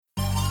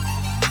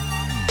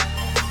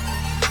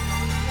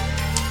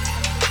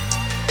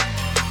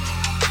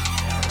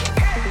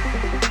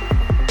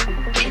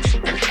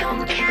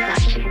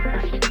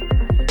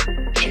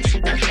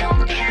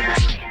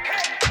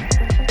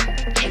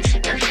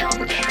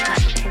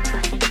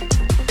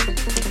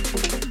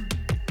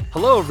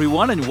Hello,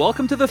 everyone, and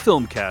welcome to the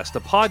Filmcast,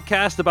 a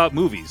podcast about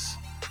movies.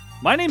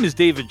 My name is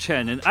David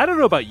Chen, and I don't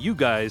know about you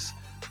guys,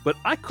 but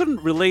I couldn't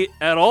relate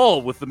at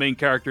all with the main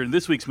character in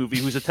this week's movie,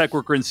 who's a tech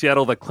worker in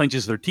Seattle that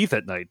clenches their teeth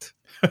at night.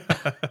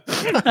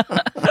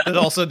 It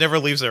also never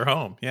leaves their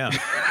home, yeah.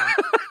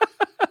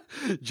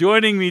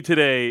 Joining me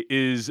today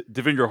is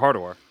Devendra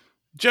Hardawar.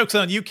 Joke's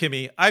on you,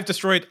 Kimi. I've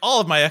destroyed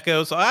all of my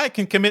echoes, so I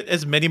can commit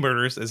as many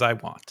murders as I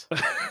want.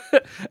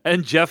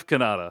 And Jeff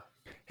Kanata.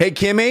 Hey,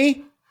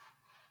 Kimi,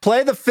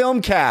 play the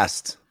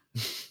Filmcast.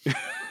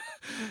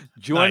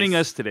 Joining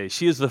us today,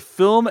 she is the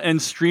film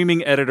and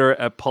streaming editor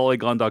at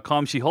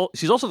Polygon.com. She's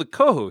also the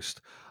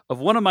co-host of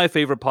one of my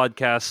favorite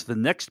podcasts, the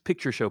Next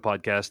Picture Show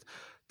podcast.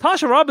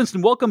 Tasha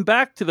Robinson, welcome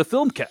back to the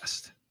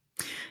Filmcast.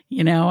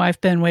 You know, I've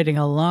been waiting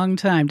a long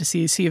time to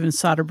see Steven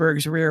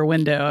Soderbergh's Rear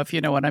Window, if you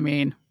know what I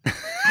mean. Wow.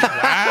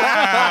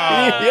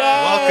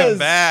 Yes. Welcome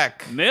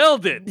back.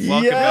 Nailed it.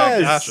 Welcome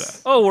back,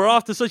 Tasha. Oh, we're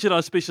off to such an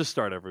auspicious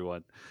start,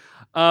 everyone.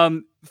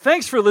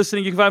 Thanks for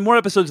listening. You can find more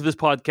episodes of this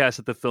podcast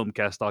at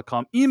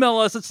thefilmcast.com. Email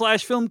us at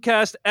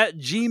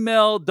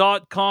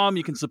 /filmcast@gmail.com.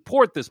 You can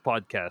support this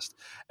podcast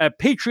at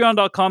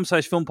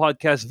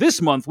patreon.com/filmpodcast.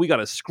 This month, we got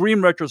a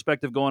Scream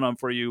retrospective going on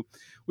for you.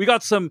 We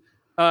got some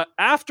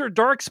After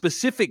Dark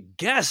specific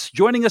guests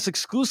joining us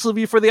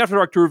exclusively for the After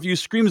Dark to review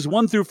Screams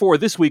 1 through 4.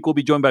 This week, we'll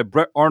be joined by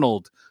Brett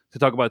Arnold to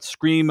talk about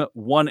Scream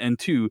 1 and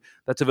 2.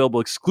 That's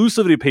available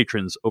exclusively to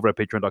patrons over at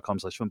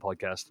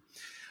patreon.com/filmpodcast.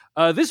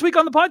 This week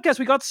on the podcast,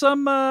 we got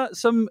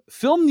some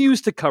film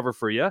news to cover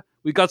for you.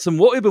 We've got some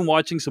what we've been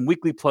watching, some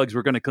weekly plugs.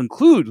 We're going to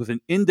conclude with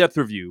an in-depth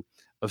review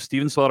of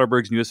Steven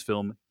Soderbergh's newest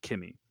film,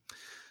 Kimi.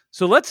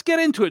 So let's get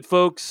into it,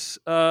 folks.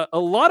 A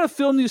lot of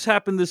film news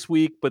happened this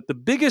week, but the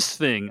biggest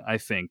thing, I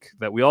think,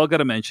 that we all got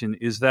to mention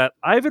is that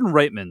Ivan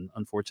Reitman,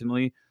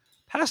 unfortunately,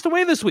 passed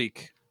away this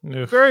week.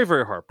 Oof. Very,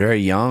 very heartbreaking. Very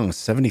young,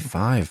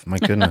 75. My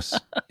goodness.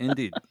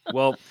 Indeed.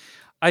 Well,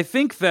 I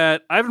think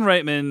that Ivan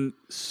Reitman,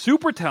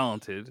 super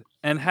talented,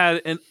 and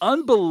had an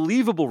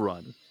unbelievable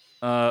run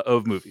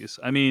of movies.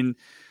 I mean,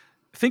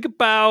 think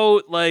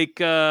about like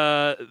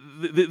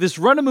this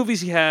run of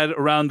movies he had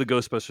around the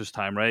Ghostbusters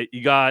time, right?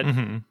 You got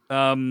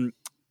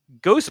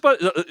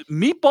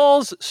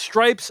Meatballs,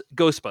 Stripes,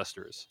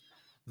 Ghostbusters.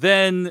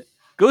 Then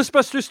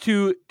Ghostbusters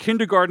 2,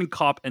 Kindergarten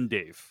Cop, and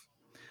Dave.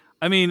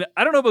 I mean,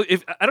 I don't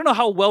know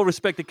how well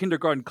respected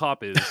Kindergarten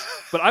Cop is,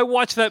 but I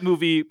watched that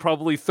movie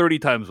probably 30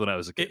 times when I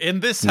was a kid. In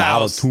this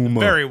house,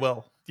 very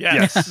well.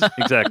 Yes,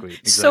 exactly.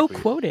 So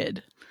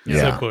quoted.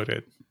 Yeah. So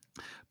quoted.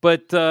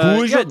 But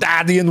who's your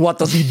daddy and what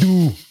does he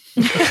do?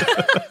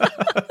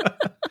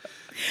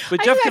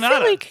 But Jeff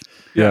Kanata.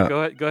 Yeah.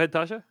 Go ahead,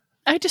 Tasha.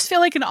 I just feel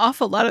like an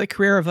awful lot of the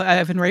career of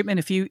Ivan Reitman,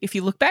 if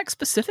you look back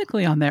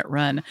specifically on that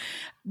run,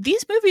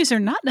 these movies are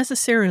not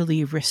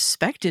necessarily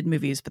respected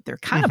movies, but they're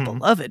kind of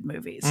beloved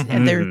movies.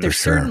 And they're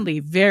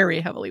certainly very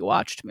heavily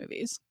watched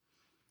movies.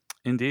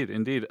 Indeed.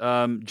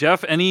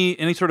 Jeff,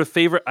 any sort of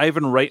favorite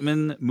Ivan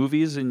Reitman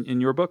movies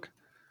in your book?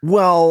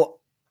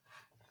 Well,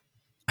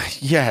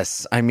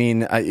 yes. I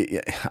mean,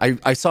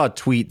 I saw a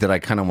tweet that I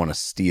kind of want to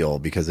steal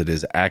because it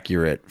is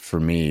accurate for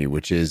me,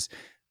 which is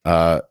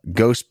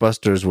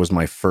Ghostbusters was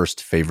my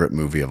first favorite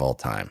movie of all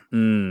time.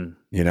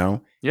 You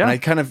know? Yeah. And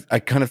I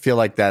kind of feel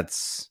like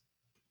that's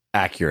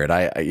accurate.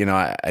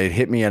 It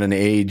hit me at an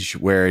age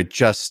where it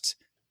just,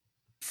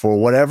 for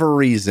whatever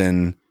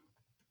reason,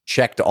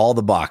 checked all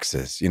the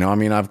boxes. You know, I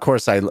mean, of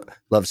course I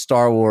love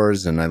Star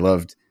Wars and I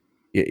loved,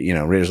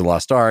 Raiders of the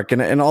Lost Ark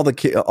and all the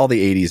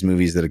 80s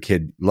movies that a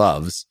kid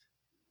loves.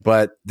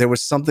 But there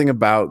was something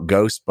about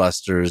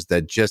Ghostbusters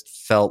that just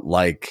felt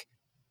like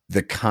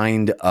the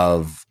kind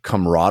of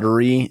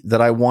camaraderie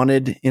that I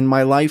wanted in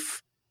my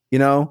life,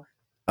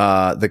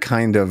 the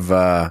kind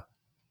of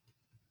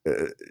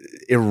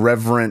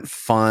irreverent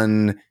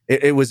fun.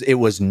 It was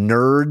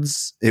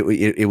nerds. It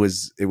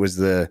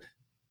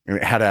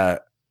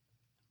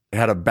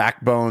had a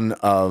backbone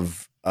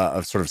of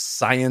sort of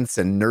science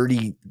and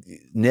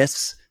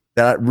nerdiness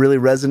that really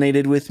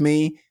resonated with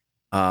me.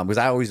 Because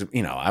I always,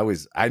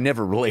 I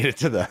never related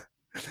to the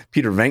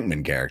Peter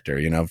Venkman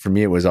character. For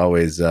me, it was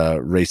always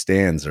Ray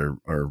Stantz or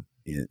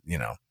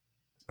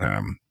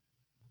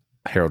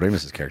Harold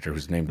Ramis's character,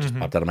 whose name just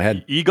popped out of my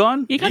head.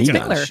 Egon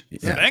Spengler.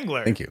 Yeah,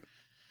 Spengler. Thank you.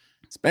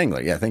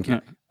 Spengler. Yeah, thank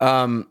you.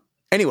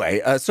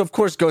 Anyway, so of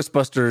course,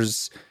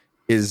 Ghostbusters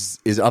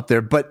is up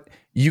there, but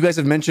you guys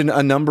have mentioned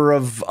a number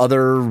of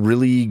other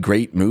really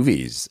great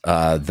movies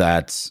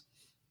that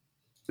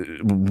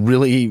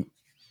really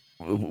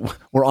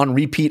were on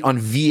repeat on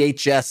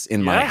VHS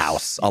in my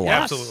house a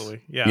lot.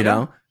 Absolutely.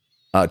 Yeah.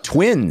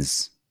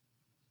 Twins.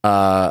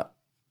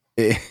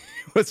 It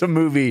was a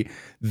movie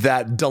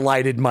that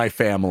delighted my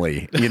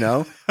family,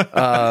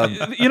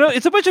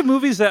 it's a bunch of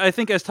movies that I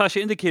think, as Tasha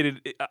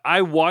indicated,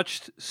 I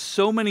watched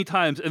so many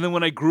times, and then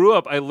when I grew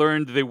up, I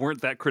learned they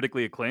weren't that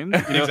critically acclaimed.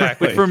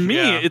 Exactly. But for me,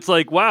 it's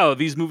like, wow,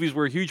 these movies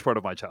were a huge part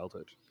of my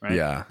childhood. Right?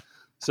 Yeah.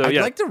 So I'd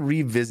like to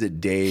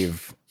revisit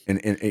Dave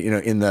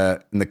in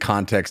the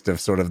context of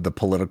sort of the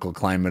political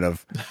climate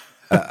of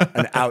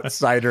an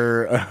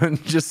outsider,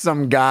 just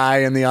some guy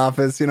in the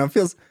office.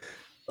 Feels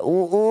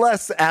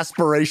less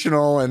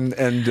aspirational and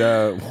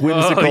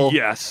whimsical.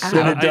 Yes,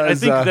 than it does, I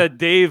think that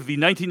Dave, the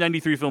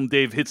 1993 film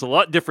Dave, hits a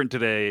lot different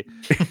today.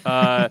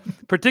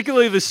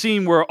 Particularly the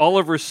scene where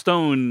Oliver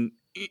Stone,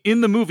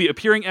 in the movie,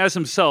 appearing as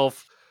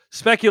himself,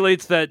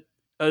 speculates that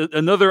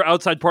another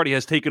outside party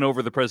has taken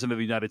over the president of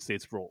the United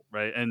States role,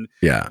 right? And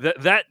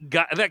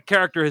that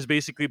character has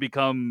basically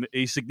become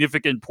a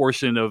significant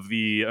portion of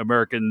the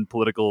American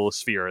political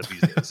sphere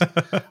these days.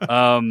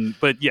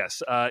 But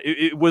yes,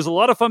 it was a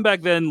lot of fun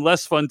back then,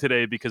 less fun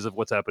today because of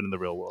what's happened in the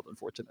real world,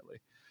 unfortunately.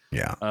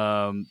 Yeah.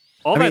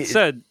 All that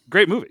said,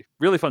 great movie,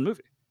 really fun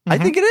movie. I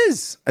think it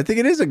is. I think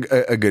it is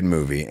a good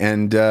movie,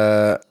 and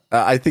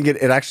I think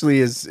it actually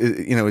is.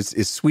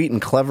 Is sweet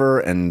and clever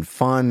and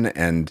fun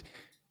and.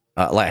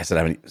 Like I said,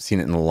 I haven't seen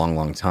it in a long,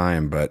 long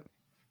time, but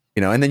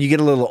and then you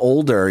get a little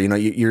older.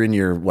 You're in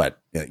your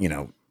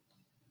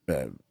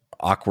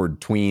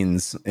awkward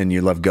tweens, and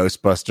you love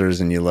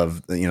Ghostbusters, and you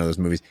love those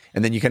movies,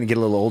 and then you kind of get a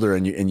little older,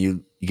 and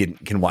you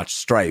can watch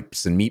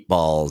Stripes and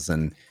Meatballs,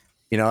 and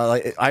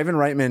like Ivan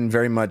Reitman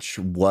very much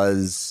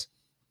was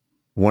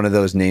one of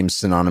those names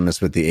synonymous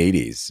with the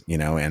 '80s,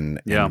 and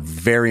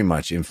very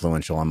much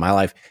influential on my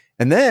life.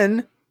 And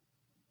then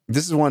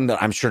this is one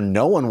that I'm sure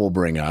no one will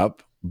bring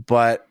up,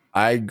 but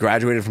I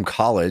graduated from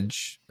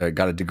college,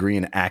 got a degree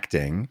in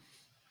acting,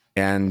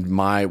 and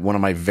one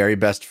of my very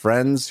best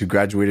friends who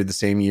graduated the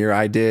same year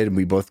I did, and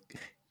we both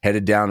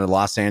headed down to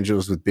Los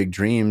Angeles with big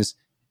dreams.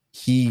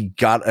 He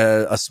got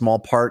a small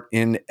part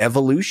in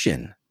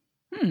Evolution.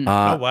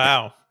 Oh,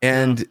 wow.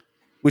 And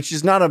which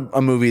is not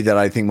a movie that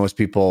I think most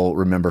people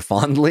remember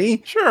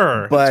fondly.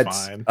 Sure, but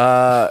it's fine.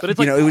 But it's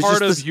like it was part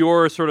just of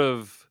your sort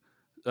of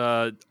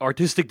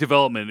artistic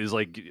development is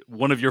like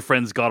one of your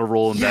friends got a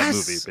role in that movie.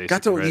 Basically, you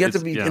got to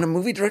be in a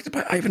movie directed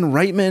by Ivan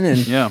Reitman,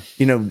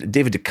 and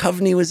David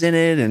Duchovny was in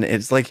it, and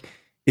it's like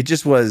it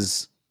just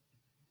was,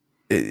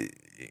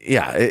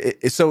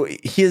 so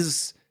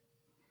his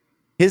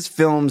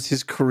films,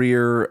 his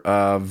career,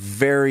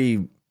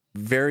 very,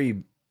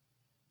 very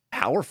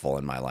powerful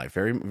in my life.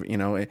 Very,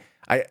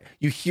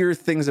 you hear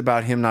things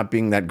about him not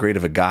being that great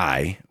of a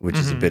guy, which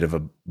is a bit of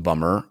a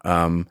bummer.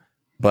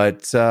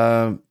 But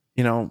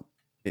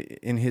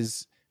in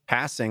his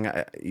passing,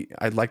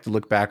 I'd like to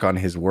look back on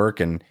his work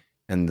and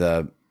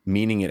the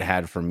meaning it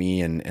had for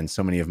me and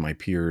so many of my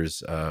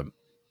peers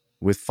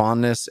with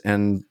fondness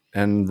and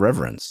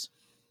reverence.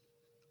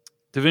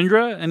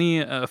 Devindra,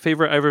 any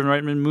favorite Ivan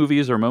Reitman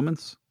movies or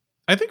moments?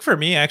 I think for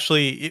me,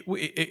 actually,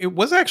 it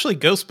was actually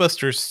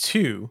Ghostbusters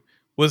 2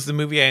 was the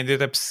movie I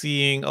ended up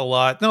seeing a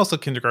lot, and also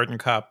Kindergarten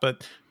Cop,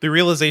 but the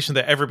realization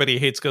that everybody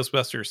hates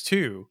Ghostbusters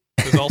 2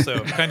 was also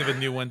kind of a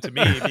new one to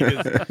me,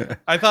 because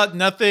I thought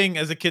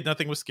as a kid,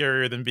 nothing was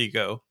scarier than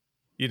Vigo,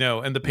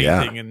 and the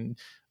painting, and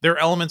there are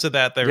elements of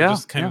that are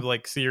just kind of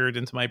like seared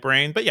into my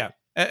brain. But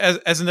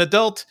as an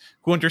adult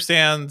who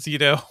understands,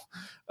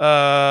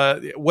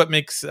 what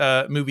makes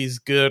movies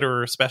good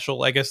or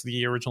special, I guess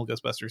the original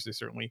Ghostbusters is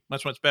certainly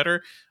much, much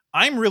better.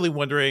 I'm really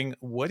wondering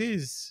what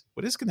is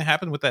going to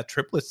happen with that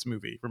Triplets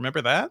movie.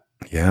 Remember that?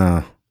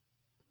 Yeah.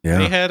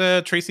 They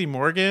had Tracy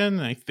Morgan,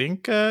 I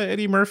think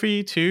Eddie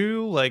Murphy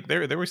too. Like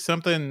there was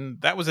something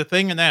that was a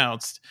thing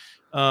announced.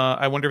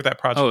 I wonder if that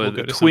project will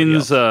go to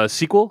Twins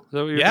sequel. Is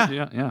that what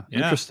yeah.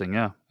 Interesting.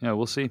 Yeah.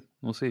 We'll see.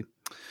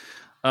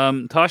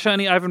 Tasha,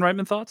 any Ivan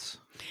Reitman thoughts?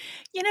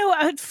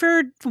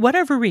 For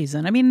whatever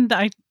reason,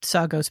 I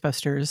saw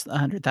Ghostbusters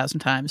 100,000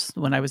 times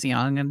when I was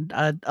young, and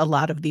a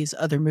lot of these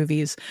other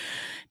movies,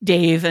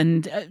 Dave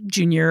and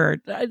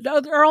Junior,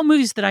 are all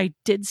movies that I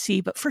did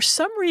see. But for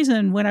some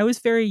reason, when I was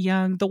very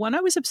young, the one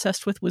I was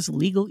obsessed with was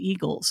Legal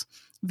Eagles,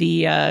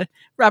 the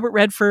Robert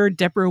Redford,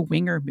 Deborah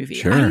Winger movie.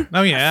 Sure.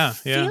 I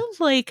feel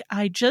like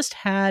I just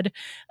had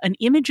an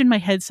image in my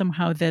head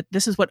somehow that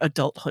this is what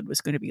adulthood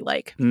was going to be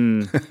like.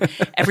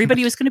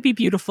 Everybody was going to be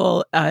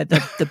beautiful.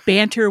 The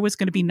banter was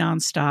going to be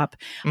nonstop.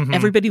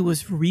 Everybody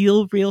was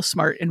real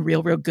smart and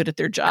real good at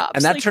their jobs.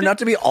 And that turned out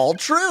to be all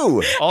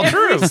true.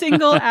 Every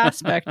single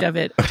aspect of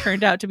it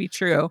turned out to be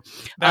true.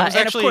 That was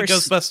actually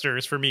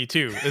Ghostbusters for me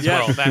too, as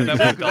well.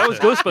 That was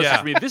Ghostbusters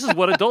for me. This is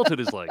what adulthood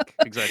is like.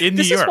 Exactly. In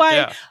New York. This is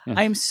why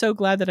I'm so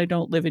glad that I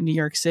don't live in New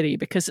York City,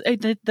 because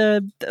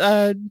the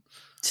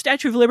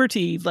Statue of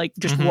Liberty, like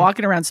just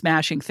walking around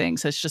smashing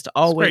things, has just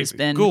always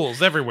been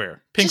ghouls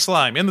everywhere, pink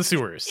slime in the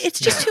sewers. It's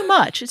just too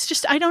much. It's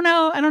just I don't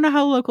know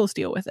how locals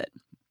deal with it.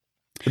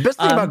 The best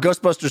thing about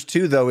Ghostbusters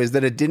 2, though, is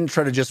that it didn't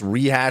try to just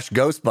rehash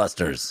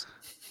Ghostbusters.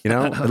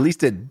 At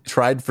least it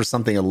tried for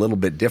something a little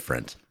bit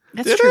different.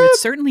 That's true.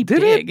 It's certainly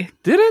big.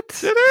 Did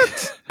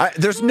it?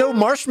 There's no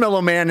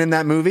Marshmallow Man in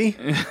that movie.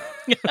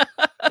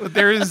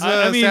 There's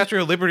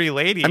Statue of Liberty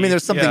lady.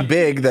 There's something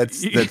big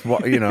that's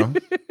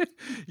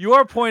You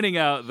are pointing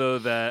out, though,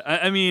 that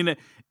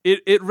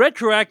it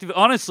retroactively,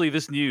 honestly,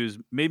 this news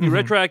made me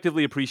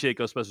retroactively appreciate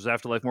Ghostbusters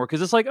Afterlife more,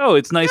 because it's like,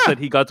 it's nice that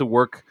he got to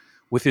work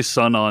with his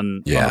son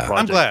on the project.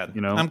 I'm glad.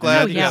 I'm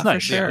glad. It's nice. For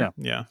sure.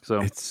 Yeah.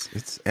 So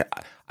it's.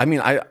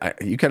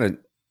 You kind of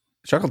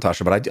chuckled,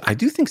 Tasha, but I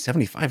do think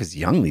 75 is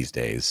young these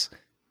days.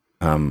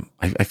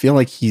 I feel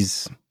like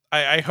he's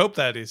I hope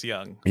that is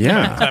young.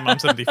 Yeah. By the time I'm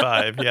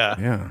 75. Yeah.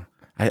 Yeah.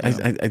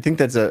 I think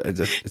that's it's kind of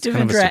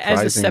a Devendra,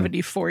 surprising. as a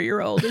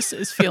 74-year-old,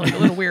 is feeling a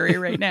little weary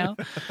right now.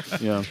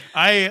 Yeah.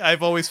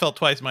 I've always felt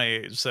twice my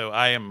age, so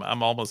I'm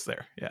almost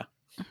there. Yeah.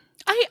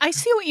 I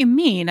see what you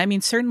mean. I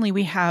mean, certainly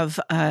we have,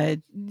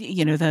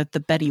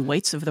 the Betty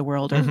Whites of the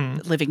world are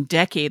living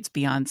decades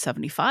beyond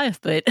 75,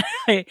 but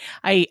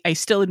I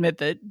still admit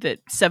that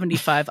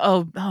 75.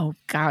 Oh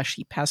gosh,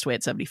 he passed away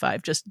at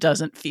 75. Just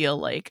doesn't feel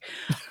like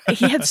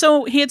he had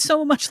so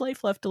much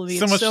life left to live.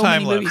 So much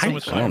time left. So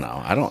much I don't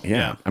know. I don't.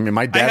 Yeah. I mean,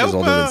 my I dad is hope,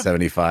 older than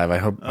 75. I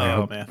hope.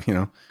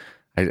 man.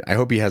 I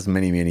hope he has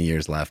many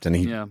years left, and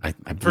he. I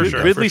For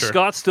sure. Ridley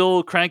Scott's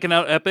still cranking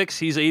out epics.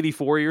 He's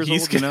 84 years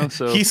old.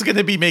 So he's going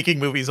to be making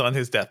movies on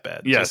his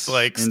deathbed. Yes, just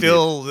like indeed.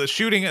 still the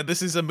shooting.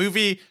 This is a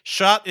movie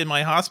shot in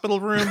my hospital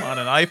room on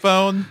an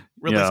iPhone.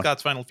 Ridley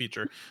Scott's final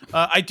feature.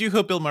 I do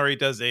hope Bill Murray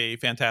does a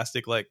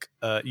fantastic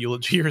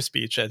eulogy or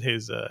speech at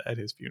his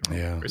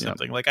funeral or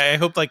something. Like I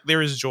hope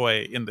there is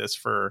joy in this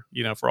for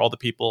all the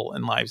people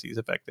and lives he's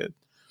affected.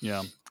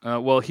 Yeah.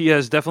 Well, he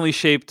has definitely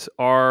shaped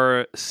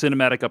our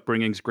cinematic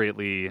upbringings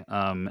greatly.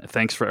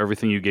 Thanks for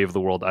everything you gave the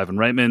world, Ivan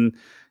Reitman.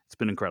 It's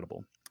been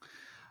incredible.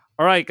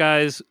 All right,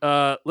 guys.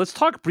 Let's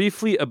talk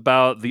briefly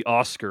about the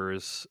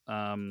Oscars.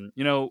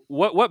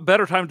 What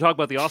better time to talk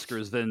about the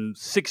Oscars than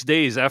 6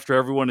 days after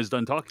everyone is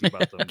done talking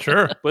about them?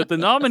 Sure. But the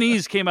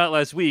nominees came out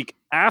last week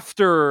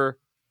after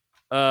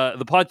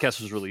the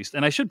podcast was released.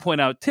 And I should point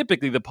out,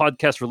 typically the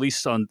podcast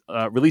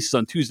releases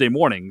on Tuesday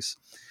mornings.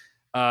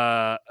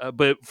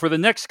 But for the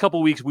next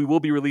couple weeks, we will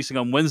be releasing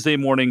on Wednesday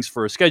mornings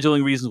for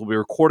scheduling reasons. We'll be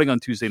recording on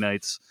Tuesday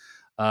nights,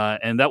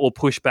 and that will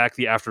push back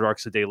the After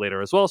Darks a day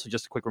later as well. So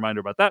just a quick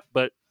reminder about that.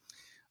 But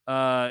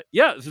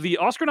the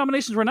Oscar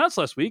nominations were announced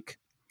last week,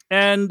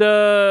 and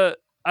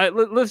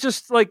let's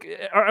just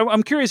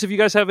I'm curious if you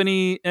guys have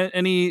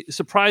any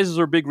surprises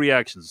or big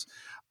reactions.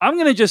 I'm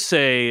going to just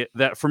say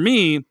that for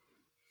me,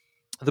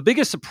 the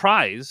biggest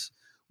surprise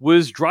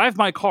was Drive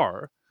My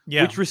Car.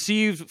 Yeah. Which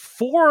received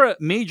 4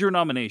 major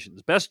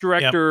nominations: Best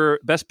Director,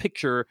 Best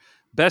Picture,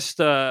 Best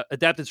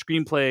Adapted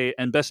Screenplay,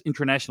 and Best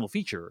International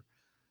Feature.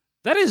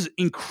 That is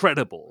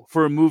incredible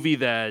for a movie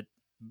that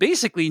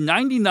basically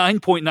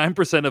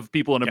 99.9% of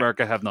people in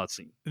America have not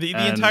seen. The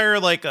entire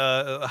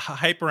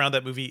hype around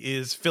that movie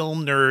is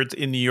film nerds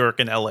in New York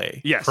and LA.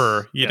 Yes.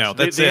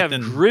 That's they it.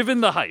 have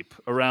driven the hype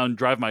around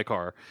Drive My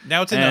Car.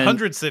 Now it's in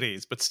 100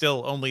 cities, but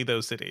still only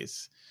those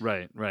cities.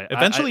 Right.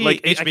 Eventually, I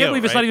HBO, can't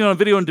believe it's not even on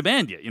video on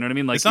demand yet. You know what I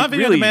mean? It's not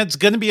video on demand. It's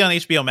going to be on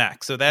HBO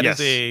Max, so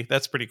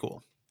that's pretty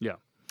cool. Yeah,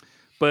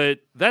 but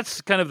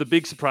that's kind of the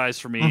big surprise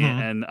for me,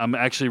 and I'm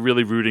actually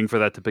really rooting for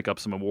that to pick up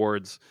some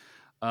awards.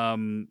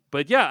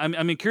 But yeah,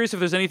 I'm curious if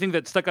there's anything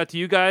that stuck out to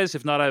you guys.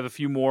 If not, I have a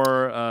few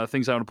more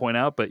things I want to point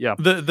out. But yeah,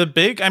 the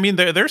big,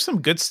 there's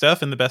some good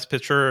stuff in the Best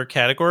Picture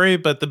category,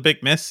 but the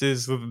big miss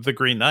is the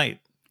Green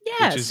Knight.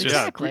 Yes,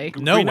 exactly.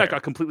 Green Knight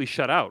got completely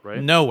shut out,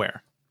 right?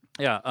 Nowhere.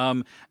 Yeah,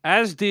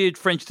 as did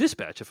French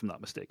Dispatch, if I'm not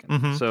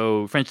mistaken.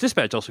 So French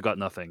Dispatch also got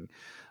nothing.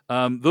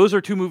 Those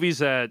are 2 movies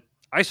that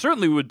I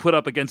certainly would put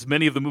up against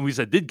many of the movies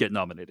that did get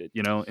nominated,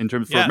 in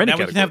terms for many categories.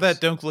 We can have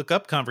that Don't Look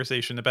Up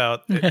conversation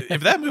about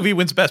if that movie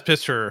wins Best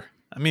Picture.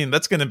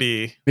 That's going to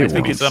be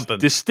something.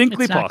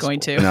 Distinctly it's possible. Not going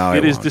to. No,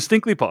 it is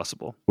distinctly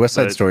possible. West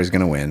Side Story is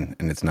going to win,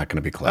 and it's not going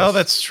to be close. Oh,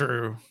 that's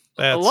true.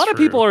 A lot of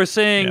people are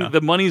saying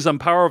the money's on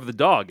Power of the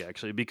Dog,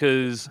 actually,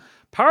 because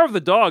Power of the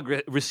Dog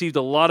received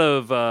a lot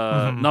of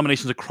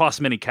nominations across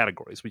many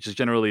categories, which is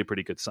generally a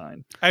pretty good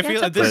sign. I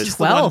feel like this is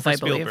 12, the one I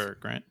for believe.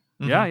 Spielberg, right?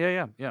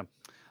 Yeah.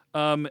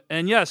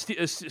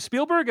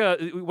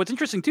 Spielberg, what's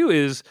interesting too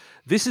is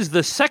this is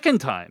the second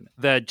time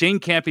that Jane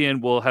Campion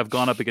will have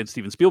gone up against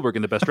Steven Spielberg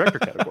in the Best Director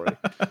category.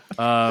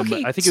 I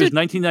think it was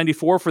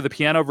 1994 for The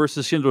Piano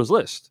versus Schindler's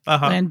List.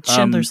 And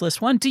Schindler's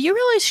List won. Do you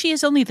realize she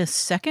is only the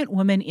second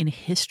woman in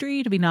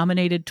history to be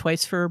nominated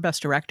twice for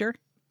Best Director?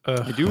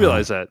 I do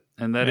realize that,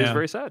 and that is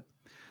very sad.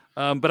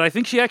 But I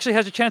think she actually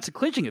has a chance of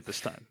clinching it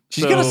this time.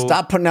 She's going to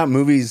stop putting out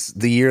movies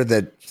the year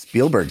that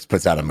Spielberg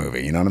puts out a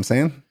movie. You know what I'm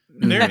saying?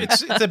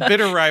 It's a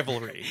bitter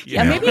rivalry.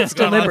 Maybe it's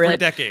deliberate. For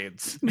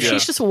decades.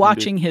 She's just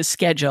watching his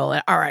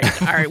schedule. All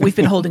right. We've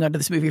been holding on to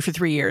this movie for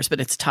 3 years, but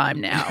it's time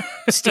now.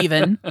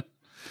 Steven.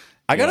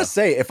 I got to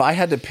say, if I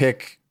had to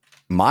pick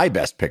my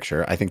Best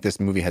Picture, I think this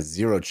movie has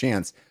 0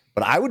 chance,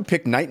 but I would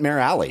pick Nightmare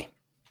Alley.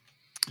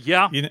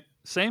 Yeah,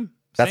 same.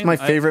 That's my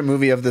favorite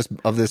movie of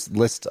this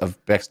list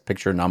of Best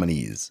Picture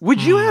nominees.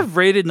 Would you have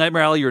rated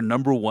Nightmare Alley your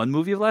number 1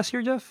 movie of last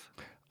year, Jeff?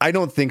 I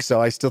don't think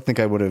so. I still think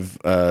I would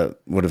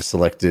have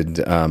selected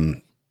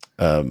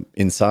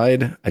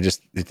Inside.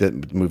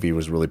 That movie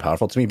was really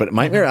powerful to me. But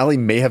Nightmare Alley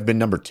may have been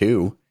number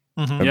 2.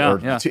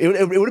 Yeah.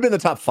 It would have been the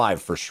top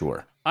 5 for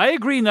sure. I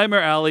agree.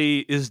 Nightmare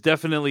Alley is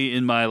definitely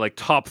in my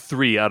top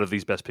 3 out of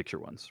these Best Picture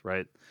ones,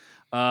 right?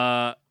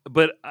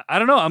 But I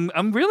don't know.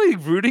 I'm really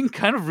rooting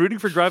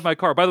for Drive My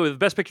Car. By the way, the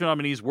Best Picture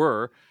nominees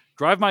were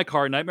Drive My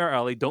Car, Nightmare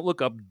Alley, Don't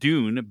Look Up,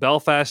 Dune,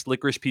 Belfast,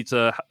 Licorice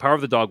Pizza, Power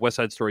of the Dog, West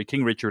Side Story,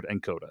 King Richard,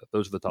 and Coda.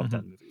 Those are the top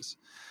 10 movies.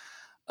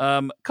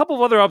 A couple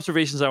of other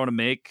observations I want to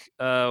make.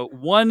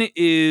 One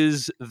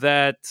is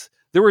that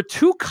there were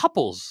two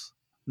couples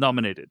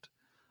nominated.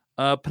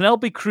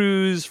 Penelope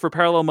Cruz for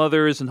Parallel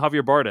Mothers and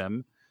Javier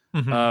Bardem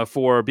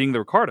for Being the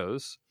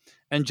Ricardos,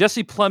 and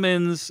Jesse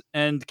Plemons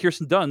and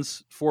Kirsten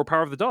Dunst for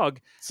Power of the Dog.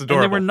 It's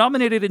adorable. And they were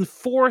nominated in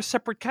 4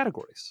 separate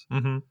categories.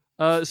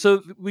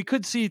 So we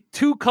could see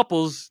two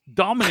couples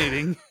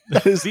dominating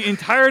the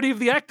entirety of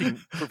the acting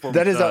performance.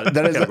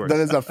 That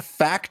is a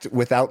fact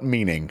without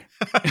meaning.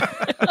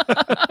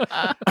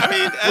 I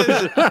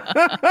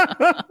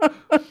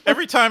mean,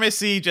 every time I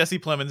see Jesse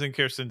Plemons and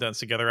Kirsten Dunst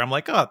together, I'm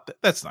like, oh,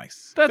 that's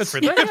nice. Good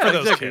for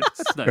those exactly. kids.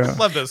 That's nice. Yeah.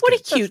 Love those What a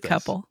kids. cute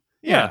couple.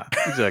 Yeah,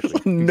 exactly.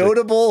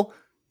 Notable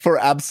for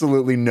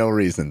absolutely no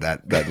reason,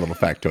 that little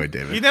factoid,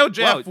 David. You know,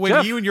 Jeff, Wow, when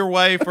Jeff. you and your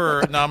wife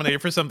are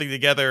nominated for something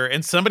together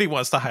and somebody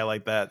wants to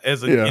highlight that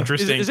as an Yeah.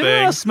 interesting Is thing.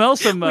 anyone else smell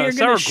some We're sour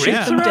gonna grapes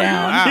shake them around here?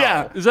 down. Wow.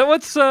 Yeah. Is that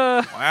what's...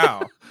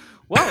 Wow.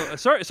 Wow,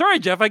 sorry,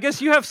 Jeff. I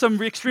guess you have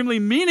some extremely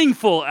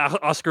meaningful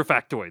Oscar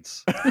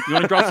factoids. You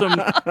want to drop some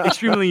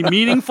extremely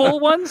meaningful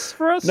ones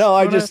for us? No,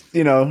 I You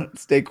wanna- just,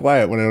 stay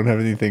quiet when I don't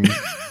have anything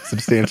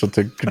substantial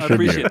to I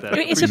contribute. appreciate that.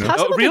 Is it Appreciate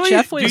possible really?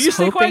 that Jeff was Do you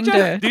stay quiet, hoping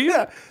Jeff? to... Do you?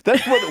 Yeah,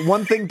 that's what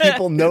one thing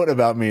people note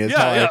about me is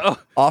how I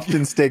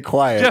often stay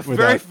quiet. Jeff, very,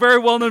 without, very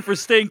well known for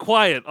staying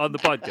quiet on the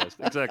podcast.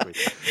 Exactly.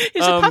 Is it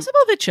possible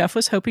that Jeff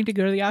was hoping to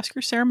go to the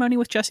Oscar ceremony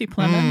with Jesse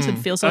Plemons and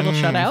feels a little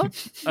shut out?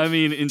 I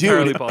mean,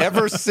 entirely dude, possible.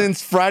 ever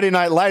since Friday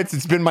Night Lights,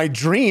 it's been my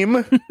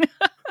dream.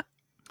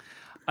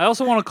 I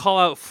also want to call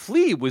out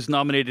Flea was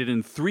nominated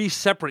in 3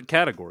 separate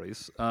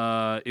categories.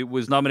 It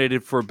was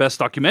nominated for Best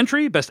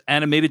Documentary, Best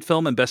Animated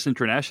Film, and Best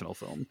International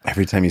Film.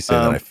 Every time you say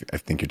that, I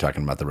think you're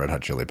talking about the Red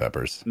Hot Chili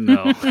Peppers.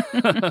 No.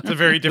 It's a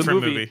very different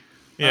movie. movie.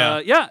 Yeah.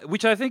 Yeah,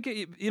 which I think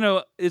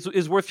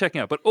is worth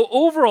checking out. But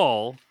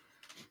overall,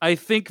 I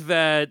think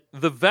that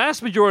the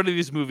vast majority of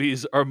these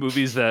movies are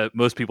movies that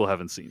most people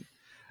haven't seen.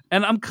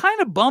 And I'm kind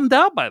of bummed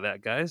out by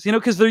that, guys.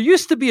 Because there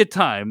used to be a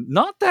time,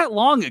 not that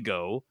long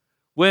ago,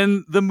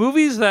 when the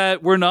movies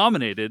that were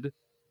nominated,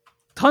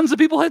 tons of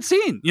people had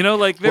seen.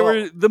 Were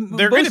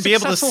They're going to be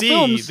able to successful see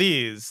films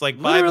these by the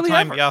literally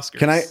time ever. the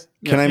Oscars.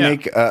 Can I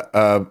make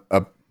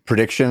a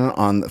prediction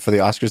for the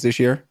Oscars this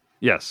year?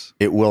 Yes,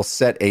 It will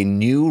set a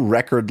new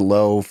record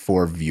low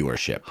for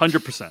viewership.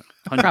 100%.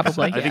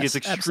 Probably, I think it's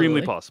yes, extremely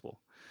absolutely. possible.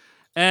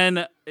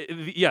 And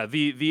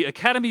the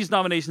Academy's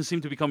nominations seem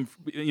to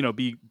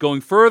be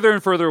going further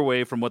and further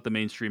away from what the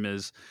mainstream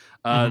is.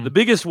 The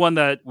biggest one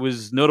that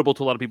was notable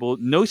to a lot of people: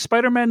 no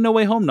Spider-Man No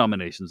Way Home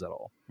nominations at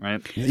all.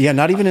 Right? Yeah,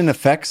 not even in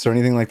effects or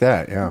anything like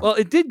that. Yeah. Well,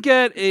 it did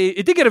get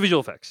a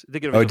visual effects.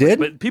 It Oh, it did?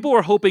 But people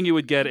were hoping it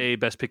would get a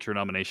Best Picture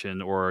nomination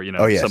or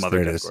Oh, yes, some other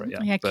there it is.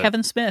 category. Yeah, but,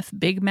 Kevin Smith,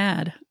 big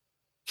mad.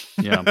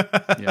 yeah.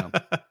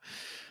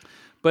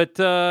 But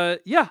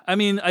I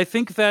mean, I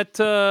think that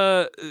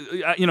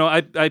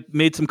I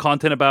made some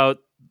content about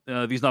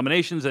these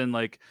nominations, and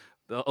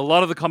a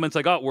lot of the comments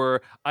I got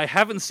were, I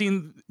haven't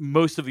seen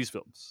most of these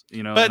films, But,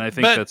 and I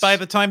think but that's by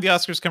the time the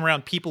Oscars come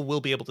around, people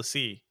will be able to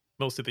see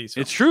most of these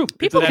films. it's true.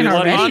 People It's can a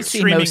lot already easier. see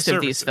streaming most of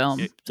these services.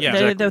 films.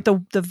 Yeah,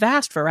 The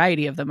vast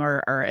variety of them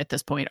are at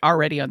this point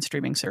already on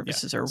streaming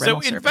services or So, rental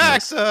in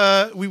services.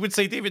 fact, we would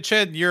say, David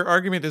Chen, your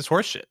argument is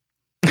horseshit.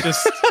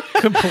 Just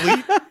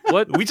complete.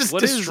 We just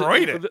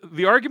destroyed it.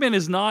 The argument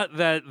is not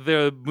that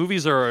the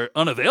movies are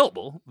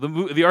unavailable.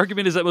 The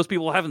argument is that most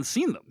people haven't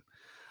seen them.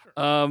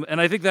 And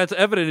I think that's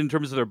evident in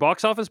terms of their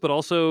box office, but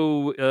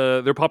also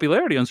their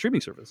popularity on streaming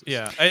services.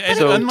 Yeah.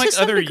 But Unlike to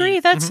some other degree,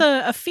 that's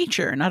a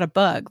feature, not a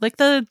bug. Like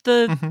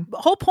the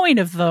whole point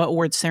of the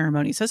awards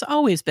ceremonies has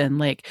always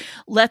been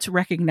let's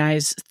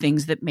recognize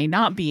things that may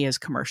not be as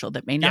commercial,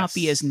 that may not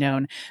be as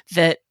known,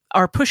 that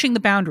are pushing the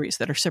boundaries,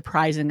 that are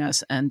surprising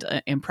us and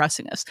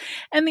impressing us.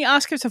 And the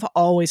Oscars have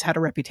always had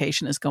a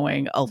reputation as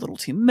going a little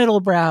too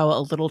middlebrow, a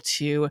little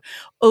too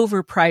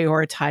over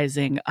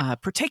prioritizing,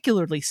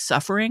 particularly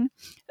suffering.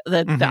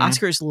 The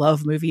Oscars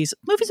love movies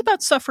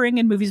about suffering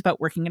and movies about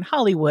working in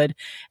Hollywood,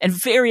 and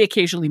very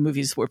occasionally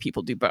movies where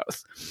people do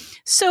both.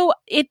 So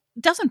it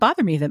doesn't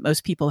bother me that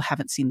most people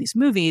haven't seen these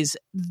movies.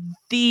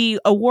 The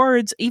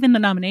awards, even the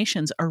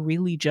nominations, are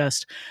really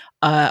just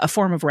a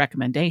form of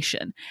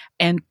recommendation.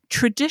 And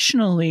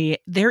traditionally,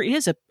 there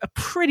is a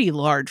pretty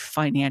large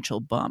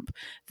financial bump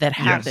that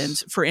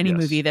happens for any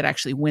movie that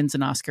actually wins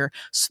an Oscar.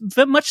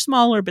 Much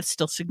smaller, but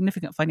still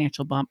significant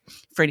financial bump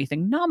for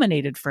anything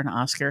nominated for an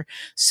Oscar.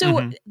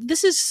 So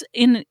this is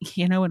in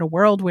a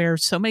world where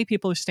so many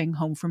people are staying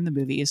home from the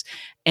movies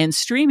and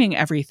streaming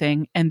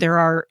everything, and there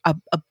are a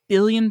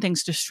billion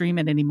things to stream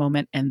at any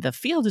moment, and the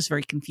field is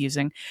very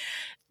confusing.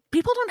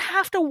 People don't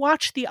have to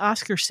watch the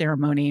Oscar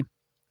ceremony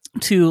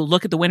to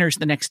look at the winners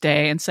the next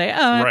day and say,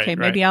 "Oh, okay,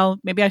 maybe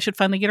I should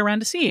finally get around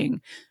to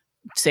seeing,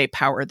 say,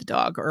 Power of the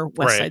Dog or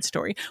West Side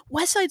Story."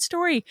 West Side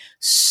Story,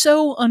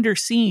 so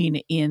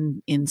underseen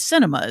in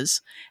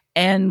cinemas,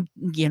 And,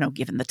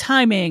 given the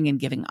timing and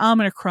given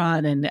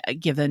Omicron and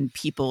given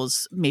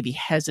people's maybe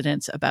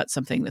hesitance about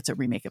something that's a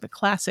remake of a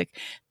classic,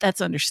 that's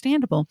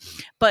understandable.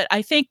 But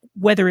I think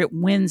whether it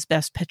wins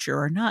Best Picture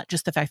or not,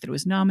 just the fact that it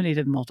was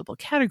nominated in multiple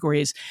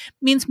categories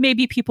means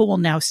maybe people will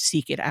now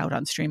seek it out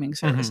on streaming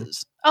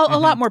services. A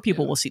lot more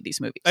people will see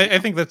these movies. I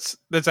think that's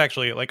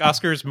actually like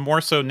Oscars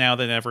more so now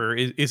than ever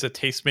is a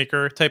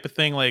tastemaker type of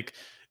thing. Like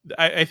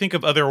I think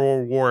of other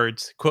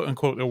awards, quote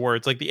unquote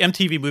awards, like the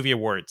MTV Movie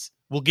Awards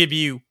will give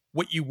you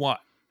what you want,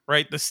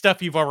 right? The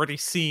stuff you've already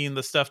seen,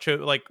 the stuff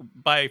like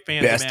by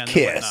fan Best demand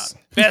kiss. and whatnot.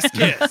 Best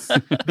kiss.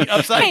 The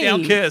upside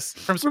down kiss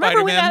from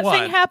Remember when Spider-Man that 1.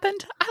 thing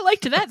happened? I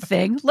liked that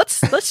thing.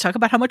 Let's talk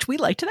about how much we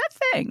liked that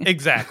thing.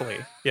 Exactly.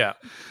 Yeah.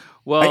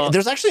 Well,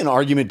 there's actually an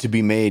argument to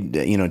be made,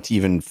 to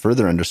even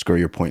further underscore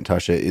your point,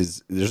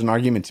 Tasha, there's an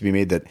argument to be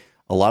made that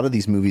a lot of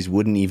these movies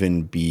wouldn't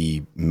even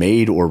be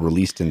made or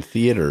released in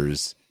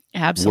theaters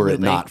Absolutely. were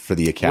it not for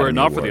the Academy were it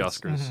not Awards.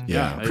 for the Oscars. Mm-hmm.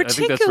 Yeah. I think that's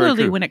very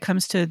Particularly true. when it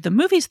comes to the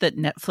movies that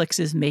Netflix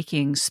is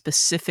making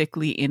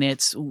specifically in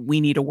its we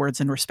need awards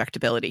and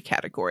respectability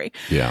category.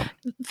 Yeah.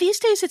 These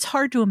days, it's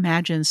hard to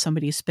imagine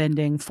somebody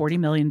spending $40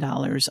 million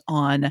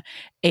on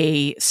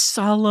a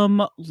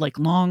solemn,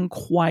 long,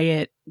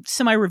 quiet,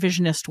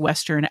 semi-revisionist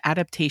Western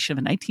adaptation of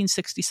a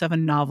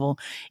 1967 novel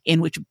in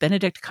which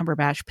Benedict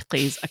Cumberbatch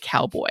plays a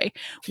cowboy,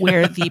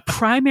 where the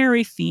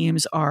primary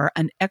themes are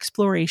an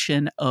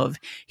exploration of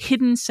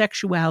hidden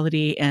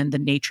sexuality and the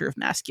nature of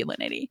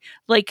masculinity.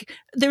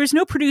 There is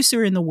no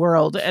producer in the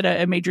world at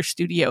a major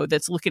studio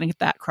that's looking at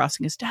that,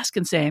 crossing his desk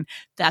and saying,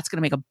 that's going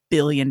to make $1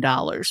 billion.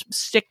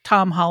 Stick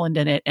Tom Holland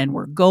in it and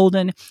we're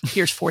golden.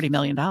 Here's $40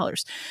 million.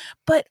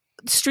 But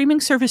streaming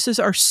services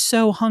are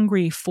so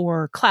hungry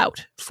for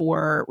clout,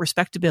 for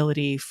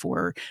respectability,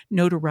 for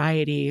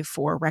notoriety,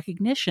 for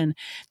recognition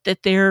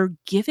that they're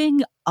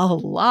giving a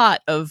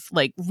lot of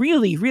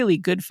really, really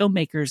good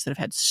filmmakers that have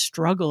had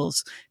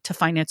struggles to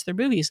finance their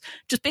movies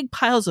just big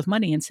piles of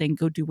money and saying,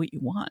 go do what you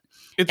want.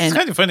 It's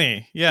kind of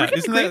funny. Yeah. We're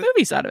getting great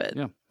movies out of it.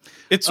 Yeah.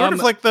 It's sort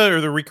of like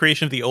the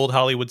recreation of the old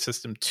Hollywood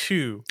system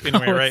too, in a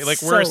way, right? Like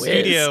where a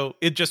studio,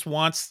 it just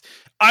wants,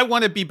 I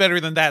want to be better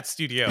than that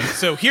studio.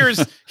 So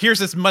here's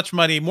as much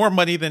money, more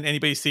money than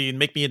anybody's seen.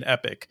 Make me an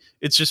epic.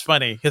 It's just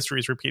funny. History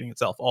is repeating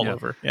itself all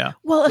over. Yeah.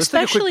 Well,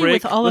 especially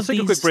with all Let's of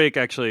these. Let's take a quick break,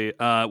 actually.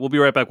 We'll be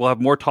right back. We'll have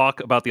more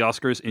talk about the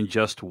Oscars in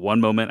just one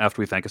moment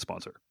after we thank a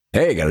sponsor.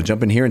 Hey, got to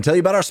jump in here and tell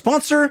you about our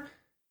sponsor,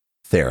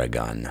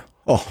 Theragun.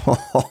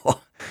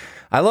 Oh,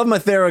 I love my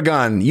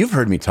Theragun. You've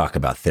heard me talk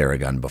about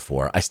Theragun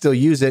before. I still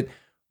use it.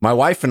 My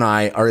wife and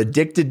I are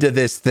addicted to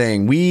this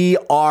thing. We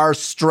are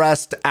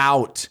stressed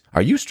out.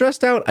 Are you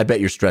stressed out? I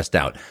bet you're stressed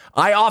out.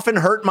 I often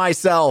hurt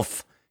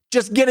myself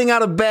just getting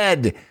out of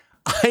bed.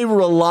 I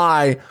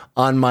rely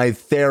on my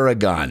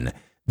Theragun.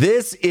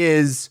 This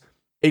is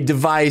a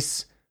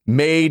device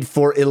made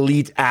for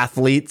elite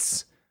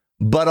athletes,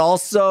 but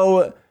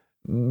also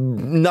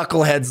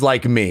knuckleheads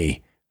like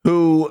me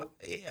who,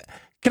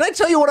 can I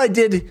tell you what I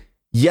did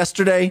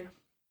yesterday?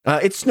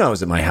 It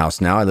snows at my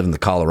house now. I live in the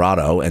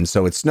Colorado, and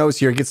so it snows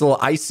here. It gets a little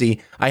icy.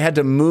 I had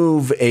to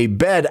move a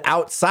bed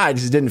outside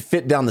because it didn't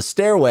fit down the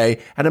stairway.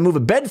 I had to move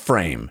a bed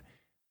frame.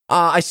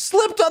 I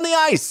slipped on the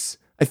ice.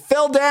 I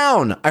fell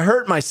down. I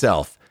hurt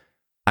myself.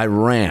 I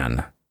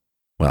ran.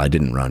 Well, I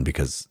didn't run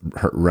because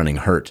running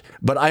hurt,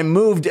 but I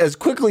moved as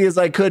quickly as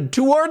I could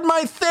toward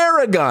my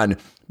Theragun,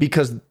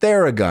 because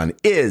Theragun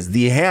is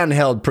the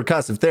handheld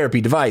percussive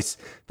therapy device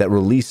that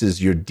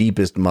releases your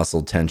deepest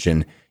muscle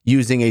tension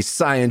using a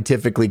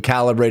scientifically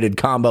calibrated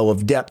combo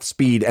of depth,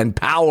 speed, and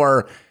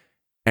power.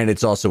 And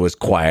it's also as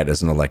quiet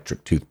as an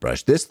electric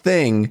toothbrush. This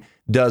thing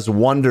does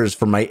wonders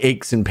for my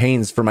aches and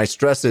pains, for my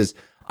stresses.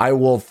 I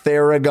will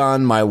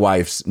Theragun my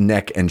wife's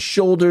neck and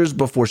shoulders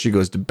before she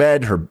goes to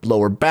bed, her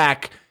lower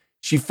back.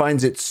 She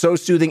finds it so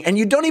soothing, and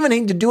you don't even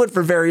need to do it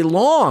for very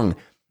long.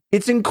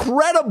 It's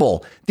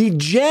incredible. The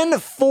Gen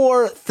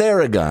 4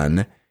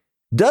 Theragun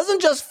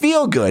doesn't just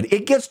feel good.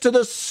 It gets to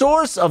the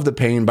source of the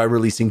pain by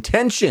releasing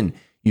tension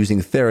using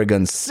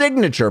Theragun's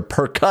signature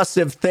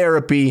percussive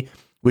therapy,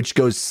 which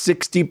goes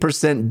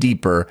 60%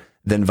 deeper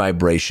than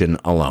vibration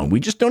alone. We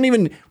don't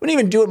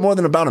even do it more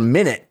than about a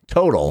minute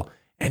total,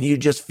 and you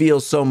just feel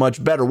so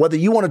much better. Whether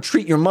you want to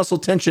treat your muscle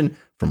tension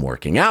from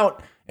working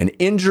out, an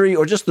injury,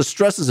 or just the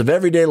stresses of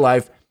everyday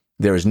life,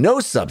 there is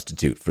no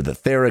substitute for the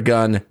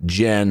Theragun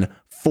Gen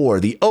 4.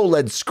 The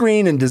OLED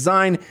screen and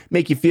design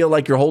make you feel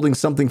like you're holding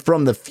something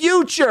from the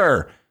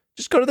future.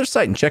 Just go to their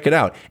site and check it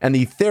out. And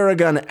the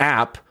Theragun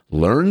app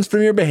learns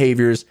from your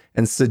behaviors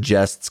and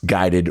suggests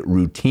guided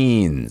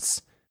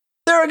routines.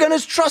 Theragun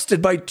is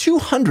trusted by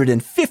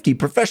 250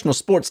 professional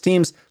sports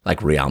teams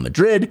like Real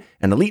Madrid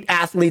and elite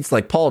athletes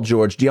like Paul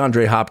George,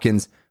 DeAndre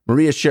Hopkins,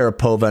 Maria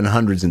Sharapova, and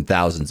hundreds and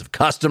thousands of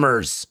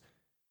customers.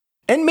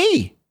 And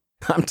me.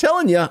 I'm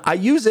telling you, I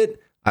use it.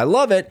 I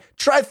love it.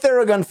 Try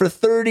Theragun for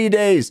 30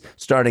 days,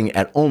 starting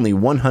at only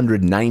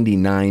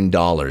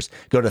 $199.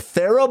 Go to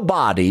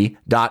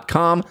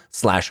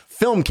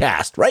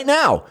therabody.com/filmcast right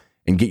now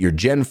and get your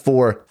Gen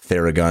 4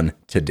 Theragun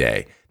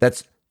today.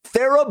 That's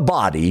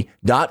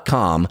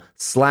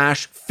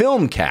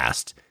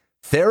therabody.com/filmcast.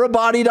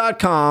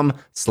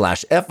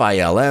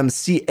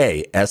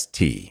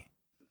 therabody.com/FILMCAST.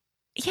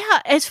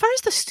 Yeah, as far as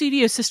the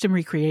studio system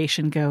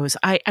recreation goes,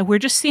 we're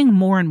just seeing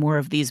more and more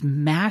of these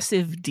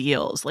massive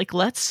deals. Like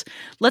let's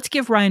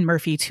give Ryan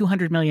Murphy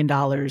 $200 million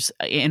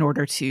in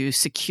order to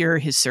secure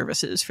his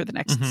services for the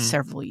next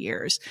several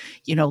years.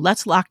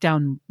 Let's lock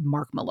down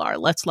Mark Millar.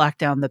 Let's lock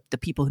down the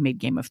people who made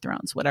Game of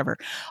Thrones, whatever.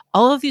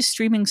 All of these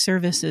streaming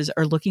services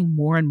are looking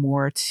more and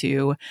more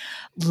to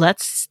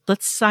let's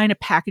sign a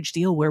package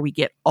deal where we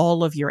get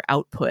all of your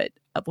output,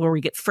 where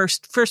we get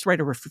first right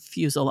of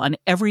refusal on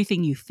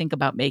everything you think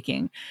about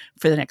making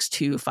for the next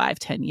 2, 5,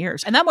 10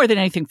 years. And that more than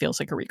anything feels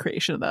like a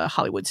recreation of the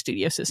Hollywood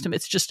studio system.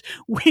 It's just,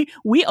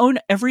 we own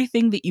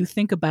everything that you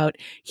think about.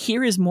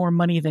 Here is more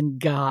money than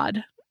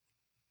God.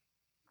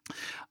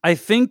 I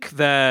think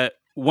that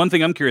one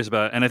thing I'm curious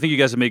about, and I think you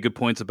guys have made good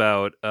points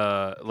about,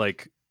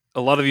 a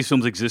lot of these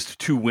films exist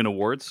to win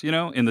awards,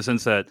 in the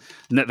sense that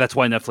that's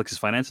why Netflix is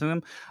financing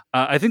them.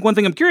 I think one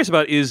thing I'm curious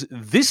about is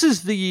this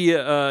is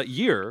the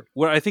year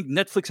where I think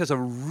Netflix has a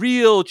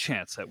real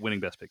chance at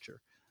winning Best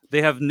Picture.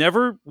 They have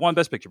never won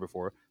Best Picture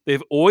before.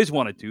 They've always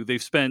wanted to.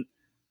 They've spent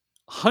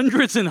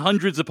hundreds and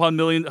hundreds of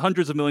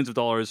millions of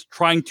dollars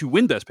trying to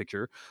win Best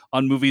Picture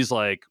on movies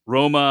like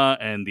Roma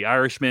and The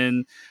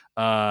Irishman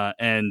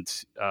and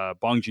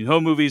Bong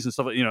Joon-ho movies and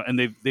stuff,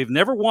 and they've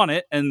never won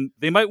it, and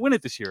they might win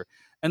it this year.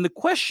 And the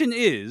question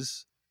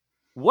is,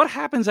 what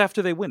happens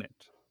after they win it?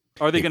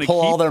 Are they going to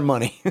pull keep all their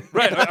money?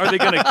 Right? Are they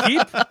going to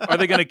keep? Are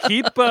they going to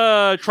keep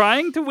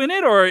trying to win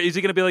it, or is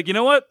he going to be like, you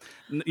know what?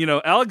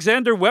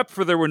 Alexander wept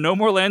for there were no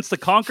more lands to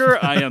conquer.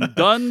 I am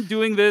done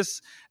doing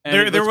this. And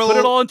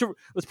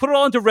let's put it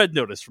all into Red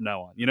Notice from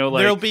now on.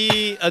 There'll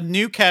be a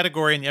new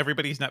category in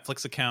everybody's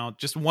Netflix account,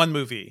 just one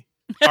movie.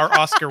 Our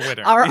Oscar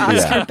winner. Our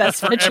Oscar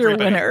Best Picture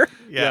winner.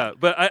 Yeah.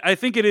 But I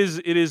think it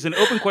is an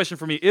open question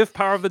for me. If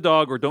Power of the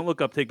Dog or Don't Look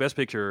Up take Best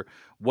Picture,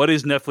 what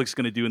is Netflix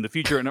going to do in the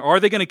future? And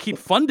are they going to keep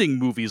funding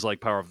movies like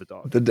Power of the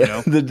Dog?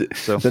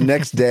 The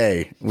next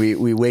day,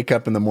 we wake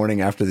up in the morning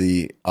after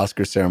the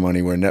Oscar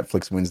ceremony where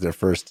Netflix wins their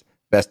first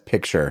Best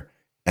Picture.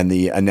 And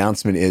the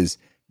announcement is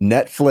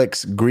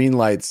Netflix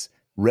greenlights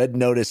Red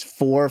Notice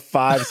 4,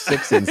 5,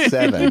 6, and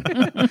 7.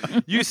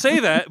 You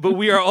say that, but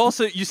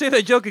you say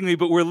that jokingly,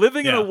 but we're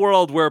living in a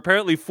world where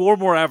apparently 4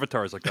 more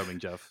avatars are coming,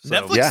 Jeff. So.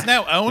 Netflix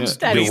now owns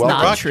That is Dwayne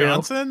not Rock true.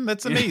 Johnson.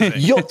 That's amazing.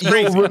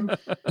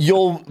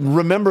 You'll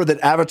remember that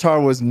Avatar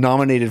was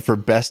nominated for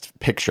Best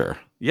Picture.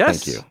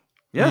 Yes. Thank you.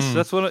 Yes,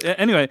 that's what.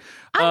 Anyway,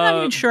 I'm not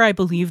even sure I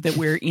believe that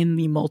we're in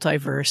the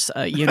multiverse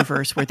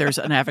universe where there's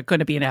going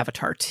to be an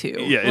Avatar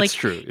 2. Yeah, it's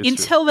true.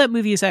 Until that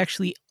movie is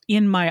actually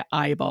in my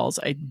eyeballs,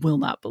 I will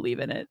not believe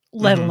in it,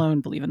 let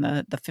alone believe in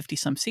the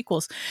 50-some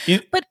sequels.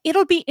 But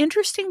it'll be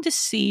interesting to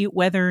see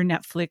whether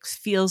Netflix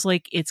feels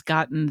like it's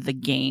gotten the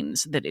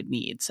gains that it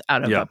needs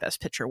out of a Best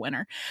Picture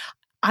winner.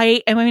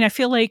 I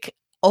feel like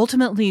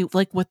ultimately,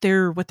 like what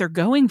they're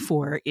going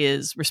for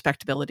is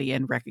respectability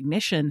and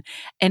recognition.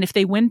 And if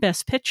they win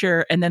Best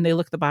Picture and then they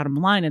look at the bottom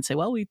line and say,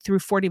 well, we threw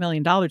 $40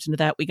 million into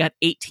that, we got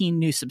 18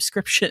 new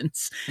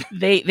subscriptions,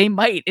 they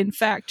might in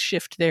fact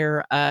shift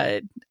their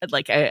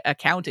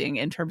accounting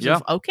in terms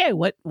of, okay,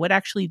 what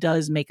actually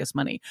does make us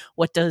money?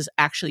 What does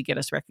actually get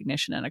us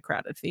recognition in a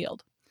crowded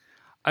field?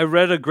 I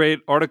read a great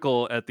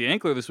article at the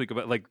Ankler this week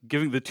about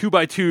giving the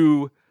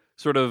 2x2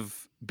 sort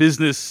of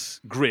business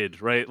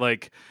grid, right?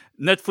 Like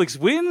Netflix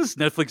wins,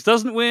 Netflix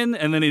doesn't win,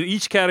 and then in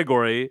each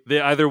category,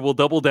 they either will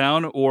double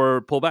down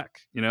or pull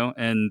back,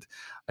 and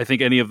I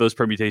think any of those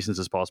permutations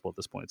is possible at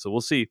this point. So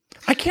we'll see.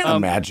 I can't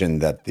imagine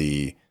that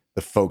the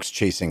folks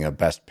chasing a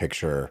Best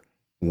Picture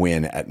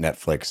win at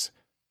Netflix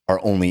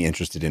are only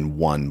interested in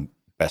one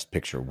Best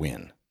Picture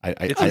win.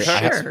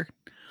 Sure.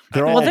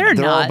 They're all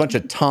a bunch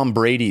of Tom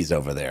Brady's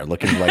over there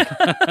looking like,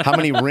 how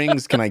many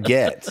rings can I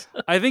get?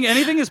 I think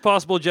anything is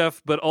possible,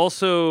 Jeff, but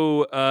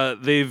also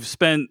they've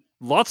spent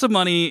lots of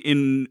money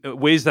in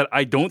ways that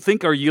I don't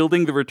think are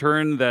yielding the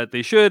return that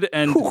they should.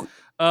 And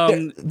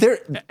and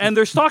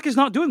their stock is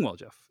not doing well,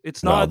 Jeff.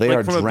 It's not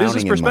from a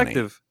business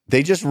perspective.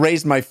 They just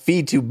raised my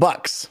fee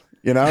 $2.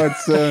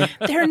 It's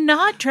they're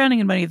not drowning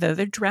in money though.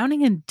 They're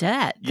drowning in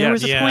debt. There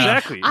was a point.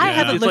 Exactly. I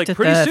haven't looked at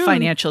the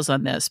financials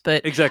on this,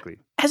 but exactly.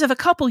 As of a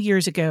couple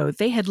years ago,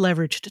 they had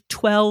leveraged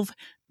 $12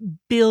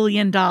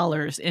 billion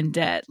in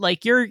debt.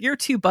 Like your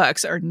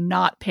 $2 are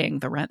not paying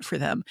the rent for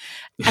them.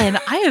 And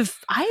I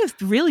have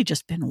really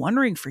just been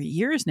wondering for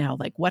years now,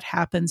 like what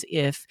happens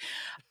if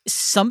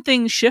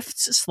something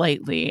shifts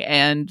slightly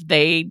and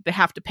they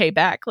have to pay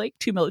back like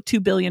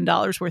 $2 billion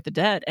worth of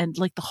debt, and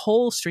like the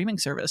whole streaming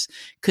service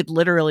could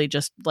literally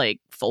just like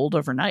fold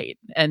overnight.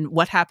 And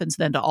what happens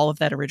then to all of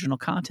that original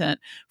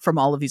content from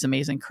all of these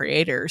amazing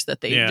creators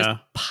that they just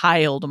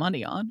piled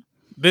money on?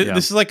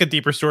 This is like a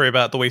deeper story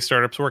about the way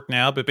startups work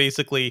now, but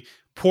basically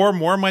pour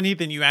more money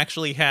than you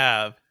actually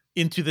have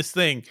into this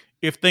thing.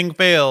 If thing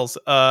fails,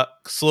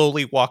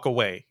 slowly walk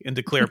away and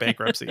declare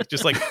bankruptcy.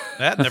 Just like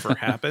that never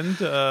happened.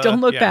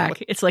 Don't look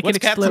back. It's like an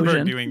explosion. What's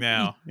Katzenberg doing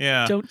now?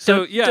 Yeah.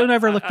 Don't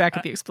ever look back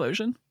at the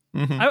explosion.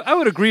 I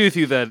would agree with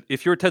you that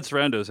if you're Ted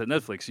Sarandos at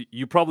Netflix,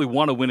 you probably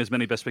want to win as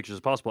many Best Pictures as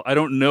possible. I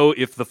don't know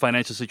if the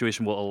financial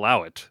situation will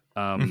allow it,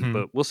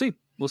 but we'll see.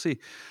 We'll see.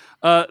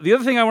 The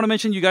other thing I want to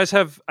mention, you guys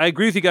have, I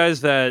agree with you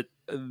guys that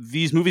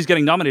these movies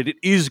getting nominated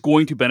is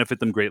going to benefit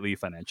them greatly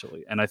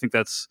financially. And I think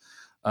that's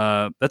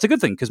a good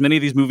thing because many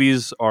of these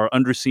movies are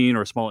underseen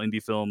or small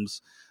indie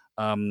films.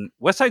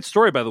 West Side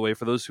Story, by the way,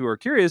 for those who are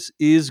curious,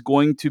 is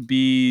going to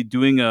be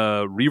doing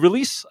a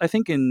re-release, I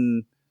think,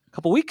 in a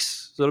couple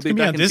weeks. So it'll be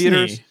back in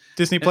theaters.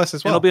 Disney Plus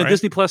as well. It'll be on right?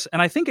 Disney Plus,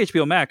 and I think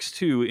HBO Max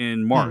too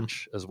in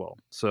March as well.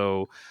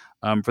 So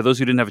for those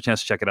who didn't have a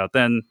chance to check it out,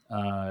 then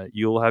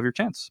you'll have your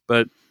chance.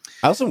 But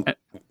I also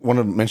want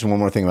to mention one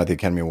more thing about the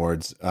Academy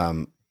Awards.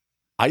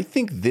 I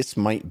think this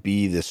might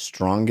be the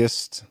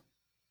strongest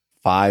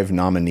 5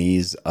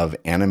 nominees of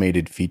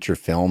animated feature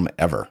film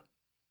ever.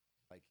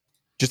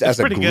 Just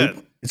as a group,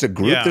 good. It's a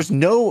group. Yeah. There's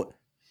no.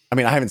 I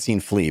mean, I haven't seen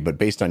Flea, but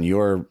based on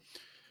your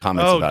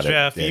comments about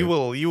Jeff, it, you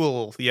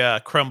will,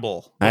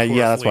 crumble.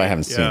 That's why I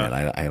haven't seen it.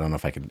 I don't know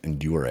if I could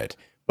endure it.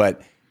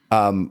 But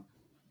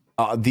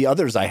the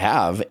others I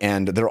have,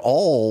 and they're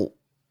all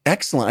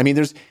excellent. I mean,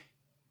 there's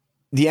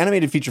the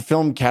animated feature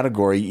film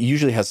category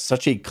usually has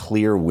such a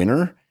clear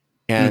winner,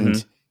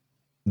 and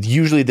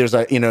usually there's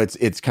a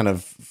it's kind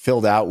of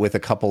filled out with a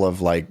couple of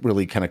like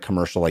really kind of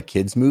commercial like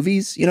kids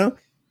movies.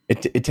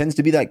 It tends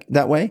to be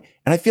that way,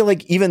 and I feel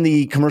like even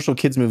the commercial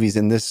kids movies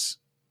in this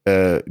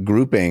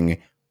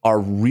grouping are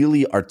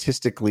really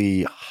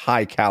artistically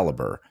high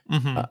caliber.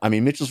 I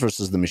mean, Mitchell's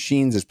versus the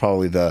Machines is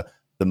probably the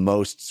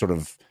most sort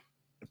of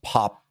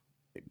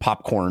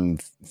popcorn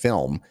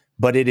film,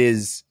 but it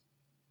is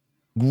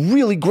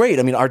really great.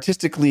 I mean,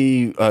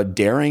 artistically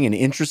daring and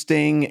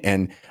interesting,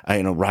 and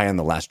Raya and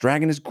the Last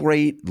Dragon is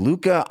great.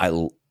 Luca,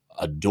 I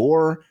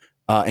adore.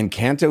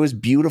 Encanto is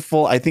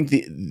beautiful. I think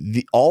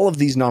the all of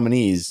these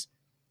nominees,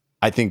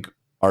 I think,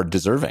 are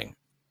deserving.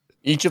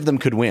 Each of them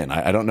could win.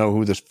 I don't know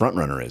who this front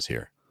runner is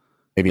here.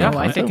 Maybe Encanto?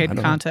 I think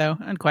Encanto,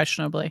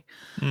 unquestionably.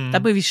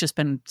 That movie's just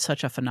been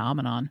such a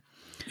phenomenon.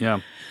 Yeah.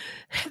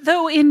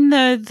 Though in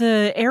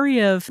the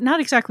area of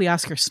not exactly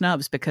Oscar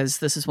snubs, because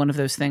this is one of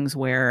those things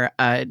where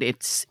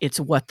it's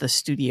what the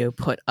studio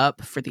put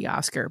up for the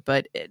Oscar,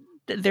 but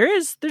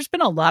there's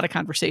been a lot of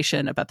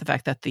conversation about the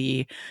fact that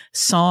the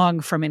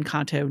song from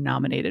Encanto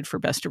nominated for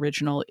Best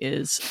Original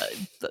is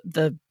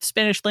the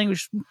Spanish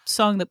language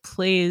song that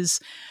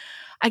plays,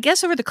 I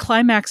guess, over the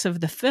climax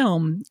of the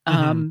film,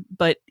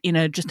 but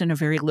just in a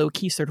very low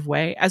key sort of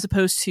way, as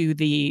opposed to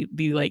the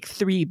like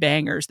 3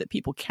 bangers that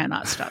people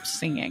cannot stop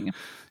singing.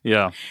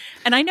 Yeah.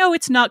 And I know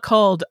it's not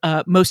called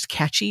most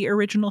catchy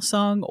original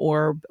song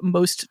or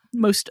most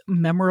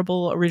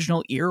memorable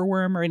original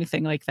earworm or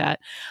anything like that.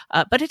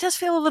 But it does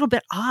feel a little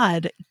bit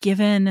odd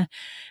given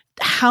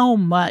how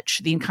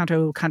much the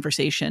Encanto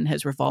conversation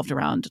has revolved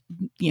around,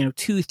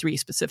 2-3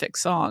 specific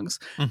songs,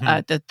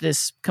 that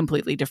this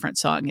completely different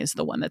song is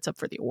the one that's up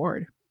for the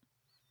award.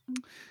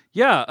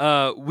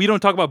 Yeah, we don't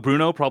talk about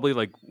Bruno, probably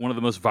like one of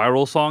the most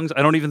viral songs.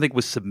 I don't even think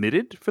was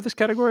submitted for this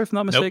category, if I'm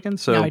not mistaken. Nope.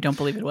 So no, I don't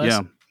believe it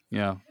was.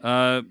 Yeah.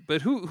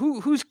 But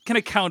who can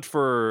account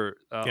for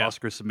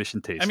Oscar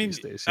submission taste these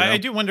days? I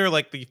do wonder,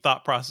 like, the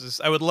thought process.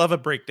 I would love a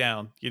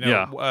breakdown,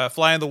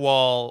 fly on the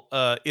wall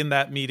in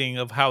that meeting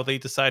of how they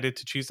decided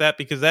to choose that,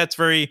 because that's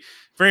very,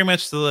 very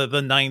much the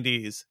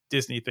 90s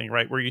Disney thing,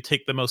 right? Where you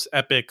take the most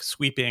epic,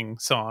 sweeping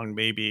song,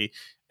 maybe,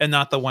 and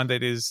not the one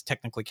that is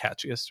technically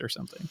catchiest or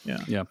something.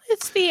 Yeah.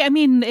 It's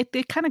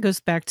it kind of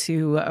goes back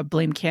to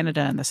Blame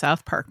Canada and the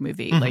South Park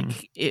movie.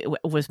 Like, it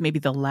was maybe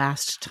the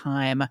last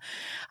time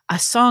a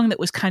song that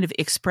was kind of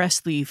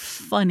expressly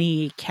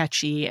funny,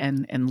 catchy,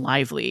 and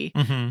lively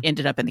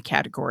ended up in the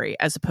category,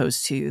 as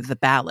opposed to the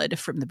ballad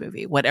from the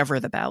movie, whatever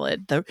the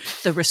ballad,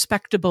 the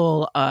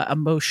respectable,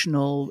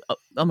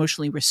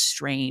 emotionally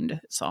restrained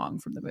song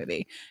from the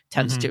movie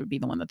tends to be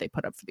the one that they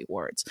put up for the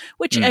awards,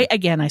 which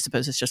again, I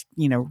suppose is just,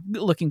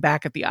 looking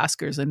back at the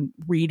Oscars and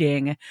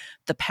reading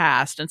the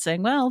past and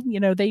saying, well,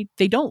 they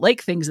don't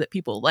like things that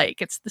people like.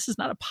 This is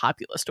not a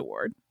populist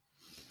award.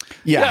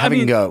 Yeah,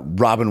 having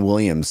Robin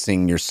Williams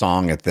sing your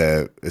song at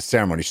the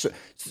ceremony.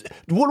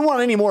 Wouldn't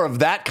want any more of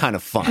that kind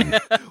of fun.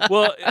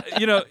 Well,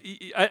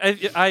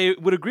 I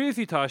would agree with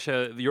you,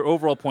 Tasha, your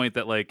overall point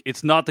that, like,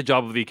 it's not the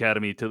job of the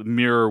Academy to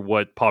mirror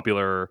what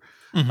popular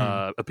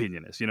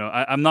opinion is.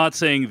 I'm not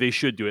saying they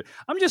should do it.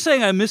 I'm just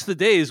saying I miss the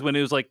days when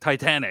it was like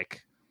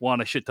Titanic won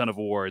a shit ton of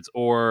awards,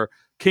 or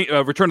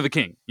Return of the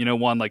King,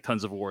 won like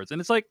tons of awards. And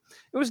it's like,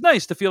 it was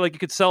nice to feel like you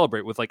could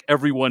celebrate with like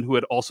everyone who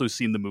had also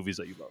seen the movies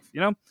that you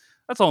love,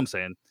 That's all I'm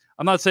saying.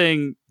 I'm not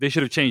saying they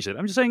should have changed it.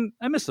 I'm just saying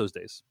I miss those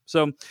days.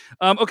 So,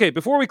 okay,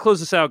 before we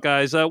close this out,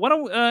 guys, why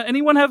don't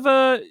anyone have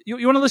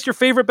you want to list your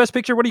favorite Best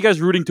Picture? What are you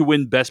guys rooting to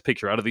win Best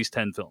Picture out of these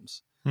 10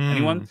 films?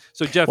 Anyone?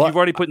 So, Jeff, you've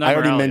already put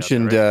Nightmare Alley. I already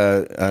mentioned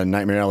there, right?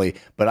 Nightmare Alley,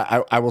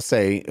 but I will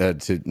say,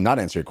 to not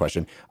answer your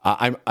question,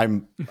 I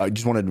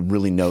just wanted to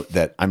really note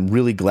that I'm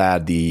really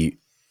glad the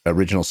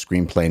original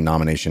screenplay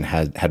nomination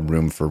had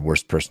room for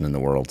Worst Person in the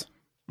World.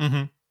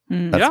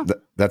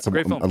 That's a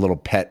little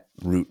pet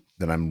root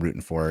that I'm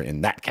rooting for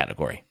in that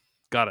category.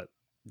 Got it.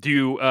 Do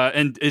you?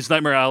 And is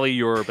Nightmare Alley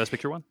your Best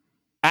Picture one?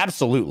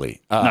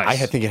 Absolutely.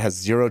 Nice. I think it has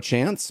zero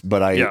chance,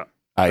 but I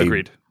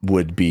agreed.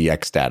 would be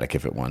ecstatic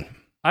if it won.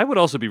 I would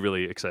also be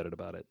really excited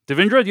about it.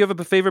 Devindra, do you have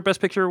a favorite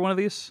Best Picture one of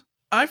these?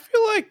 I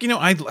feel like,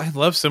 I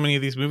love so many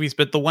of these movies,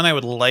 but the one I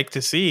would like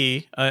to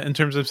see in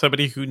terms of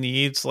somebody who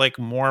needs like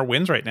more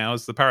wins right now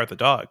is The Power of the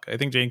Dog. I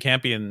think Jane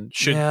Campion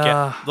should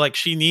get, like,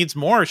 she needs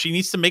more. She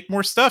needs to make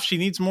more stuff. She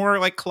needs more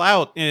like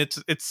clout. And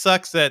it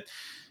sucks that,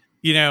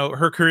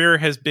 her career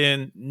has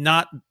been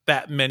not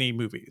that many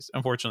movies,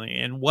 unfortunately,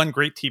 and one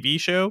great TV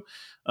show.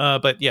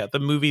 But yeah, the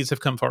movies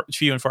have come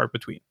few and far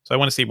between. So I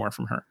want to see more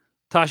from her.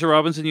 Tasha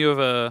Robinson, you have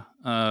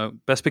a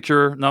Best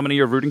Picture nominee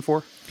you're rooting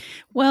for?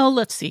 Well,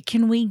 let's see.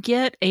 Can we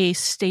get a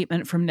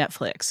statement from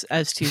Netflix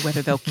as to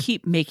whether they'll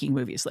keep making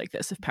movies like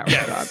this if Power of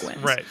the Dog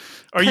wins? Right.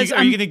 Are you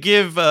going to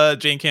give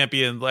Jane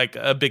Campion like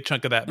a big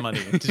chunk of that money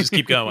to just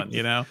keep going,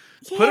 Yeah,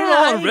 Put it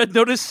all on Red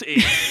Notice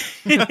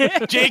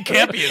 8. Jane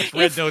Campion's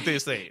Red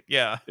Notice 8.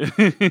 Yeah.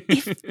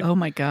 Oh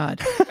my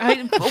God.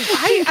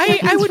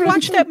 I would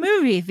watch that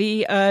movie.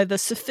 The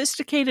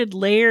sophisticated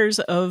layers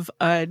of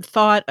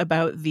thought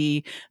about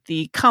the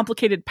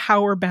complicated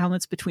power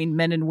balance between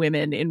men and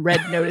women in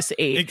Red Notice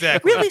 8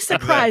 Exactly. really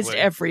surprised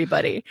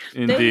everybody.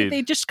 Indeed.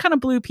 They just kind of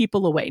blew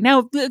people away.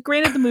 Now,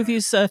 granted, the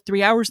movie's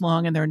 3 hours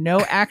long and there are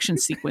no action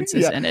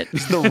sequences in it.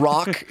 The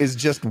Rock is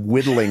just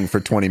whittling for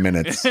 20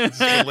 minutes.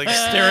 Like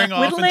staring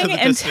off into Whittling the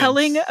and distance.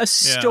 telling a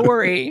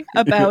story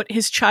about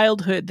his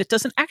childhood that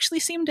doesn't actually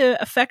seem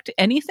to affect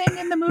anything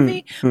in the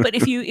movie. But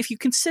if you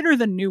consider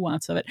the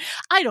nuance of it,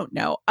 I don't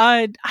know.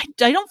 I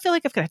don't feel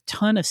like I've got a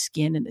ton of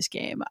skin in this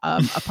game,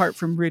 apart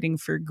from rooting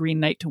for Green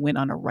Knight to win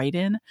on a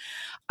write-in.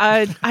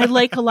 I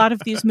like a lot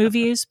of these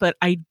movies, but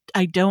I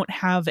don't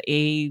have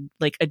a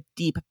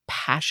deep,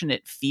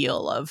 passionate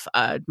feel of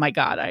my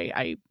God,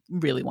 I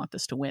really want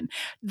this to win.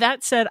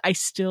 That said, I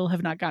still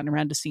have not gotten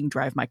around to seeing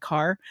Drive My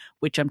Car,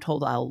 which I'm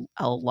told I'll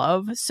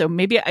love. So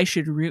maybe I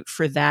should root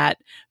for that,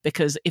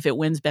 because if it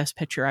wins Best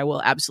Picture, I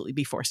will absolutely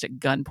be forced at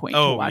gunpoint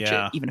to watch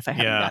it, even if I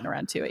haven't gotten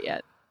around to it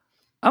yet.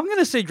 I'm going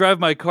to say Drive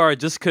My Car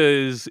just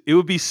because it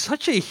would be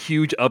such a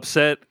huge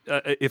upset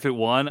if it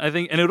won, I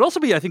think. And it would also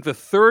be, I think, the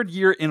third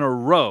year in a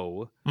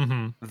row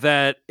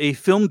that a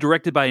film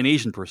directed by an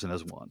Asian person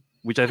has won,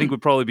 which I think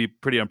would probably be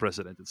pretty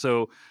unprecedented.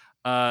 So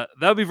that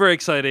would be very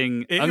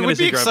exciting. It would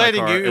be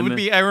exciting. It would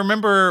be. I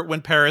remember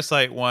when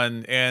Parasite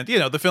won, and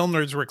the film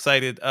nerds were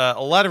excited.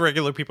 A lot of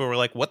regular people were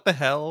like, "What the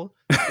hell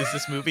is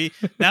this movie?"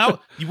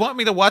 Now you want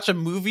me to watch a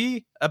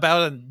movie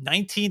about a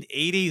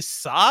 1980s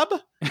sob?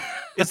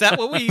 Is that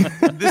what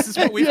this is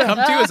what we've come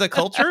to as a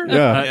culture?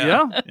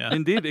 Yeah,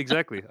 indeed,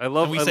 exactly. I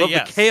love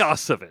the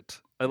chaos of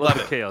it. I love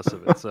the chaos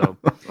of it. So.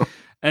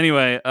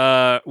 Anyway,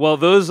 well,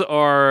 those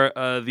are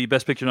the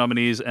Best Picture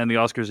nominees and the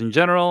Oscars in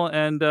general,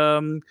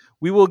 and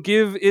we will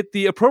give it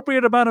the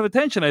appropriate amount of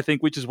attention, I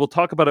think, which is we'll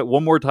talk about it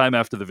one more time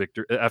after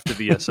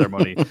the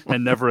ceremony,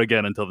 and never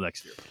again until the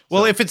next year.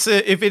 Well, if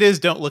it is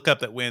Don't Look Up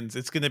that wins,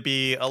 it's going to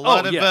be a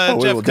lot of Jeff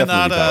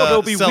Kanata.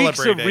 There'll be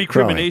weeks of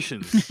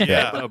recriminations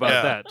about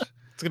that.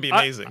 It's going to be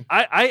amazing.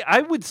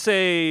 I would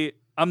say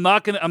I'm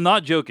not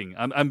joking.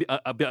 I'm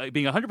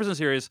being 100%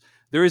 serious.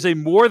 There is a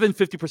more than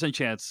 50%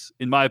 chance,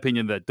 in my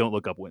opinion, that Don't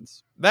Look Up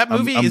wins. That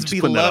movie is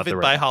beloved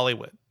by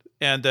Hollywood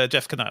and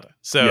Jeff Kanata.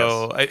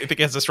 So I think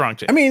it has a strong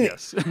chance. I mean,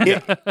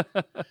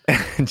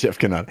 Jeff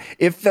Kanata.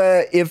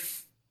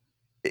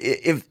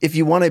 If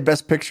you want a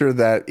Best Picture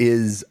that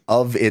is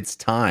of its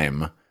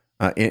time,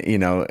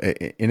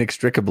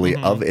 inextricably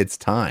of its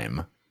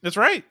time. That's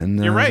right.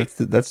 And, you're right.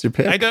 That's your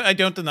pick. I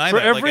don't deny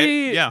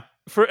that.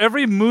 For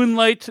every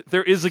Moonlight,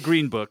 there is a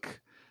Green Book.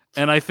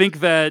 And I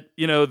think that,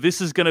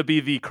 this is going to be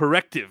the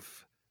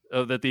corrective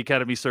that the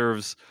Academy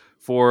serves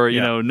for,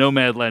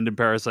 Nomadland and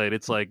Parasite.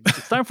 It's like,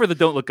 it's time for the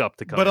Don't Look Up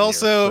to come. But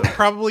also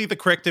probably the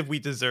corrective we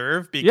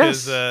deserve,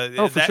 because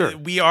sure.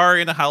 We are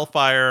in a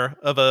hellfire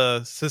of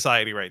a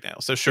society right now.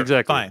 So sure,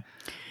 exactly. Fine.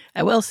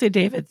 I will say,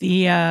 David,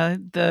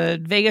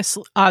 the Vegas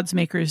odds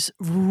makers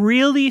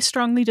really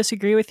strongly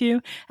disagree with you,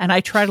 and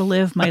I try to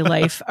live my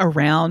life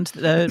around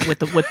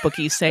what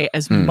bookies say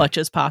as much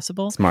as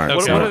possible. Smart.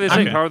 What are they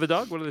saying? Power of the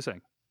Dog? What are they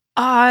saying?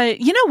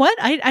 You know what?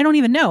 I don't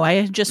even know.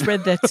 I just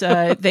read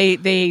that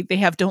they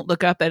have Don't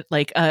Look Up at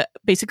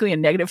basically a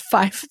negative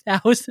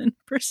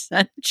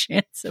 5,000%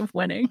 chance of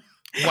winning.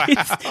 Wow.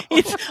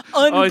 It's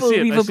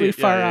unbelievably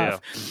far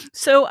off.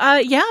 So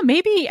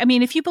maybe, I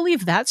mean, if you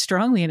believe that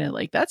strongly in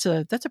it, that's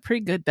a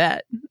pretty good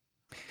bet.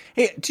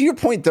 Hey, to your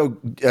point though,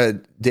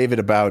 David,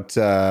 about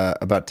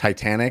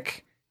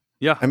Titanic.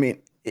 Yeah. I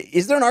mean,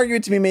 is there an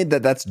argument to be made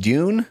that that's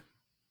Dune?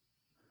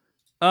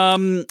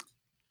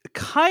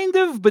 Kind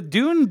of, but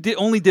Dune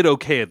only did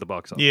okay at the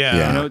box office.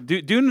 Yeah.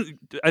 Dune,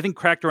 I think,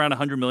 cracked around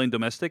 100 million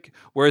domestic,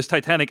 whereas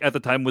Titanic at the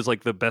time was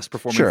like the best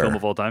performing film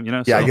of all time.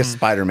 Yeah, I guess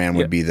Spider-Man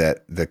would be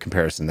the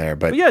comparison there,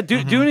 but yeah,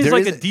 Dune is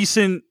like a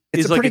decently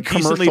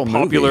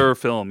popular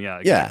film. Yeah,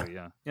 exactly.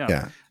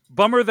 Yeah.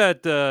 Bummer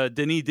that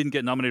Denis didn't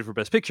get nominated for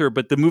Best Picture,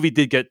 but the movie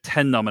did get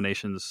 10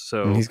 nominations.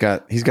 So he's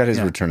got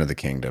his Return of the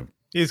King to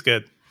He's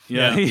good.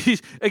 Yeah,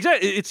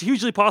 exactly. It's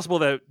hugely possible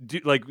that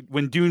like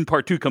when Dune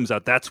Part 2 comes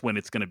out, that's when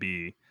it's going to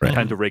be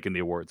time to rake in the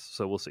awards.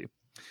 So we'll see.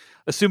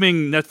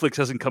 Assuming Netflix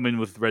hasn't come in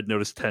with Red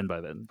Notice 10 by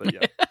then, but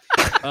yeah.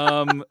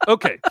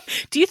 Okay.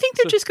 Do you think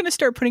they're just going to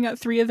start putting out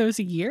 3 of those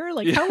a year?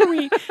 Like, how are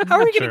we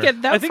going to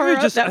get that far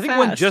out that I think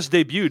fast? one just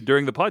debuted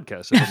during the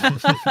podcast.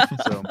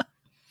 So,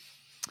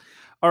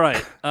 all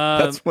right.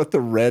 That's what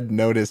the Red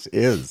Notice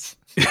is.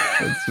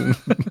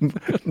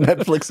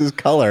 Netflix's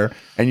color,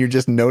 and you're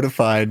just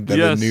notified that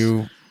a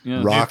new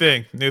rock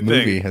new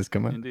movie thing has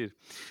come out. Indeed.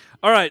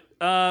 All right.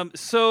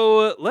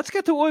 So let's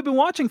get to what we've been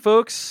watching,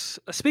 folks.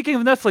 Speaking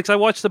of Netflix, I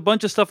watched a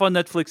bunch of stuff on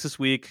Netflix this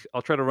week.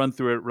 I'll try to run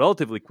through it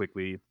relatively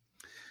quickly.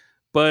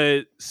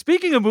 But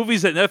speaking of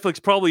movies that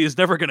Netflix probably is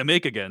never going to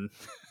make again,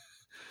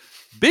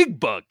 Big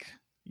Bug.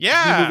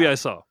 Yeah. The movie I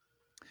saw.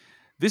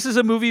 This is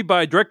a movie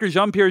by director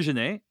Jean-Pierre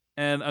Jeunet,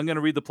 and I'm going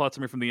to read the plot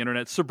summary from the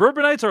internet.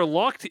 Suburbanites are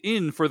locked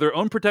in for their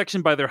own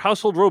protection by their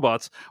household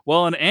robots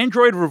while an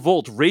android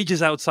revolt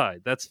rages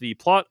outside. That's the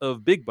plot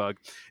of Big Bug.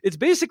 It's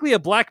basically a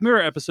Black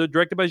Mirror episode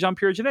directed by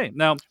Jean-Pierre Jeunet.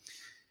 Now,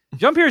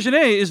 Jean-Pierre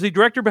Jeunet is the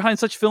director behind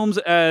such films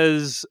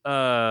as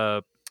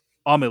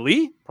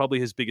Amélie,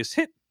 probably his biggest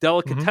hit,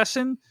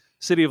 Delicatessen,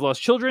 City of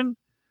Lost Children.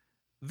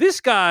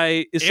 This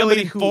guy is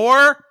somebody who...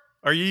 4?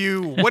 Are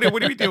you... What are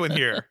we doing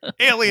here?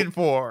 Alien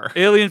 4.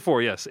 Alien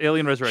 4, yes.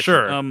 Alien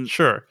Resurrection.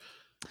 Sure.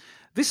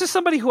 This is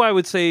somebody who I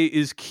would say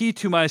is key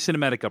to my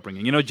cinematic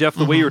upbringing. You know, Jeff,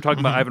 the way you were talking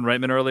about Ivan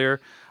Reitman earlier,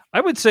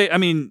 I would say, I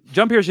mean,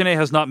 Jean-Pierre Jeunet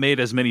has not made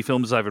as many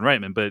films as Ivan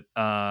Reitman, but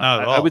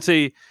I would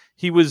say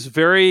he was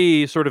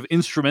very sort of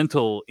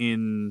instrumental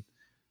in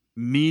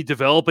me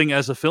developing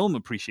as a film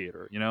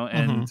appreciator, you know,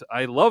 and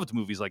I loved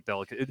movies like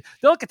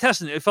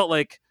Delicatessen. It felt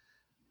like,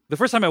 the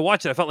first time I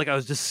watched it, I felt like I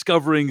was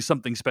discovering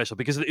something special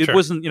because it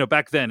wasn't, you know,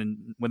 back then,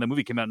 and when the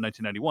movie came out in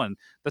 1991,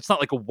 that's not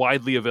like a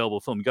widely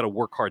available film. You got to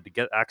work hard to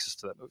get access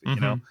to that movie,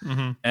 you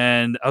know?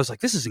 And I was like,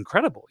 this is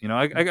incredible. You know,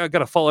 I got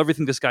to follow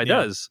everything this guy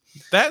does.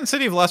 That and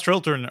City of Lost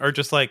Children are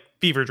just like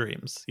fever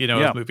dreams, you know,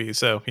 of movies.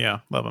 So yeah,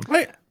 love them.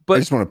 But I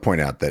just want to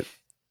point out that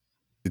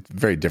it's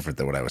very different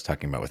than what I was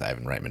talking about with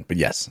Ivan Reitman. But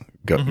yes,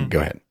 go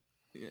ahead.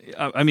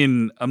 I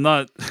mean, I'm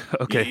not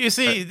okay. You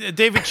see,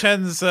 David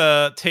Chen's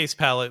taste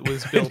palette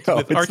was built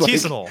with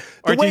artisanal.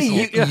 Like, the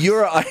way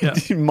your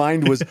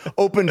mind was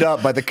opened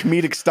up by the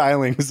comedic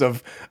stylings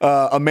of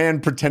a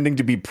man pretending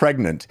to be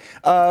pregnant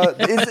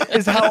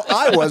is how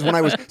I was when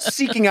I was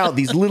seeking out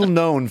these little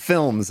known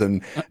films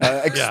and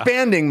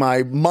expanding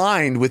my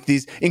mind with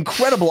these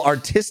incredible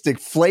artistic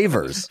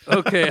flavors.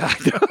 Okay.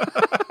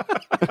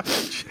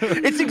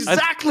 It's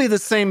exactly the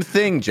same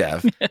thing,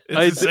 Jeff.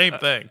 It's the same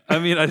thing. I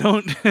mean, I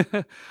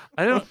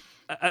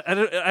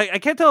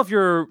can't tell if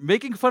you're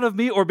making fun of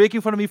me or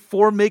making fun of me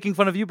for making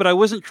fun of you, but I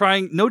wasn't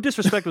trying. No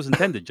disrespect was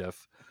intended,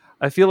 Jeff.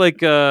 I feel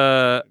like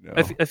I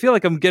feel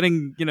like I'm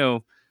getting, you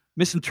know,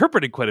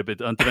 misinterpreted quite a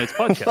bit on tonight's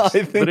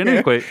podcast. But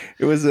anyway,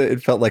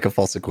 it felt like a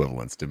false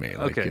equivalence to me.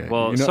 Like, okay,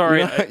 well,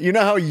 sorry. You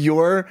know how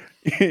your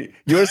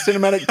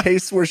cinematic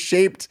tastes were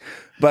shaped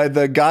by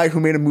the guy who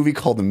made a movie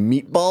called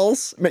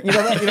Meatballs? You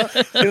know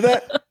that? You know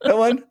that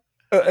one?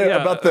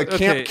 About the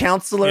camp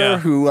counselor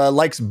who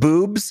likes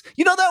boobs.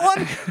 You know that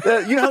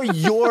one? You know how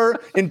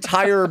your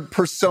entire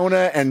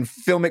persona and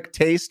filmic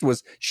taste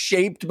was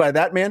shaped by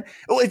that man?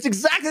 Well, it's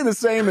exactly the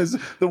same as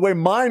the way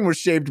mine was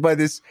shaped by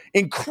this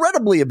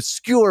incredibly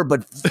obscure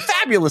but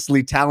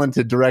fabulously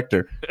talented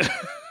director.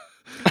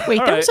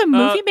 Wait, there was a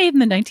movie made in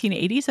the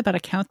 1980s about a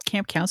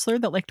camp counselor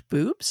that liked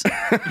boobs?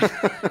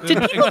 Did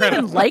people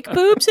even like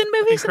boobs in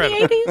movies in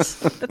the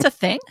 80s? That's a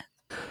thing?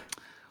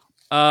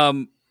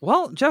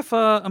 Well, Jeff,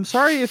 I'm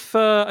sorry if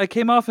I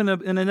came off in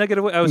a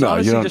negative way. I was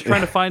honestly just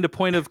trying to find a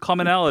point of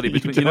commonality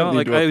between, you know,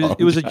 like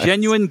it was a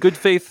genuine good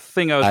faith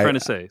thing I was trying to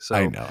say. So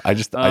I know.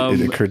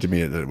 It occurred to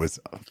me that it was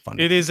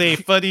funny. It is a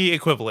funny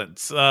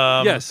equivalence.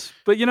 Yes,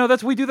 but you know,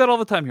 we do that all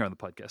the time here on the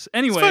podcast.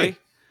 Anyway,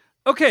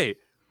 okay.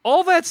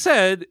 All that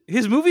said,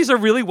 his movies are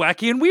really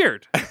wacky and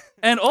weird,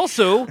 and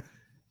also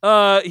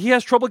he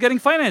has trouble getting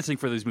financing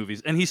for these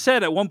movies. And he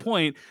said at one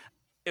point,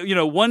 you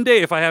know, one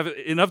day if I have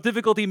enough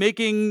difficulty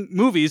making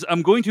movies,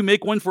 I'm going to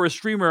make one for a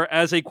streamer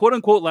as a quote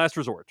unquote last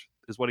resort,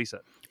 is what he said.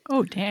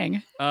 Oh,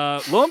 dang.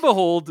 Lo and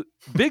behold,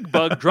 Big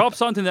Bug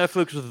drops onto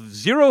Netflix with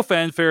zero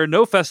fanfare,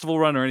 no festival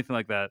run or anything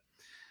like that.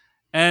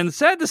 And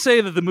sad to say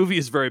that the movie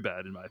is very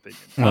bad, in my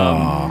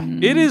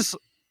opinion. It is.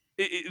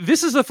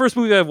 This is the first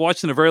movie I've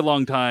watched in a very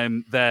long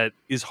time that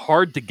is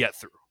hard to get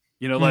through.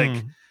 You know,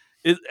 like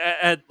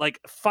at like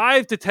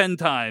 5 to 10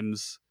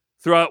 times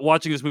throughout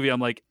watching this movie,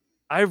 I'm like,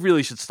 I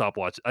really should stop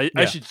watching.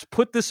 I should just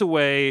put this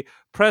away,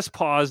 press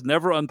pause,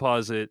 never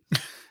unpause it.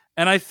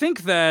 And I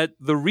think that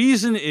the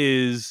reason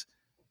is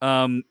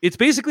it's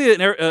basically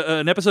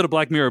an episode of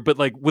Black Mirror, but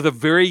like with a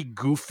very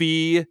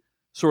goofy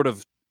sort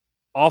of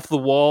off the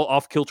wall,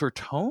 off kilter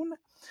tone.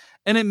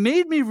 And it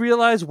made me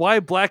realize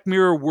why Black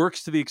Mirror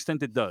works to the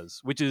extent it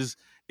does, which is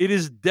it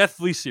is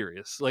deathly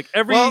serious. Like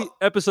every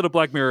episode of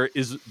Black Mirror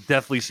is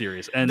deathly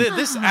serious. And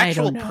this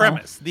actual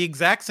premise, the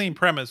exact same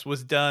premise,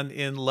 was done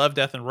in Love,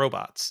 Death, and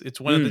Robots.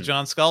 It's one of the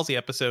John Scalzi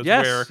episodes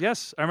where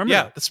I remember.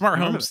 Yeah, the smart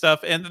home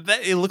stuff, and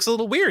it looks a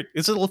little weird.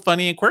 It's a little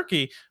funny and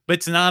quirky, but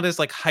it's not as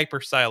like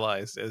hyper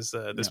stylized as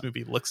this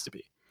movie looks to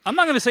be. I'm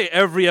not going to say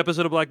every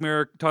episode of Black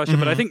Mirror, Tasha,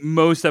 but I think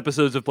most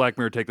episodes of Black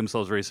Mirror take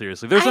themselves very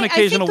seriously. There's an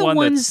occasional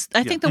one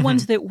I think the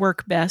ones that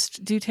work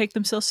best do take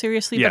themselves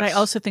seriously, but I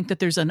also think that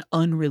there's an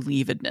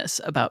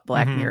unrelievedness about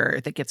Black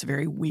Mirror that gets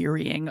very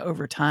wearying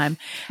over time.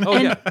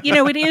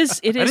 It is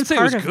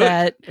part of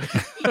that.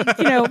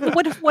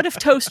 What if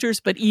toasters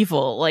but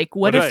evil? Like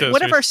what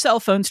if our cell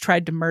phones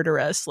tried to murder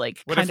us?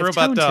 Like what kind if of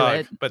Robot tone Dog to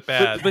it. but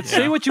bad? But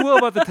say what you will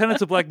about the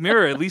tenets of Black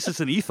Mirror, at least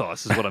it's an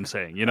ethos, is what I'm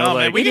saying. You know,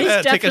 man, we it need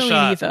is to take a definitely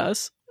shot. an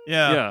ethos.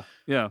 Yeah.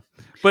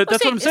 But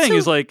that's what I'm saying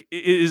is like,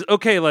 it is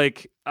okay.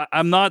 Like,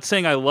 I'm not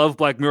saying I love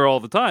Black Mirror all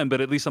the time,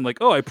 but at least I'm like,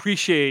 oh, I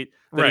appreciate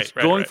that it's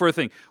going for a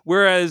thing.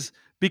 Whereas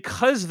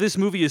because this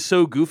movie is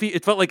so goofy,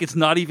 it felt like it's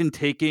not even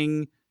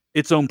taking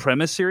its own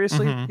premise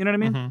seriously. You know what I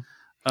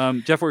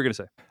mean? Jeff, what were you going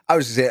to say? I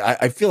was going to say,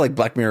 I feel like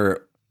Black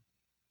Mirror,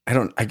 I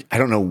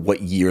don't know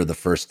what year the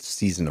first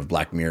season of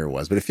Black Mirror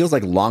was, but it feels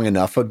like long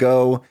enough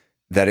ago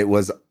that it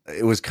was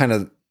kind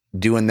of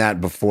doing that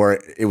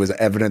before it was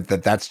evident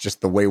that that's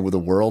just the way the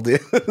world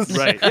is.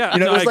 Right. Yeah.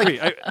 It was I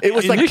agree. It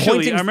was initially, like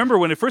pointing. I remember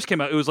when it first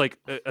came out, it was like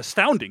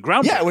astounding,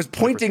 groundbreaking. Yeah, it was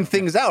pointing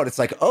things out. It's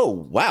like, oh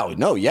wow,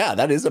 no, yeah,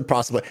 that is a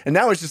possible. And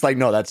now it's just like,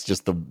 no, that's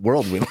just the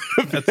world we live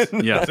in. That's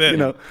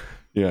it.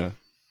 Yeah.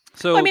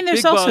 So I mean,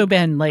 there's also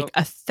been like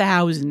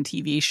 1,000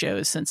 TV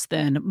shows since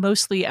then,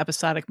 mostly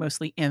episodic,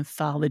 mostly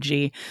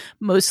anthology,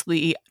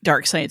 mostly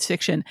dark science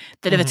fiction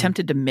that have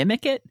attempted to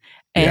mimic it.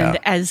 And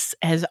as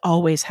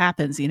always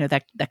happens,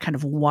 that kind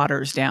of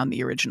waters down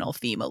the original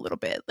theme a little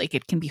bit. Like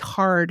it can be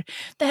hard.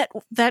 That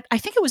I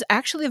think it was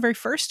actually the very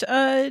first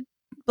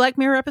Black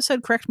Mirror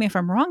episode, correct me if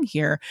I'm wrong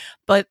here,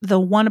 but the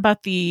one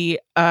about the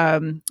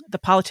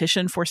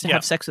politician forced to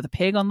have sex with a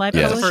pig on live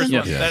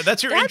television.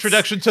 That's your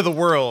introduction to the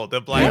world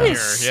of Black Mirror. That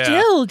is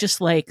still just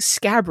like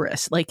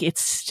scabrous. Like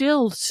it's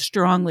still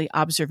strongly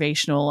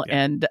observational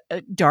and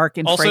dark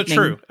and also frightening.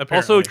 True.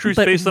 Apparently. Also true,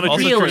 based on a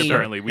true story. Really,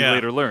 Apparently, we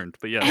later learned.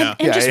 But and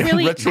just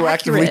really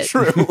retroactively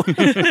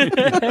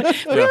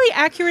accurate. true. Really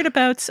accurate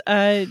about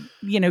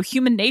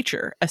human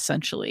nature,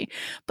 essentially.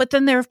 But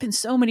then there have been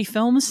so many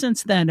films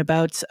since then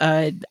about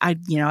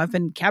I've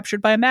been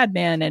captured by a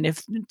madman, and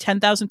if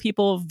 10,000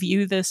 people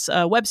view this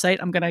website,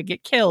 I'm going to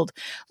get killed.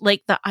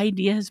 Like the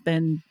idea has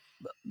been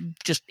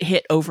just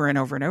hit over and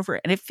over and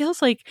over, and it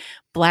feels like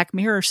Black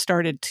Mirror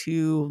started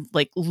to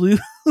like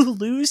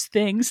lose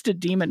things to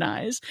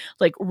demonize,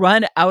 like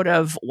run out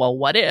of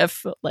what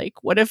if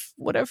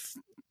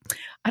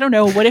I don't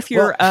know. What if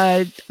you're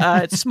a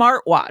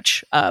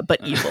smartwatch, but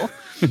evil?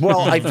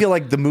 Well, I feel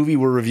like the movie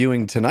we're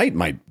reviewing tonight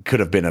could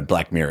have been a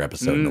Black Mirror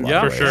episode. In a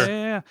lot of ways. Sure.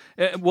 Yeah.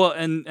 Well,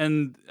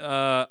 and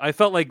I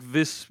felt like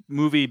this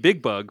movie,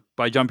 Big Bug,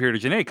 by Jean-Pierre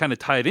Jeunet, kind of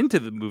tied into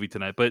the movie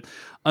tonight. But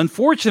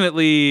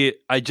unfortunately,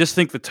 I just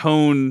think the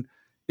tone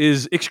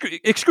is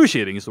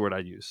excruciating. Is the word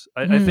I'd use.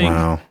 I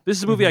think this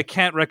is a movie I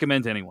can't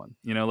recommend to anyone.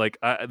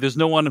 There's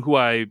no one who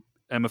I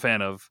am a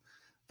fan of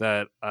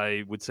that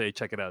I would say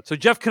check it out. So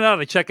Jeff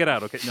Canada, check it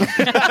out. Okay. No.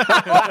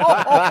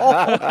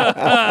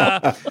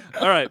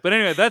 All right. But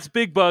anyway, that's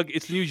Big Bug.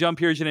 It's the new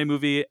Jean-Pierre Jeunet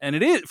movie. And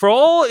it is, for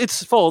all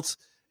its faults,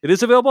 it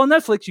is available on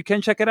Netflix. You can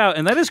check it out.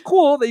 And that is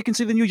cool that you can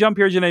see the new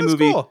Jean-Pierre Jeunet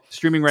movie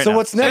streaming right now. So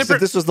what's next? If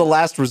this was the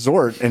last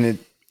resort and it,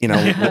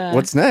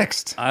 what's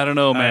next? I don't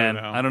know, man.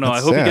 I don't know.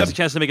 I hope he gets a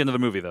chance to make another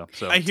movie, though.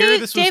 So I hear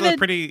this was a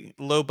pretty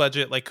low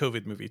budget, like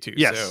COVID movie too.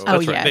 Yes. So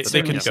that's right. It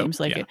certainly seems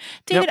like it.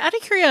 David, out of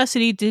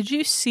curiosity, did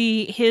you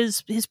see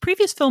his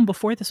previous film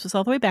before this was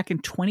all the way back in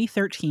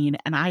 2013,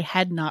 and I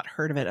had not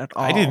heard of it at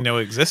all. I didn't know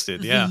it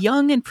existed. The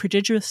Young and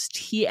Prodigious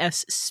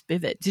T.S.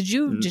 Spivet. Did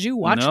you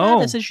watch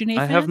that as a Jeunet fan?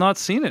 I have not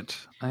seen it.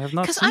 I have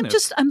not seen it.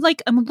 Because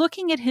I'm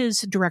looking at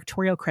his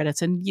directorial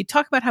credits, and you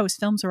talk about how his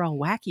films are all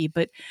wacky,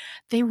 but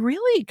they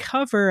really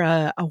cover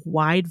a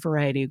wide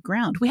variety of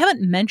ground. We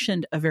haven't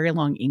mentioned A Very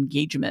Long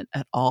Engagement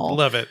at all.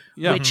 Love it.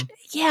 Yeah. Which,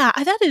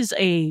 that is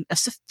a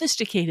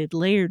sophisticated,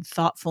 layered,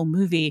 thoughtful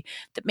movie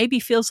that maybe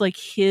feels like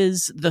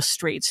The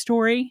Straight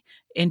Story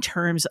in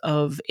terms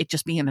of it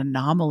just being an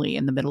anomaly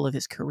in the middle of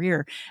his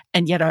career,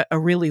 and yet a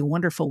really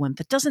wonderful one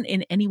that doesn't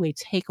in any way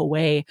take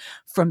away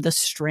from the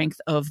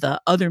strength of the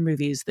other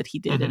movies that he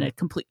did in a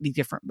completely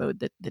different mode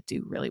that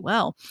do really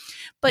well.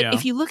 But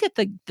if you look at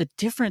the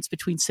difference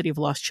between City of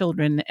Lost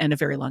Children and A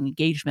Very Long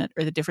Engagement,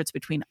 or the difference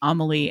between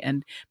Amelie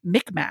and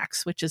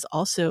Micmacs, which is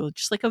also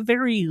just like a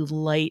very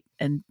light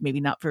and maybe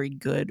not very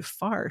good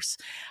farce,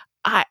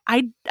 I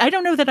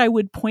don't know that I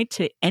would point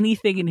to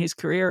anything in his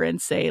career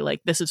and say,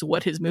 like, this is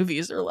what his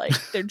movies are like.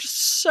 They're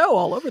just so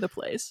all over the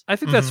place. I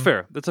think that's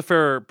fair. That's a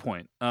fair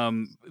point.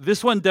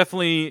 This one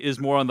definitely is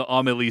more on the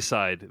Amélie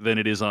side than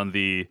it is on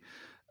the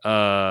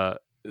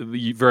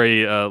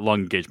very long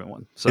engagement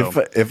one. So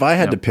if I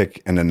had to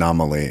pick an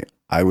anomaly,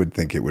 I would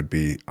think it would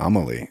be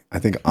Amelie. I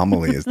think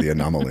Amelie is the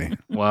anomaly.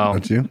 Wow.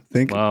 Don't you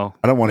think? Wow.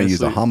 I don't want to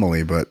use a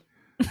homily, but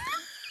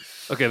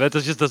okay, that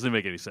just doesn't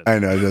make any sense. I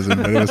know it doesn't,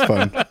 but it was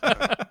fun.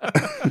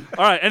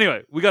 All right.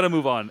 Anyway, we got to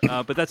move on.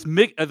 But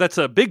that's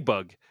a Big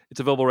Bug. It's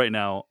available right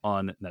now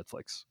on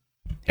Netflix.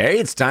 Hey,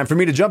 it's time for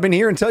me to jump in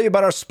here and tell you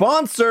about our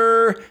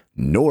sponsor,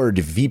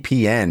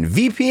 NordVPN.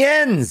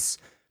 VPNs,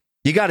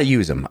 you got to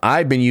use them.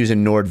 I've been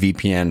using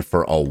NordVPN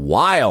for a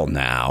while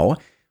now.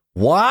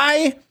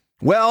 Why?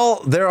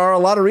 Well, there are a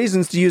lot of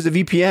reasons to use a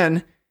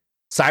VPN.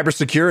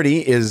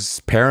 Cybersecurity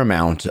is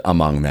paramount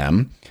among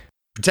them.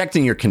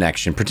 Protecting your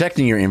connection,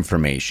 protecting your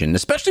information,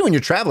 especially when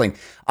you're traveling.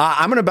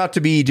 I'm about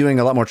to be doing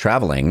a lot more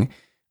traveling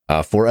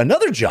for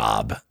another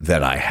job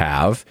that I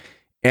have.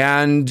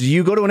 And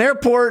you go to an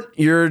airport,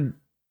 you're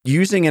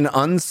using an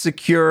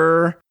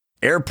unsecure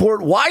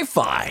airport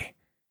Wi-Fi,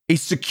 a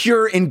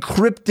secure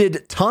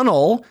encrypted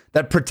tunnel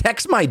that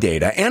protects my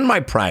data and my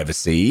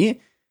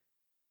privacy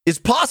is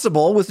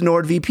possible with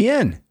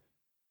NordVPN.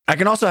 I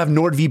can also have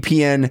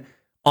NordVPN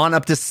on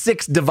up to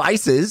 6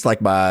 devices, like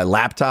my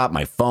laptop,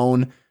 my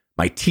phone,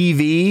 my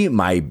TV,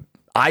 my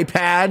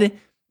iPad,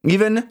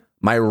 even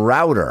my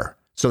router,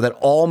 so that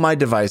all my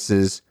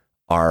devices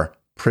are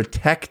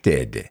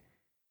protected.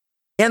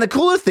 And the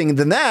cooler thing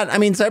than that, I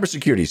mean,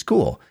 cybersecurity is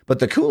cool, but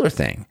the cooler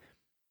thing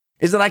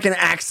is that I can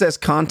access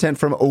content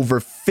from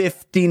over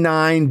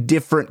 59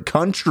 different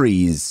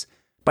countries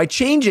by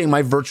changing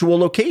my virtual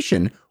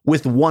location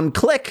with one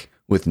click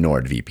with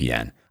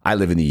NordVPN. I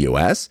live in the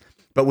US,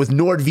 but with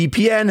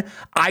NordVPN,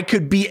 I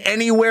could be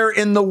anywhere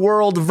in the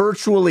world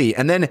virtually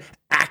and then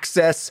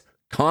access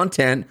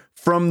content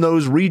from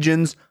those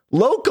regions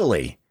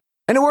locally.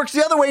 And it works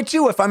the other way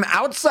too. If I'm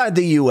outside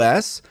the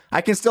US,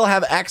 I can still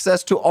have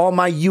access to all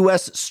my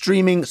US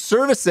streaming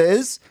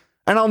services,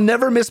 and I'll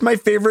never miss my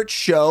favorite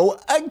show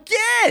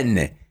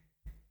again.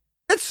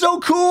 That's so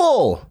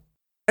cool.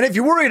 And if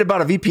you're worried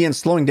about a VPN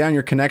slowing down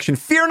your connection,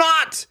 fear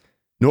not.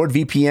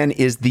 NordVPN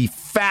is the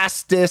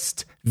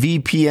fastest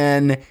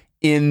VPN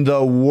in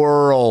the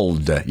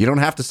world. You don't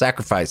have to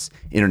sacrifice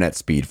internet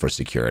speed for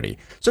security.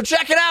 So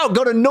check it out.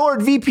 Go to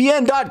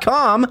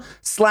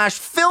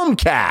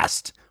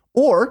nordvpn.com/filmcast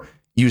or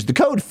use the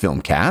code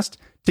FILMCAST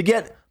to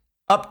get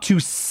up to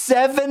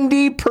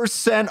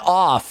 70%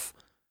 off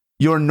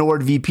your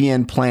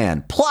NordVPN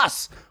plan,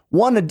 plus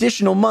 1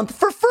 additional month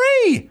for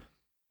free.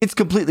 It's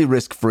completely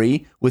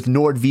risk-free with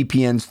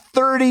NordVPN's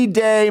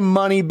 30-day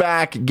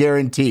money-back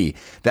guarantee.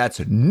 That's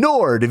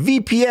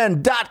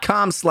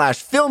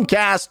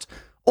nordvpn.com/filmcast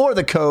or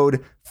the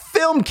code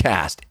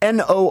FILMCAST,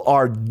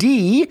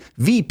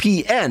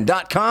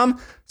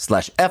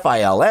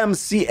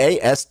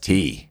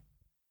 nordvpn.com/FILMCAST.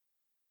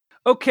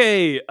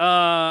 Okay,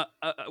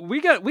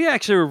 we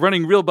actually are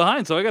running real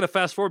behind, so I got to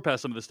fast forward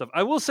past some of this stuff.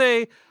 I will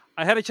say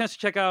I had a chance to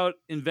check out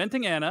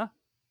Inventing Anna,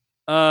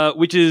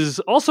 which is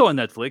also on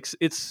Netflix.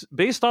 It's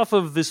based off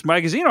of this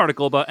magazine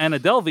article about Anna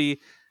Delvey,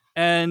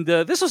 and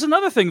this was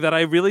another thing that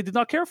I really did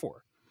not care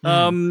for.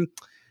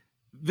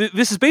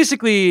 This is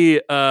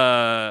basically,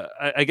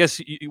 I guess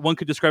one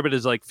could describe it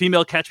as like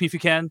female Catch Me If You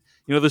Can.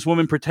 You know, this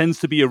woman pretends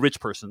to be a rich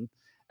person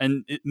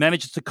and it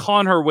manages to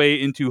con her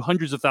way into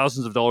hundreds of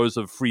thousands of dollars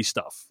of free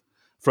stuff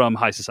from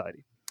high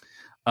society.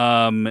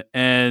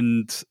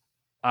 And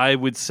I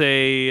would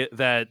say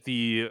that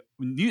the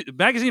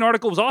magazine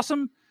article was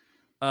awesome.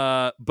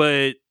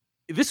 But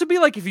this would be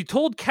like if you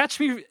told Catch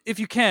Me If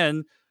You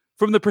Can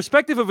from the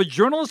perspective of a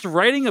journalist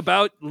writing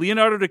about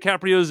Leonardo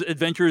DiCaprio's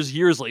adventures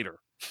years later.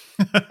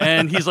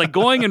 And he's like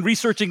going and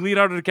researching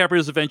Leonardo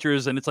DiCaprio's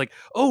adventures. And it's like,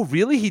 oh,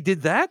 really? He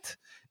did that?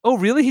 Oh,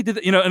 really? He did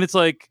that? You know, and it's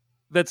like,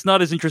 that's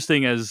not as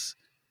interesting as,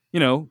 you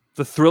know,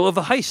 the thrill of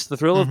the heist, the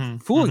thrill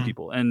of fooling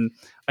people. And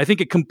I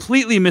think it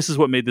completely misses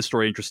what made this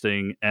story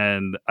interesting.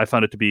 And I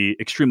found it to be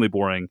extremely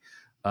boring.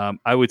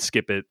 I would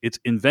skip it. It's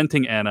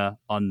Inventing Anna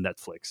on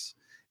Netflix.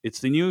 It's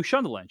the new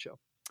Shondaland show.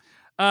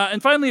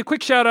 And finally, a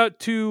quick shout out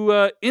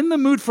to In the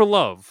Mood for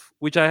Love,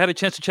 which I had a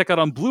chance to check out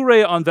on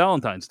Blu-ray on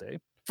Valentine's Day.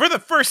 For the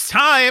first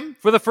time.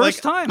 For the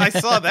first time. I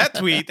saw that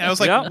tweet and I was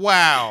like,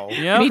 wow.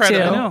 Yeah, me too.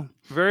 I know.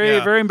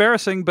 Very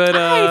embarrassing, but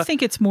I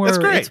think it's more.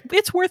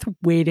 It's worth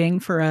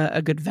waiting for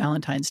a good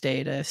Valentine's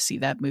Day to see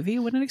that movie.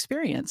 What an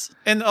experience!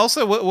 And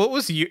also, what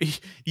was you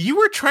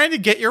were trying to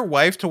get your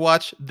wife to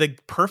watch The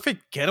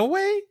Perfect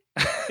Getaway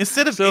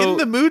instead of In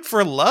the Mood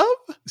for Love?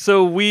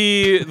 So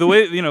we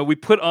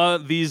put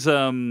on these.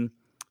 We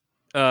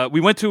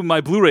went to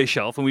my Blu-ray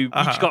shelf and we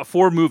each got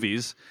 4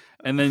 movies,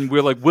 and then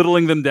we're like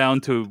whittling them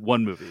down to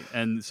one movie.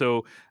 And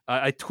so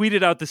I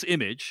tweeted out this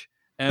image.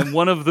 And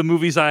one of the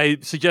movies I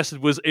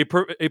suggested was a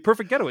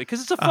Perfect Getaway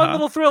because it's a fun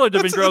little thriller,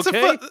 Devindra.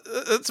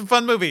 It's a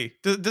fun movie.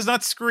 Does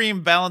not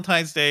scream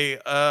Valentine's Day,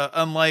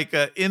 unlike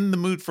In the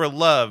Mood for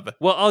Love.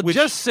 Well, I'll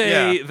just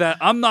say that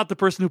I'm not the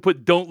person who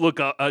put "Don't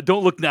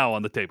Look Now"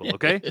 on the table.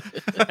 Okay.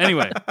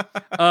 Anyway,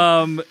 but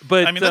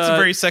I mean that's a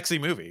very sexy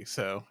movie.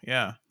 So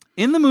yeah,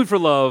 In the Mood for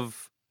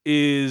Love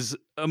is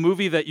a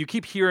movie that you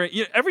keep hearing.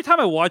 You know, every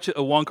time I watch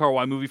a Wong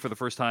Kar-wai movie for the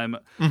first time,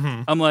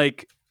 I'm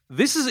like,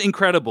 this is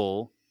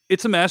incredible.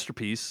 It's a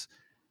masterpiece.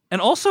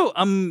 And also,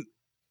 I'm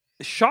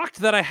shocked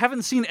that I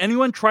haven't seen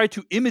anyone try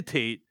to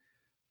imitate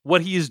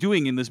what he is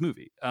doing in this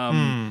movie.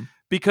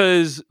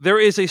 Because there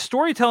is a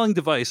storytelling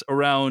device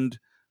around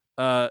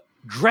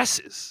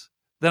dresses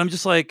that I'm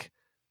just like,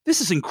 this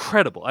is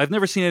incredible. I've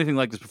never seen anything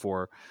like this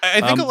before.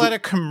 I think a lot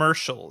of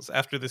commercials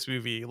after this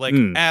movie, like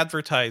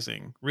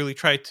advertising, really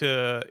tried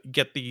to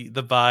get the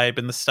vibe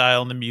and the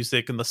style and the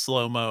music and the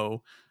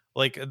slow-mo.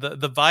 Like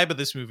the vibe of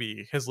this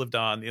movie has lived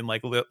on in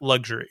like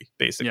luxury,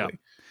 basically. Yeah.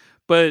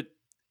 But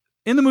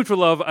In the Mood for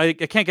Love, I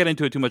can't get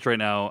into it too much right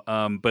now,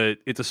 but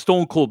it's a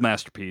stone cold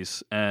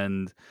masterpiece.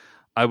 And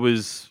I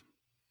was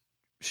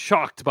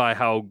shocked by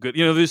how good,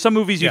 there's some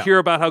movies you hear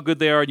about how good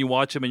they are and you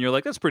watch them and you're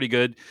like, that's pretty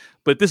good.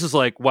 But this is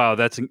like, wow,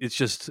 it's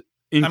just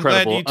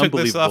incredible. I'm glad you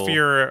took this off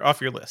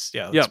your list.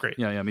 Yeah, that's great.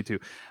 Yeah, me too.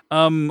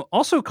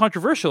 Also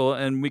controversial,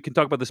 and we can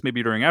talk about this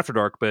maybe during After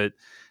Dark, but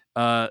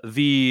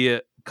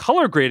the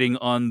color grading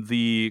on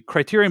the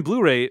Criterion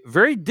Blu-ray,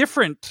 very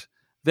different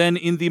than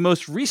in the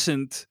most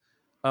recent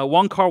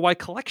Wong Kar-wai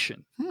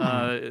collection.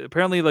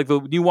 Apparently, like the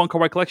new Wong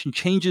Kar-wai collection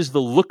changes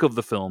the look of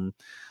the film.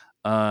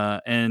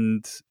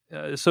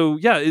 So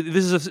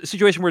this is a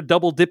situation where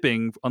double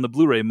dipping on the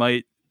Blu-ray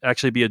might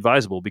actually be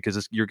advisable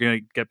because you're going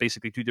to get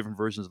basically two different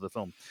versions of the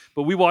film.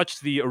 But we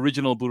watched the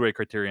original Blu-ray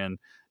Criterion,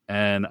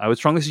 and I would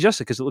strongly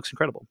suggest it because it looks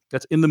incredible.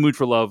 That's In the Mood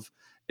for Love.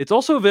 It's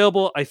also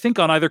available, I think,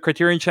 on either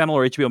Criterion Channel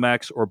or HBO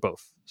Max or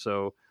both.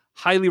 So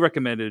highly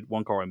recommended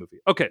Wong Kar-wai movie.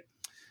 Okay.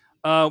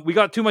 We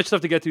got too much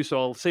stuff to get to, so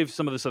I'll save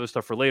some of this other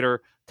stuff for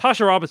later.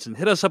 Tasha Robinson,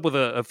 hit us up with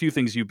a few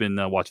things you've been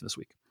watching this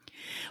week.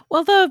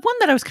 Well, the one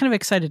that I was kind of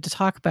excited to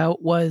talk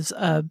about was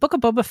Book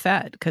of Boba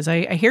Fett, because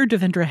I hear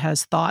Devendra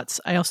has thoughts.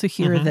 I also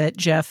hear that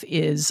Jeff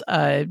is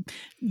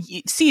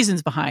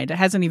seasons behind. It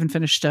hasn't even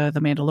finished The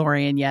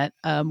Mandalorian yet,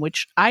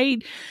 which I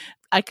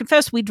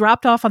confess we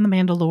dropped off on The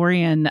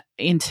Mandalorian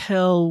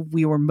until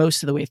we were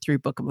most of the way through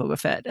Book of Boba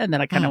Fett. And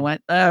then I kind of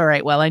went, all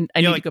right, well, I need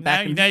to go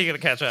back. Now you got to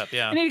catch up.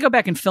 Yeah. I need to go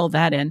back and fill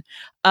that in.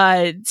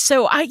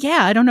 So I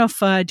don't know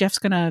if Jeff's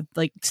going to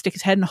like stick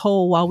his head in a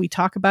hole while we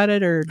talk about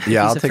it, or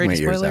I'll take my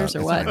ears spoilers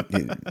out. Or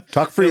what?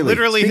 Talk freely.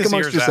 Literally Speak his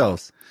amongst ears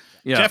yourselves.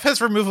 Yeah. Jeff has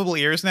removable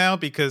ears now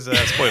because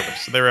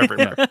spoilers. They're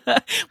everywhere.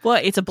 Well,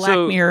 it's a Black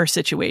Mirror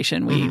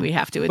situation. We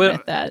have to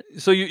admit that.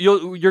 So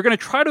you're going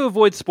to try to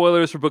avoid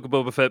spoilers for Book of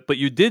Boba Fett, but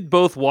you did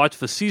both watch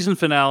the season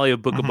finale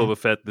of Book of Boba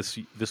Fett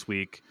this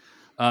week.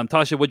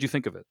 Tasha, what'd you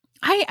think of it?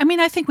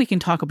 I think we can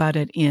talk about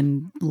it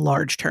in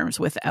large terms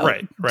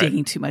without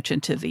digging too much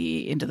into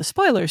the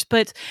spoilers.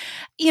 But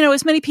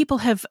as many people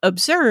have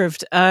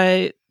observed,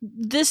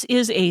 this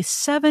is a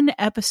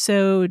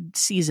 7-episode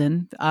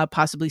season,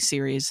 possibly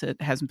series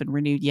that hasn't been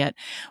renewed yet,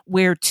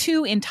 where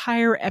 2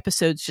 entire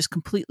episodes just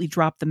completely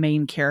drop the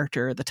main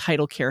character, the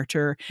title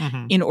character,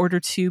 in order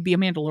to be a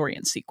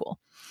Mandalorian sequel,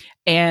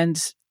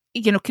 and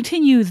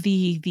continue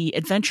the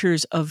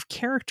adventures of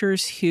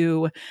characters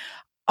who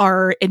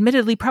are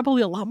admittedly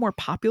probably a lot more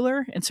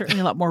popular and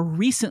certainly a lot more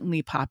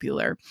recently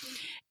popular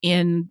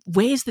in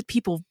ways that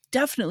people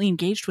definitely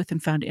engaged with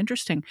and found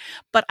interesting.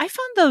 But I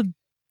found the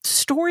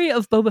story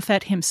of Boba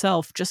Fett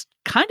himself just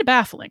kind of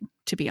baffling,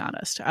 to be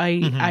honest.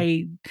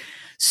 I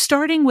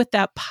starting with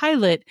that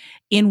pilot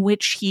in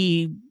which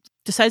he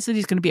decides that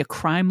he's going to be a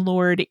crime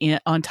lord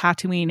on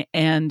Tatooine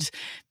and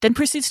then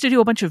proceeds to do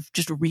a bunch of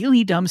just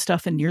really dumb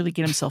stuff and nearly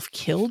get himself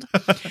killed.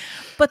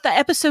 But the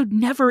episode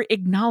never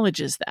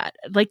acknowledges that.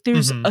 Like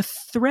there's a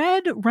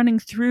thread running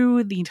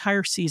through the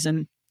entire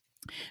season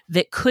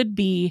that could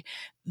be,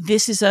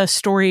 this is a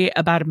story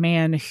about a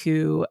man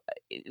who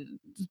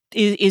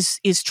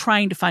is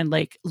trying to find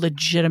like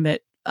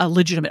a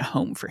legitimate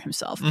home for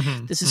himself.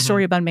 This is a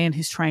story about a man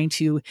who's trying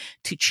to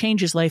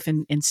change his life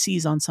and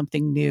seize on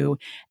something new.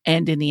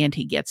 And in the end,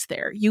 he gets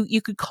there.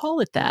 You could call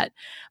it that,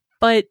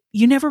 but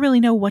you never really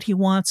know what he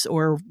wants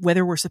or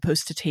whether we're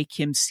supposed to take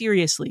him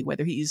seriously,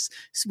 whether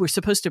we're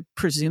supposed to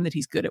presume that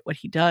he's good at what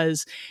he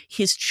does.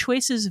 His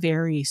choices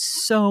vary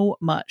so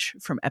much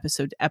from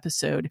episode to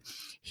episode.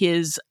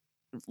 His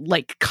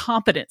like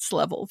competence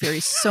level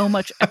varies so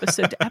much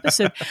episode to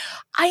episode.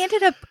 I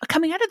ended up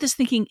coming out of this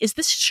thinking, is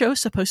this show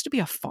supposed to be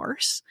a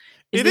farce?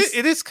 It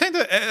is kind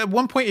of, at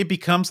one point it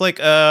becomes like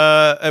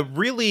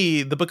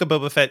really the Book of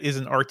Boba Fett is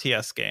an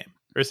RTS game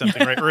or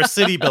something, right? Or a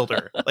city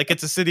builder. Like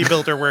it's a city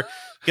builder where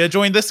you gotta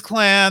join this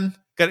clan,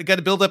 got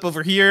to build up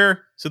over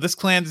here. So this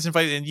clan is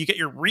invited and you get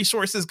your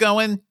resources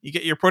going, you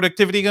get your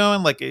productivity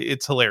going. Like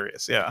it's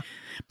hilarious. Yeah.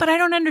 But I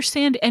don't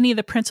understand any of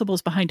the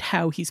principles behind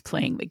how he's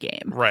playing the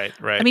game. Right.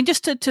 I mean,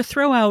 just to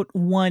throw out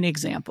one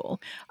example,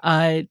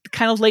 kind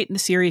of late in the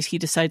series, he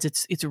decides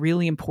it's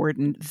really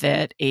important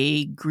that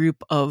a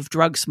group of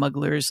drug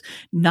smugglers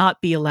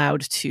not be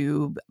allowed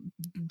to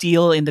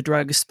deal in the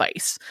drug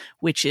spice,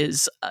 which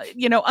is,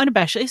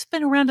 unabashed. It's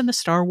been around in the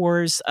Star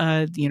Wars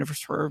the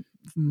universe for a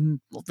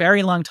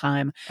very long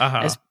time,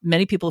 as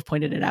many people have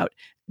pointed it out.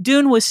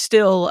 Dune was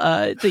still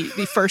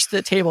the first at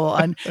the table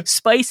on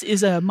spice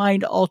is a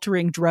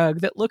mind-altering drug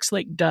that looks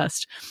like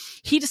dust.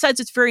 he decides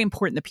it's very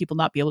important that people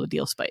not be able to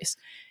deal spice.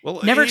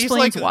 Well, Never he's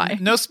explains like, why.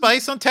 No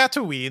spice on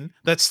Tatooine.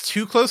 That's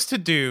too close to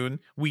Dune.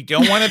 We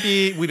don't want to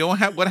be. We don't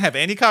want to have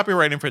any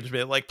copyright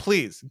infringement. Like,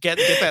 please get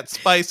that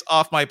spice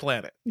off my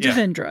planet. Yeah.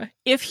 Devendra,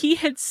 if he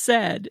had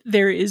said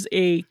there is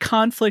a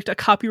conflict, a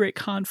copyright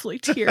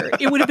conflict here,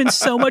 it would have been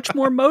so much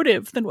more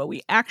motive than what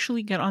we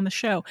actually get on the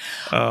show.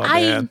 Oh,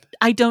 man.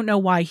 I don't know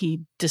why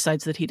he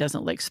decides that he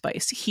doesn't like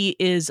spice. He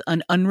is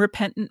an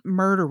unrepentant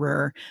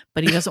murderer,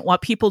 but he doesn't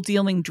want people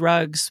dealing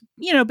drugs,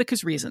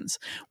 because reasons,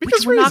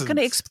 which we're not going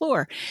to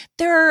explore.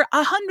 There are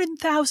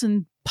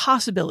 100,000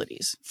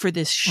 possibilities for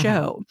this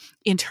show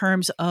in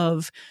terms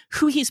of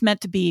who he's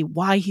meant to be,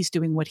 why he's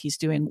doing,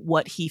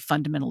 what he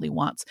fundamentally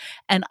wants.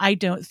 And I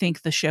don't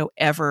think the show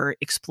ever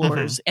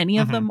explores any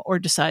of them or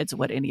decides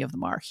what any of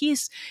them are.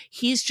 He's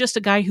just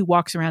a guy who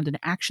walks around and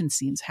action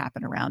scenes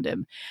happen around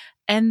him.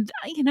 And,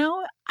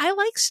 I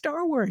like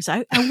Star Wars.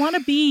 I want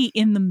to be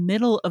in the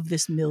middle of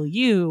this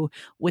milieu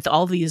with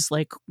all these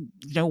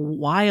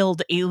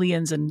wild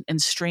aliens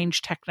and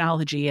strange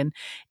technology and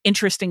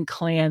interesting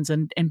clans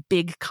and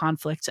big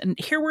conflicts. And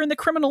here we're in the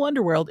criminal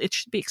underworld. It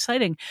should be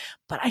exciting.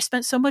 But I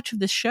spent so much of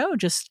this show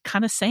just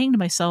kind of saying to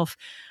myself,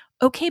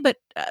 okay, but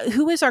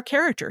who is our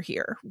character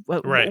here?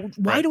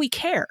 Why do we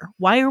care?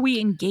 Why are we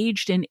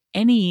engaged in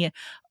any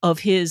of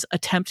his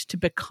attempt to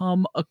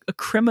become a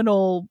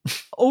criminal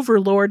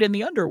overlord in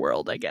the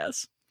underworld, I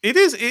guess?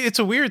 It's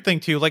a weird thing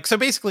too. So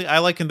basically I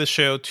liken the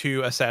show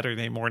to a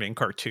Saturday morning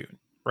cartoon,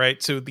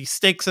 right? So the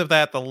stakes of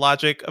that, the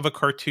logic of a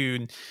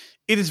cartoon,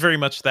 it is very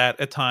much that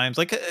at times.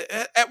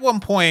 At one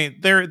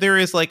point there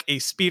is a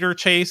speeder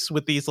chase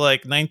with these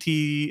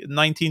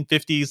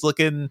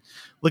 1950s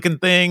looking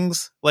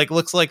things.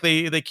 Looks like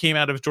they came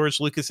out of George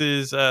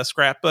Lucas's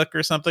scrapbook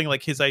or something,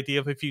 his idea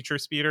of a future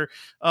speeder.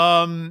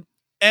 And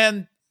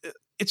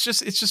it's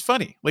just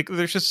funny.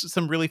 There's just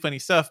some really funny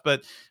stuff,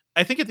 but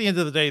I think at the end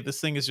of the day,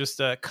 this thing is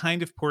just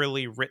kind of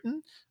poorly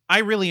written. I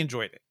really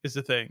enjoyed it, is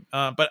the thing.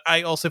 But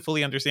I also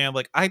fully understand,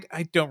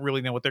 I don't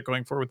really know what they're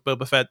going for with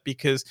Boba Fett,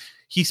 because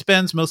he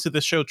spends most of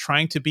the show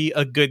trying to be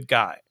a good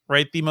guy,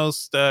 right? The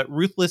most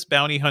ruthless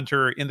bounty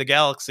hunter in the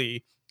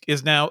galaxy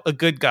is now a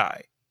good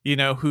guy, he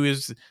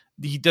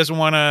doesn't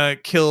want to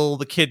kill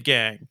the kid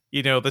gang,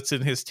 that's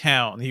in his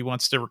town. He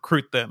wants to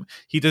recruit them.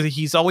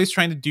 He's always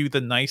trying to do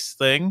the nice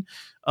thing.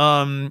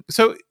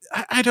 So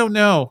I don't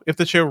know if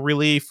the show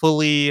really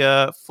fully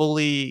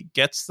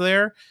gets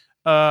there.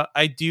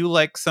 I do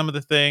like some of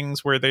the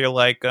things where they're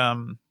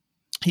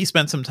he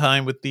spent some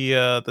time with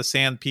the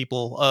sand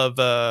people of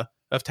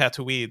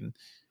Tatooine,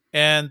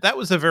 and that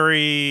was a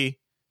very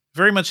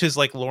much his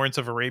Lawrence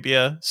of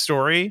Arabia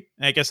story.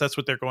 And I guess that's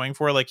what they're going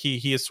for.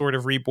 He is sort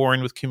of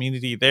reborn with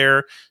community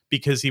there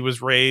because he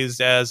was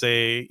raised as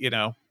a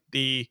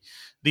the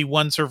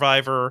one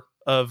survivor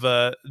of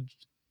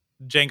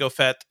Jango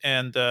Fett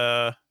and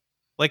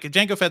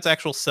Jango Fett's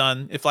actual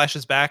son. It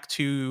flashes back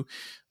to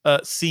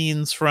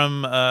scenes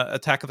from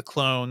Attack of the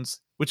Clones,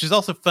 which is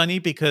also funny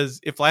because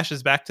it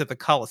flashes back to the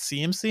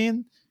Coliseum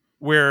scene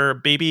where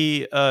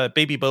baby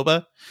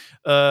Boba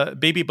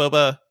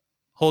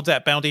holds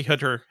that bounty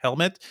hunter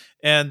helmet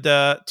and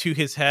to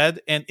his head,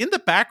 and in the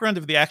background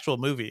of the actual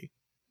movie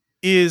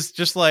is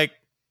just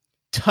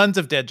tons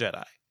of dead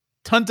Jedi,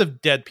 tons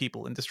of dead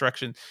people in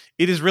destruction.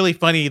 It is really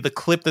funny. The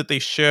clip that they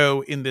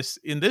show in this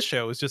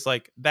show is just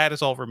that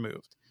is all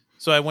removed.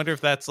 So I wonder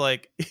if that's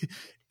that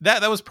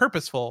was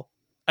purposeful.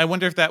 I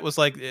wonder if that was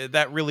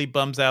that really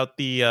bums out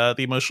the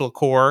emotional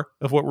core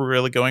of what we're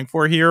really going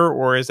for here,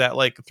 or is that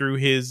through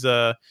his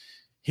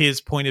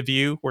point of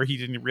view where he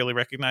didn't really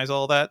recognize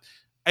all that.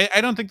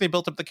 I don't think they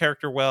built up the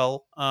character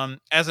well.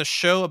 As a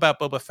show about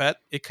Boba Fett,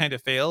 it kind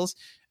of fails.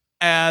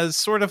 As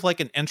sort of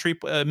an entry,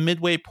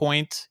 midway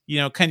point,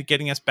 kind of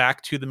getting us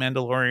back to The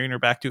Mandalorian or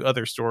back to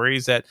other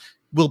stories that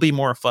will be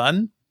more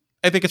fun.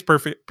 I think it's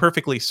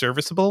perfectly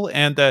serviceable.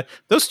 And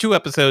those 2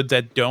 episodes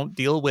that don't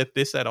deal with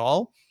this at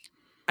all,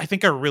 I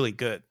think are really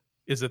good,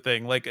 is the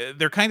thing.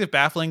 They're kind of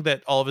baffling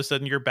that all of a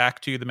sudden you're back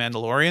to The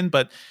Mandalorian,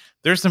 but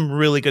there's some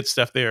really good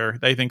stuff there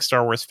that I think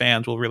Star Wars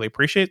fans will really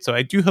appreciate. So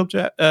I do hope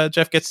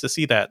Jeff gets to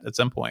see that at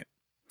some point.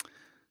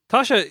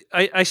 Tasha,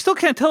 I still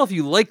can't tell if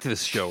you liked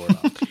this show or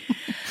not.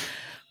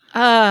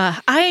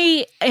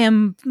 I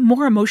am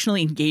more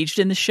emotionally engaged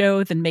in the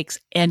show than makes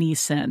any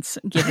sense,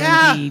 given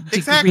the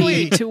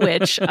degree to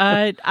which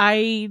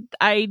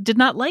I did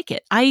not like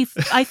it. I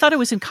thought it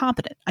was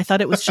incompetent. I thought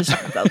it was just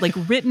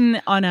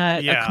written on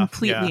a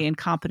completely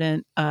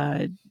incompetent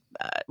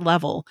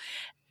level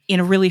in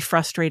a really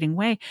frustrating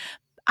way.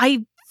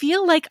 I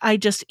feel like I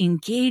just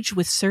engage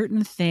with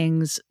certain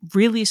things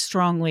really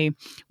strongly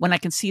when I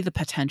can see the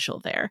potential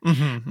there.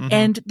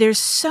 And there's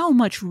so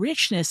much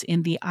richness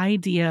in the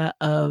idea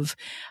of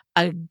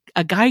a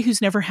guy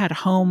who's never had a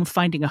home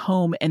finding a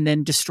home and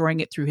then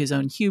destroying it through his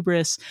own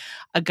hubris,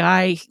 a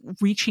guy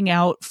reaching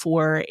out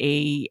for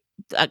a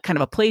kind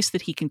of a place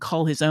that he can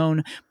call his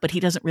own, but he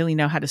doesn't really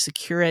know how to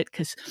secure it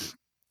because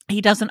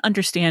he doesn't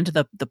understand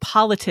the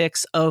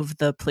politics of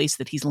the place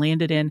that he's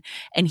landed in,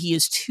 and he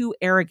is too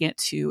arrogant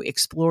to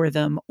explore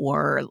them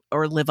or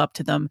live up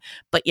to them,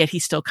 but yet he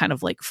still kind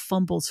of like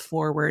fumbles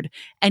forward,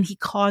 and he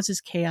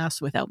causes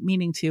chaos without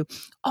meaning to.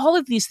 All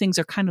of these things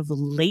are kind of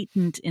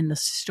latent in the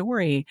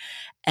story,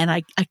 and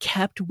I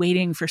kept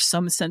waiting for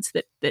some sense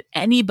that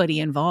anybody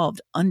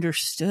involved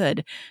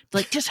understood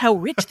like just how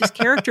rich this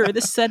character or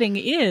this setting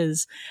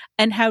is,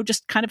 and how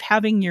just kind of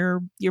having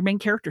your main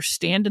character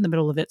stand in the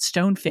middle of it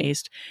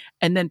stone-faced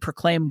and then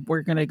proclaim,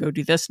 we're going to go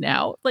do this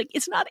now. Like,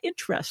 it's not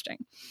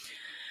interesting.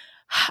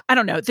 I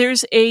don't know.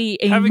 There's a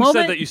Having moment,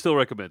 said that, you still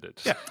recommend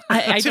it. Yeah.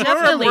 I Tamara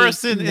definitely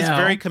Morrison is no.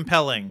 very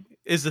compelling,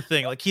 is the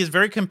thing. Like, he is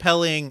very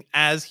compelling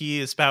as he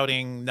is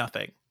spouting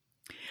nothing.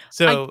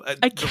 So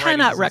I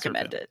cannot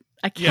recommend it.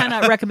 I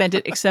cannot recommend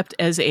it except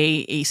as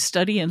a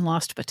study in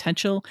lost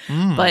potential.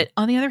 But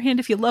on the other hand,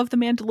 if you love The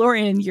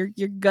Mandalorian,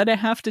 you're gonna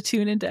have to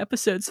tune into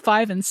episodes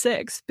 5 and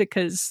 6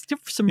 because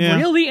some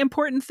really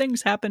important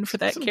things happen for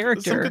that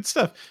character. Some good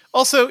stuff.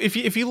 Also,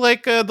 if you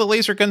like the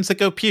laser guns that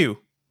go pew,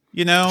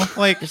 you know,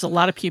 like there's a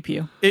lot of pew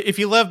pew. If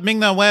you love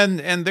Ming-Na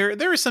Wen, and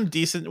there is some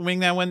decent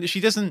Ming-Na Wen,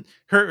 she doesn't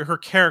her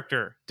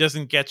character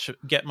doesn't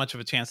get much of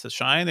a chance to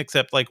shine,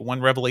 except like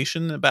one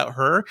revelation about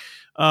her.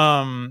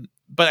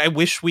 But I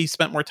wish we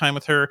spent more time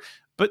with her.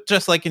 But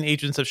just like in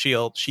Agents of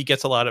S.H.I.E.L.D., she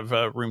gets a lot of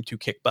room to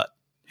kick butt,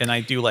 and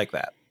I do like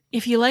that.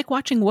 If you like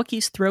watching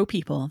Wookiees throw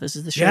people, this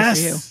is the show for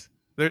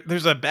you.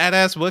 There's a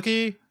badass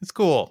Wookiee. It's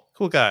cool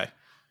guy.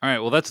 All right,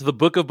 well, that's The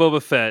Book of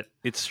Boba Fett.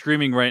 It's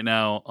streaming right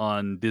now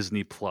on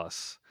Disney+.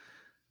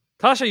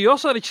 Tasha, you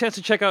also had a chance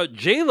to check out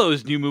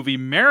J-Lo's new movie,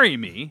 Marry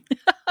Me,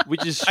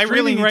 which is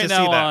streaming right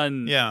now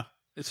on... Yeah.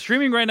 It's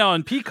streaming right now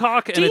on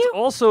Peacock, and it's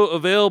also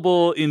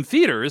available in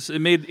theaters. It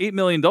made $8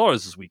 million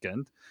this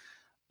weekend.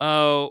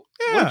 What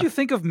did you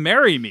think of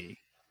Marry Me?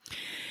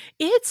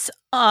 It's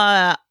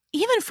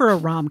even for a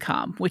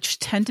rom-com, which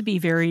tend to be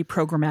very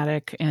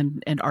programmatic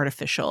and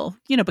artificial,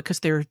 you know,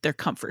 because they're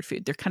comfort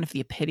food. They're kind of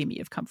the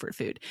epitome of comfort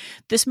food.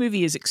 This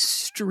movie is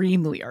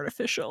extremely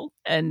artificial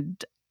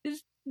and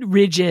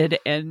rigid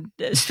and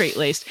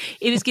straight-laced.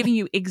 It is giving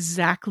you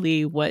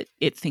exactly what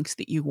it thinks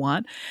that you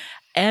want.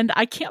 And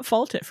I can't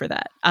fault it for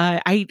that.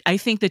 I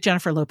think that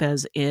Jennifer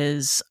Lopez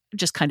is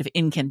just kind of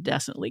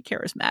incandescently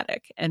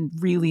charismatic and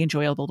really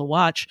enjoyable to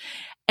watch.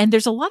 And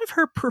there's a lot of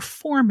her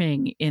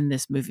performing in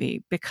this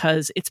movie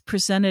because it's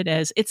presented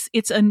as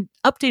it's an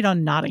update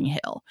on Notting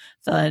Hill,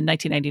 the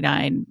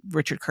 1999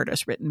 Richard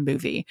Curtis written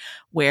movie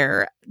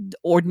where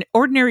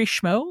ordinary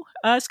schmo,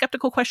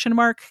 skeptical question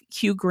mark,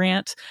 Hugh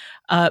Grant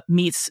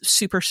meets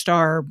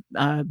superstar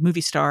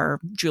movie star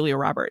Julia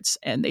Roberts,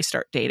 and they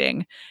start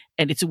dating.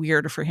 And it's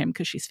weird for him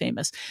because she's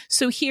famous.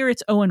 So here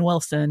it's Owen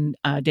Wilson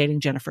dating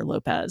Jennifer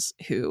Lopez,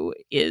 who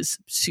is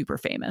super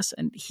famous.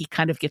 And he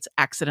kind of gets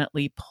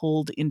accidentally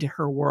pulled into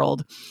her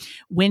world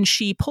when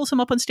she pulls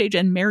him up on stage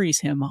and marries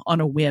him on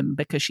a whim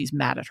because she's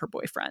mad at her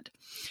boyfriend.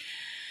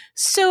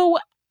 So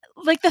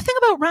like the thing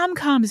about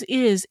rom-coms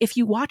is if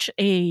you watch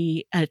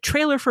a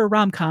trailer for a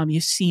rom-com,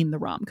 you've seen the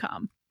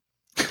rom-com.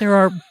 There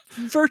are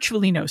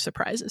virtually no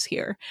surprises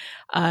here.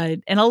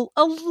 And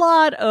a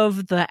lot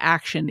of the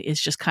action is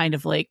just kind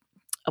of like,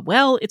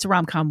 well, it's a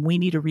rom-com. We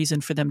need a reason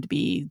for them to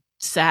be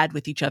sad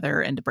with each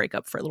other and to break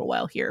up for a little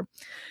while here.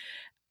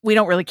 We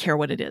don't really care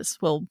what it is.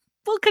 We'll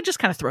could just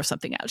kind of throw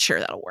something out. Sure,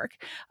 that'll work.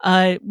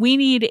 We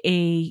need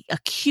a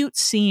cute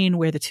scene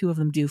where the two of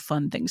them do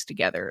fun things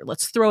together.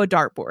 Let's throw a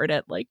dartboard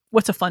at like,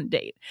 what's a fun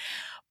date?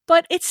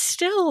 But it's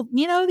still,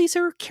 you know, these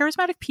are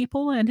charismatic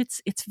people and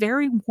it's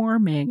very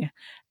warming.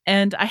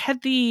 And I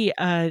had the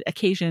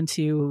occasion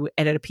to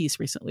edit a piece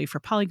recently for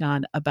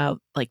Polygon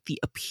about like the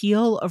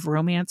appeal of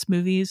romance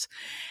movies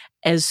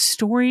as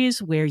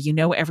stories where you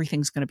know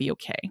everything's going to be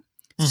okay.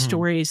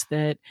 Stories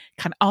that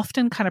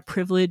often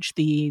privilege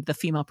the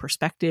female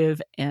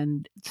perspective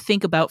and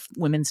think about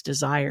women's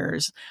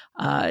desires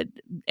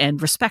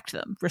and respect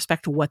them,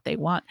 respect what they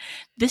want.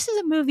 This is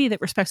a movie that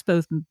respects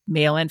both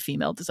male and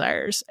female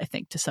desires, I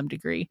think, to some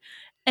degree.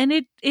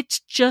 And it's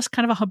just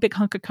kind of a big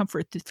hunk of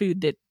comfort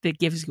food that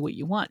gives you what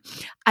you want.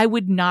 I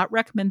would not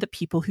recommend that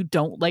people who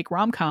don't like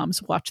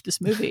rom-coms watch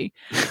this movie.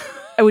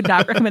 I would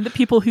not recommend that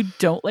people who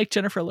don't like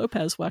Jennifer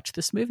Lopez watch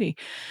this movie.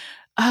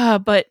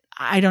 But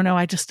I don't know.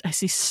 I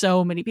see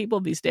so many people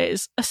these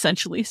days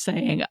essentially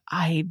saying,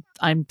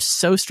 I'm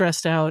so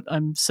stressed out.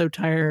 I'm so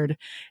tired.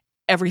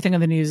 Everything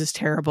on the news is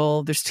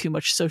terrible. There's too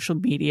much social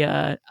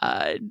media.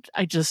 I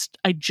just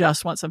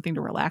want something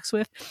to relax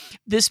with.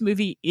 This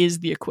movie is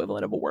the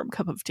equivalent of a warm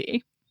cup of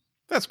tea.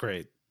 That's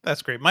great.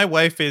 That's great. My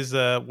wife is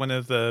one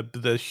of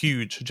the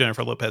huge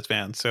Jennifer Lopez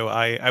fans, so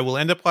I will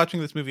end up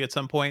watching this movie at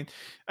some point.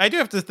 I do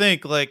have to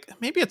think, like,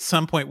 maybe at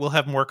some point we'll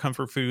have more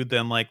comfort food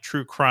than, like,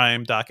 true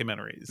crime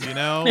documentaries, you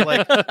know?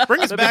 Like,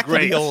 bring us back to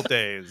the old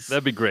days.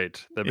 That'd be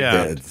great. Great.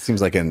 It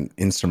seems like an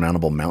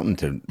insurmountable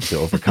mountain to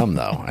overcome,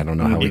 though. I don't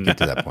know how we get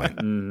to that point.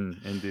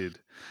 Indeed.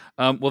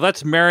 Well,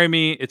 that's Marry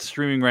Me. It's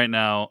streaming right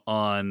now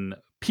on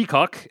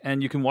Peacock,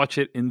 and you can watch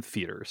it in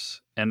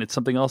theaters. And it's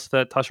something else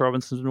that Tasha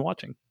Robinson's been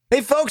watching. Hey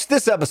folks,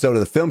 this episode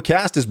of the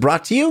Filmcast is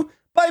brought to you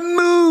by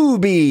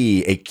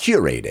Mubi, a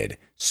curated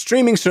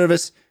streaming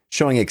service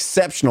showing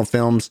exceptional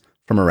films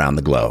from around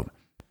the globe.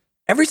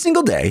 Every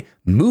single day,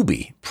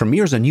 Mubi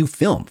premieres a new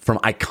film. From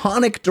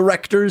iconic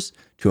directors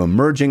to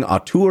emerging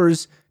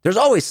auteurs, there's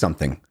always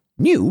something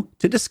new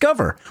to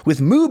discover. With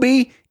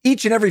Mubi,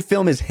 each and every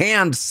film is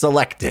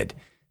hand-selected.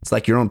 It's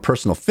like your own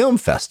personal film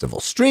festival,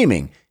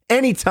 streaming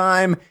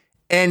anytime,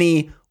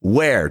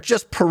 anywhere.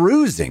 Just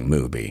perusing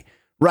Mubi.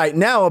 Right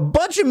now, a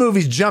bunch of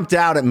movies jumped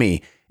out at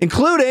me,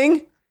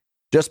 including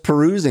just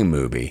perusing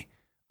Mubi.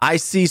 I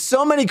see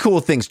so many cool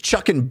things.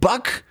 Chuck and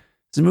Buck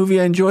is a movie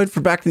I enjoyed for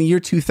back in the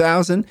year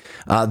 2000.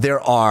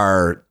 There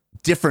are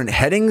different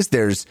headings.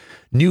 There's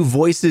new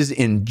voices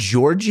in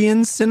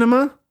Georgian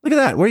cinema. Look at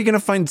that. Where are you going to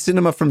find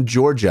cinema from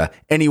Georgia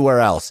anywhere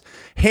else?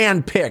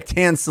 Hand-picked,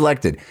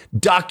 hand-selected.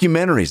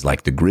 Documentaries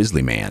like The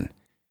Grizzly Man.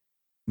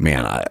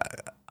 Man,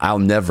 I'll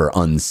never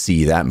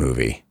unsee that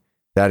movie.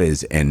 That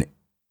is an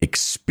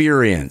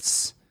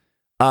experience.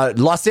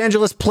 Los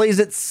Angeles Plays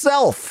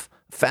Itself.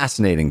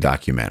 Fascinating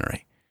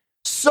documentary.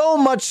 So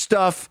much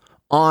stuff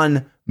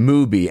on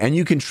Mubi. And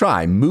you can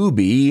try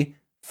Mubi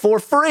for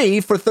free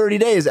for 30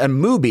 days at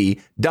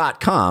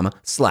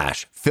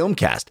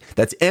Mubi.com/filmcast.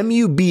 That's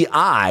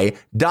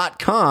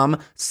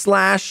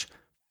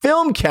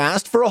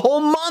MUBI.com/filmcast for a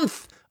whole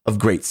month of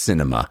great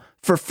cinema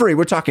for free.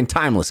 We're talking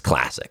timeless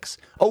classics,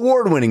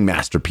 award-winning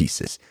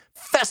masterpieces,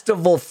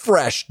 festival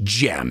fresh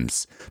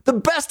gems, the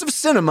best of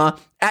cinema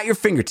at your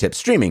fingertips,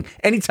 streaming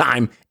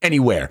anytime,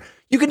 anywhere.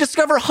 You can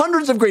discover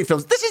hundreds of great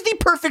films. This is the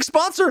perfect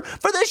sponsor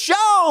for this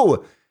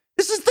show.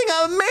 This is the thing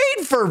I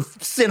made for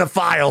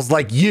cinephiles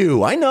like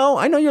you. I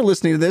know you're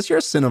listening to this. You're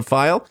a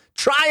cinephile.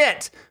 Try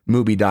it.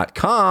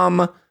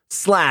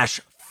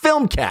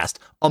 Mubi.com/filmcast.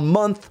 A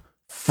month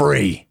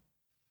free.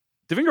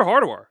 Devinger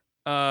Hardwar,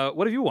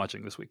 what are you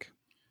watching this week?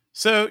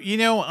 So,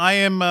 I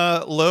am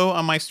low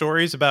on my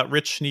stories about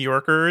rich New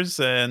Yorkers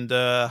and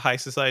high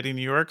society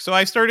New York. So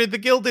I started The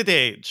Gilded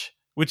Age,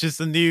 which is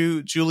the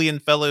new Julian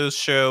Fellowes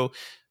show.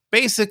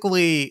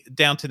 Basically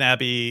Downton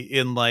Abbey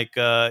in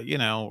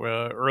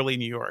early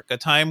New York, a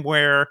time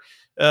where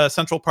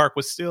Central Park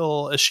was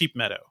still a sheep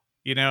meadow,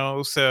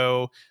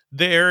 so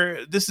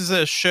this is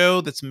a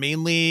show that's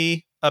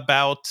mainly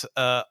about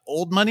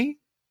old money,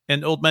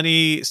 and old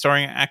money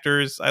starring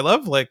actors I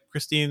love, like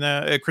Christine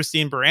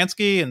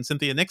Baranski and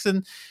Cynthia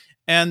Nixon,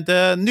 and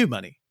new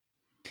money.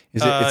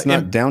 It's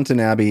not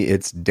Downton Abbey,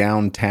 it's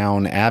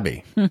Downtown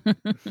Abbey.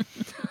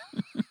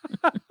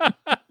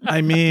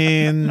 I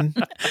mean,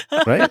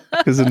 right?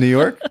 Because of New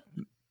York,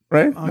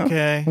 right?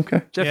 Okay. No?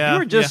 Okay. Jeff, Yeah,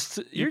 you're just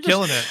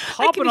killing it.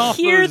 hopping I can off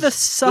hear those, the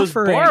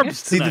suffering. those barbs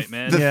See, tonight,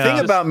 man. the thing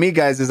about me,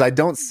 guys, is I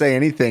don't say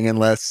anything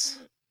unless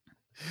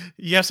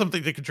you have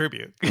something to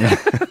contribute,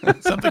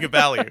 something of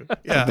value,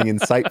 something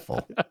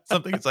insightful.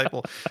 Something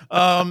insightful.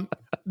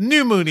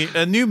 New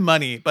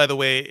money, by the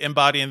way,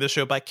 embodying this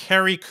show by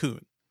Carrie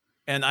Coon,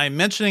 and I'm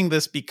mentioning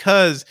this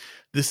because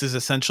this is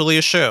essentially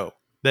a show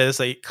that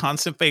is a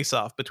constant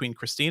face-off between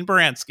Christine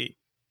Baranski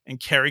and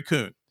Carrie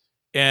Coon.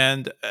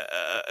 And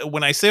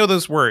when I say all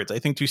those words, I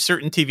think to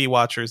certain TV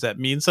watchers that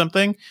means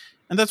something,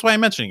 and that's why I'm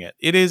mentioning it.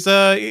 It is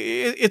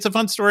it's a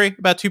fun story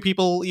about two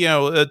people,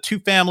 two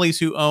families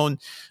who own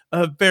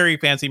very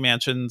fancy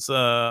mansions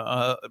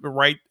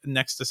right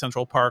next to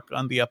Central Park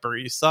on the Upper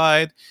East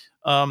Side.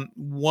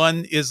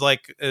 One is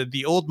like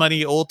the old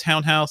money, old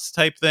townhouse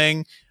type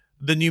thing.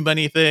 The new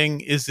money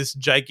thing is this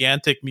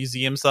gigantic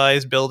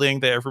museum-sized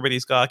building that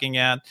everybody's gawking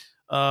at.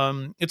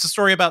 It's a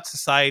story about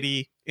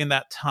society in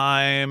that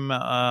time,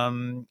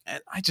 and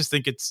I just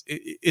think it's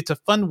a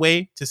fun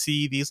way to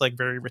see these like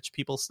very rich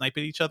people snipe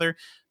at each other.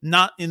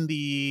 Not in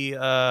the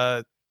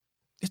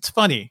it's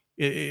funny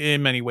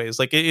in many ways.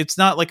 Like it's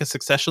not like a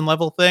Succession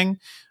level thing,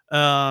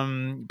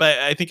 but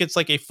I think it's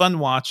like a fun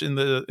watch in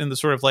the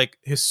sort of like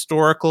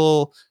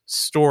historical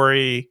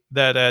story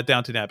that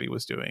Downton Abbey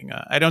was doing.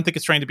 I don't think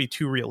it's trying to be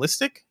too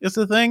realistic is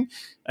the thing.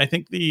 I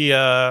think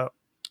the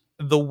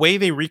way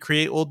they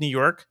recreate old New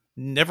York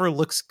never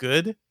looks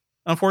good,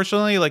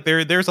 unfortunately. Like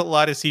there's a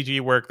lot of CG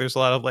work. There's a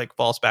lot of like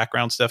false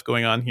background stuff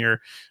going on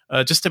here,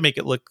 just to make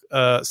it look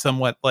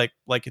somewhat like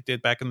it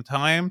did back in the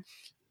time.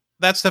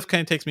 That stuff kind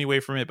of takes me away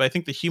from it, but I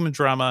think the human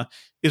drama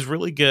is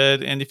really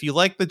good. And if you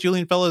like the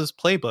Julian Fellowes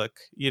playbook,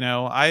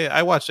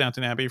 I watched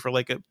Downton Abbey for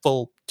like a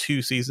full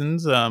 2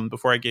 seasons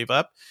before I gave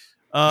up.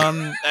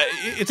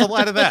 It's a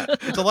lot of that.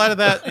 It's a lot of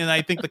that, and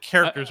I think the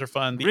characters are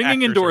fun. The Ringing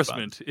actors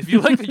endorsement. are fun. If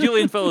you like the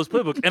Julian Fellowes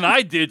playbook, and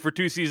I did for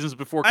 2 seasons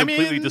before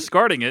completely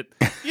discarding it.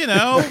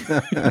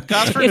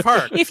 Gosford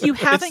Park. If you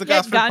haven't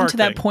yet gotten to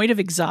that point of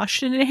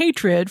exhaustion and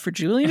hatred for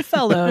Julian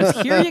Fellowes,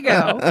 here you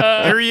go.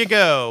 There you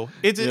go.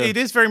 It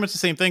is very much the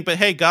same thing. But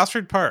hey,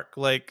 Gosford Park.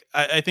 Like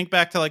I think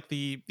back to like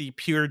the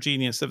pure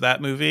genius of that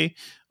movie.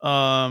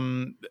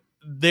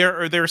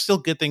 There are still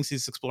good things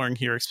he's exploring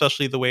here,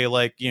 especially the way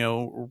like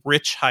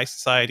rich high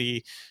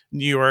society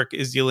New York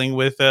is dealing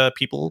with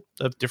people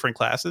of different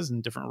classes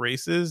and different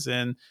races,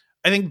 and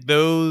I think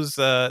those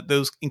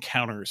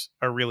encounters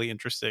are really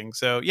interesting.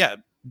 So yeah,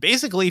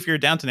 basically, if you're a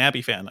Downton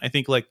Abbey fan, I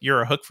think like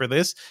you're a hook for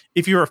this.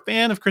 If you're a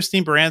fan of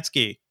Christine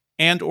Baranski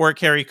and or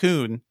Carrie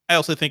Coon, I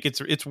also think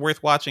it's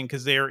worth watching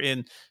because they're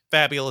in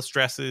fabulous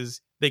dresses.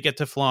 They get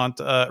to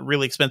flaunt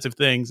really expensive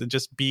things and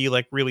just be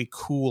like really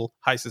cool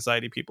high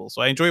society people.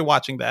 So I enjoy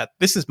watching that.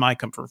 This is my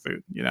comfort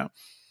food, you know.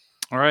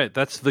 All right,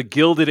 that's The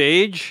Gilded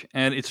Age,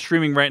 and it's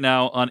streaming right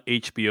now on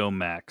HBO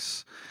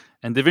Max.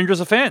 And Devindra's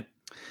a fan.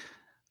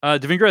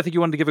 Devindra, I think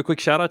you wanted to give a quick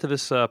shout out to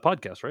this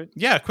podcast, right?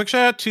 Yeah, quick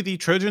shout out to the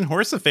Trojan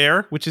Horse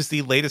Affair, which is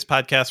the latest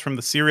podcast from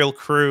the Serial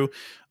Crew.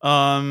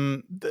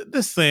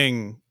 This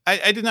thing,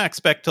 I did not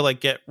expect to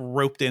like get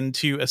roped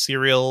into a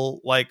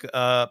serial like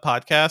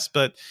podcast,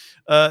 but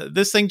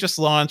this thing just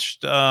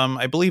launched.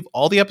 I believe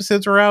all the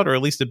episodes are out, or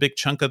at least a big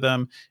chunk of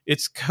them.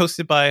 It's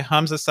hosted by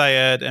Hamza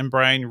Syed and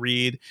Brian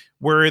Reed,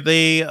 where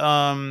they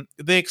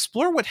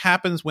explore what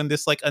happens when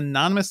this like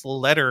anonymous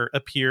letter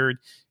appeared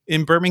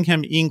in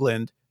Birmingham,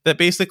 England, that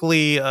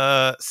basically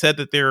said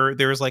that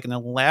there's like an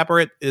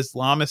elaborate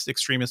Islamist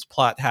extremist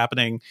plot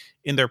happening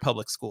in their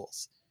public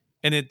schools.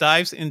 And it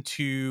dives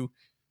into,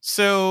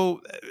 so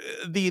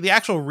the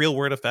actual real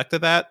world effect of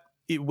that,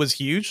 it was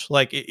huge.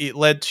 Like it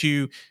led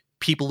to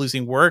people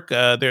losing work.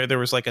 There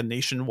was like a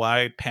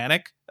nationwide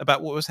panic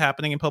about what was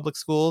happening in public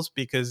schools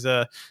because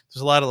there's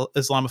a lot of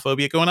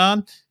Islamophobia going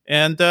on.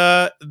 And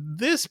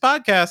this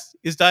podcast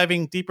is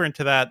diving deeper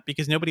into that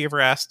because nobody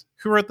ever asked,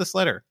 who wrote this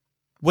letter?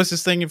 Was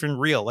this thing even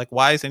real? Like,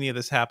 why is any of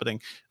this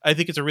happening? I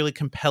think it's a really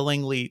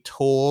compellingly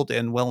told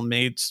and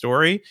well-made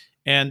story,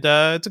 and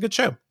it's a good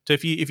show. So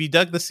if you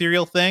dug the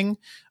serial thing,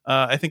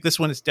 I think this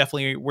one is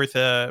definitely worth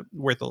a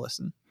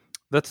listen.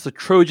 That's the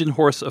Trojan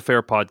Horse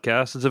Affair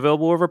podcast. It's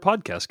available wherever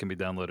podcasts can be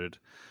downloaded.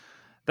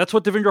 That's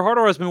what Devindra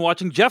Hardawar has been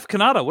watching. Jeff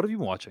Kanata, what have you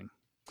been watching?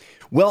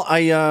 Well,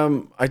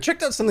 I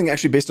checked out something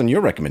actually based on your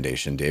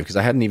recommendation, Dave, because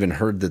I hadn't even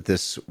heard that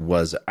this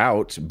was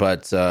out.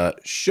 But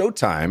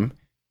Showtime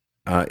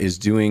is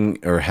doing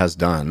or has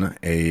done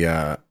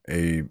a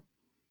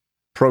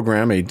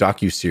program, a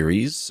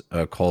docuseries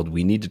called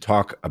 "We Need to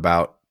Talk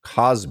About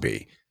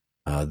Cosby."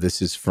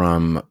 This is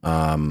from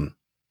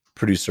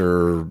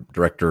producer,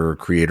 director,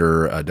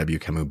 creator W.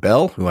 Kamau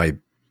Bell, who I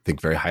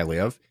think very highly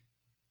of.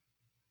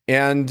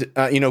 And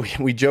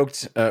we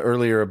joked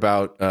earlier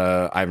about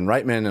Ivan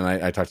Reitman, and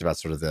I talked about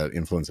sort of the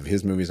influence of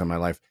his movies on my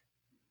life.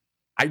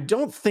 I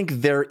don't think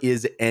there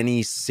is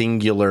any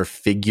singular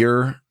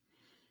figure.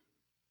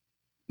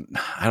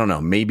 I don't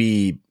know,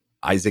 maybe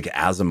Isaac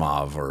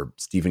Asimov or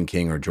Stephen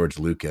King or George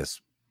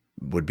Lucas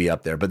would be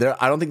up there. But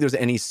I don't think there's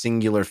any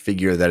singular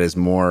figure that is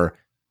more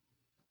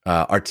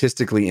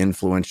artistically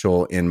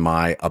influential in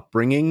my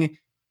upbringing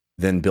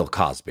than Bill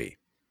Cosby.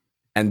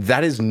 And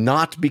that is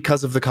not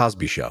because of The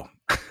Cosby Show.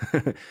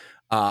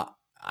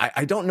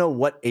 I don't know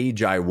what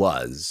age I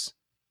was,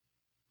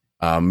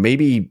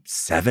 maybe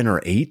 7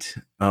 or 8,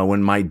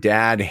 when my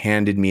dad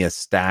handed me a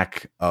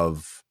stack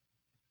of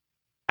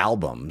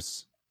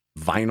albums,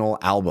 vinyl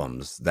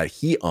albums that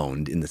he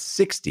owned in the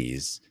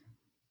 60s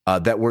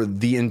that were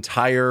the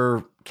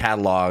entire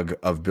catalog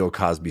of Bill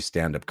Cosby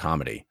stand-up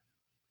comedy.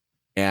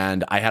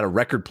 And I had a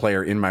record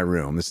player in my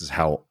room. This is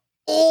how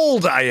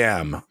old I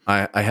am.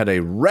 I had a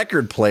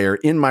record player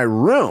in my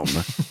room.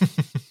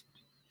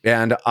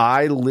 And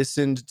I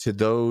listened to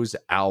those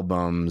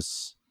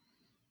albums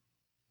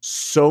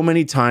so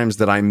many times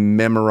that I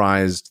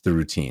memorized the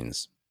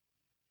routines.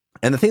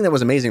 And the thing that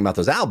was amazing about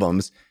those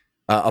albums,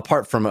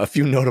 apart from a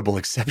few notable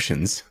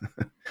exceptions,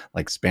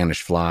 like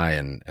Spanish Fly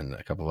and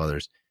a couple of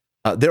others,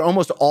 they're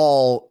almost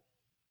all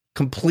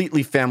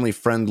completely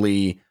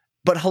family-friendly,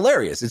 but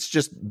hilarious. It's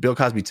just Bill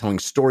Cosby telling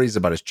stories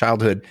about his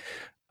childhood.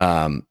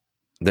 One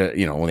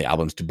of the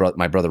albums to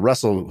My Brother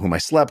Russell, Whom I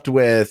Slept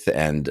With,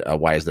 and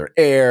Why Is There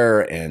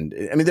Air? And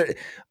I mean,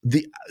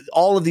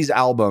 all of these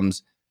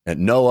albums,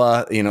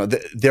 Noah,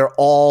 they're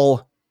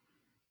all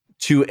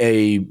to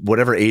a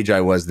whatever age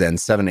I was then,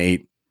 7,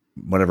 8,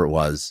 whatever it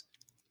was,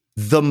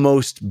 the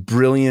most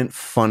brilliant,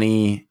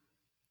 funny,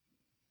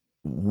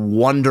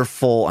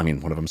 wonderful. I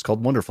mean, one of them is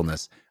called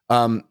Wonderfulness.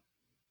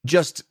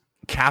 Just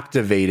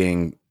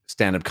captivating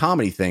stand-up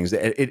comedy things.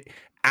 It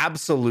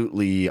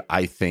absolutely,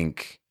 I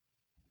think,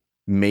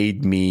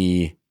 made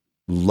me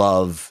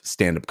love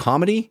stand-up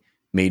comedy,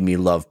 made me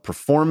love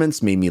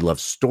performance, made me love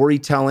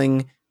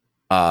storytelling.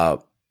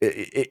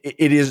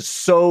 It is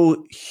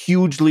so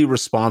hugely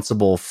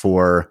responsible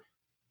for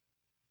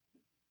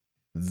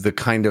the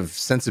kind of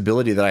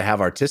sensibility that I have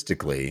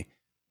artistically,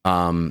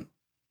 that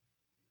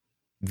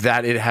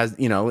it has,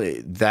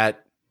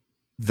 that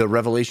the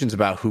revelations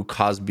about who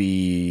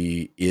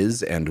Cosby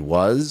is and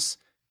was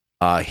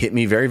hit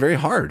me very, very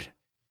hard.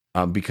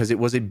 Because it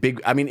was a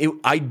big,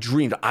 I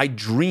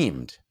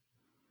dreamed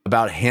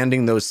about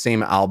handing those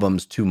same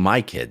albums to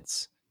my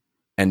kids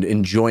and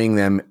enjoying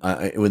them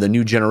with a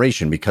new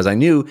generation, because I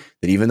knew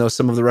that even though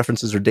some of the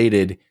references are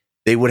dated,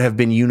 they would have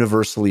been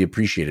universally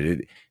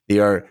appreciated. They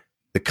are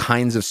the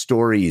kinds of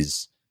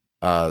stories,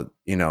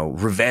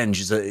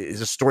 Revenge is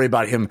a story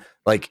about him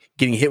like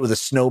getting hit with a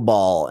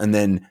snowball and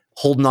then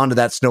holding on to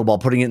that snowball,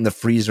 putting it in the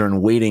freezer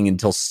and waiting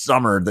until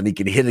summer, then he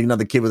could hit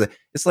another kid with it.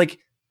 It's like,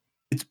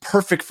 it's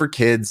perfect for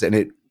kids,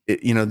 and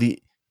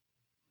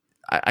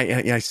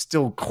I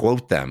still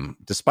quote them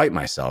despite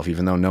myself,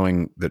 even though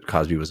knowing that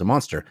Cosby was a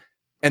monster.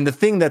 And the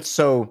thing that's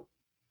so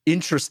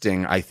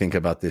interesting, I think,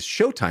 about this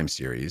Showtime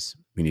series,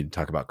 we need to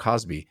talk about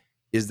Cosby,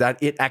 is that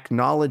it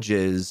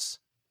acknowledges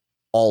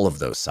all of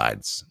those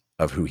sides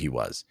of who he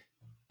was.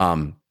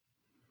 W.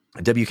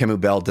 Kamau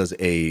Bell does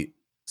a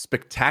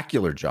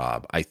spectacular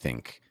job, I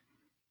think,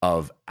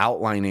 of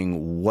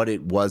outlining what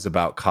it was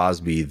about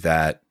Cosby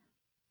that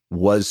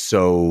was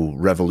so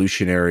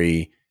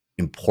revolutionary,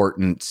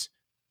 important,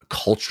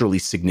 culturally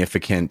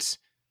significant.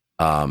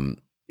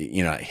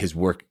 His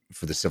work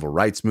for the civil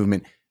rights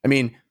movement. I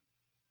mean,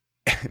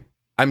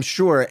 I'm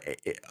sure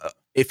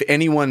if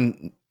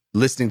anyone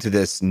listening to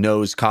this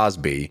knows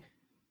Cosby,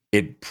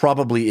 it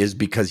probably is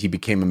because he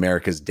became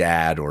America's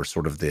dad, or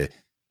sort of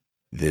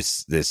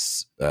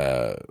this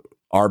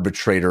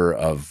arbitrator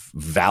of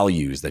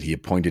values that he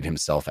appointed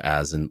himself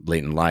as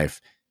late in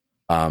life.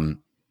 And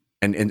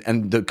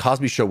the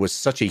Cosby Show was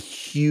such a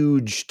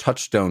huge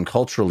touchstone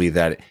culturally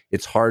that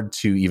it's hard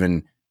to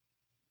even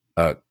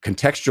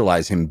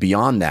contextualize him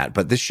beyond that.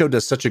 But this show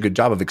does such a good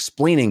job of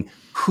explaining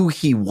who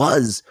he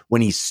was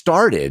when he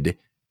started,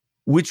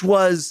 which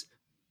was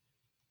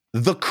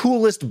the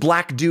coolest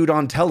black dude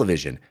on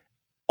television.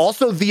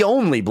 Also the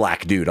only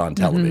black dude on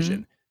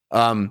television.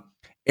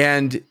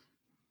 And,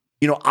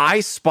 I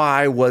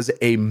Spy was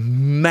a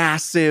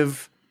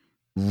massive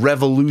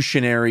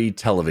revolutionary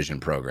television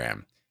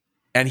program.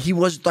 And he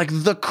was like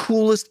the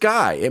coolest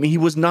guy. I mean, he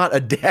was not a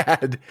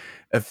dad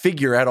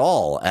figure at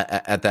all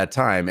at that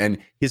time. And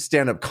his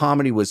stand-up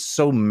comedy was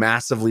so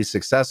massively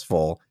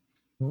successful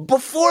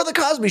before the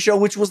Cosby Show,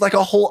 which was like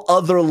a whole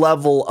other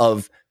level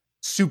of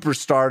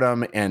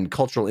superstardom and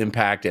cultural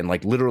impact, and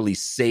like literally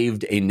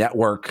saved a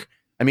network.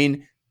 I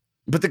mean,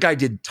 but the guy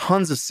did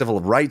tons of civil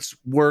rights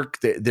work.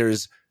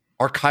 There's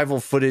archival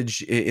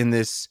footage in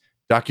this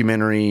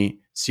documentary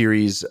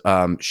series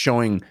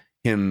showing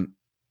him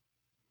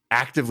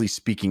actively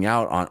speaking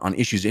out on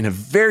issues in a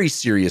very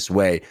serious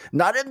way,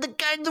 not in the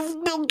kind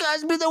of Bill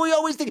Cosby that we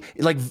always think,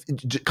 like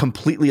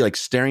completely like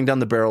staring down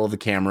the barrel of the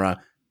camera,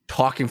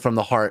 talking from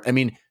the heart. I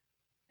mean,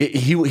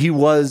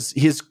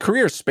 his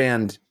career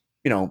spanned,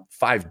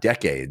 5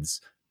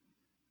 decades.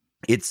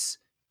 It's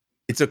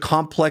a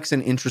complex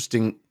and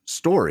interesting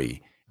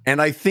story.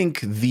 And I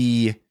think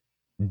the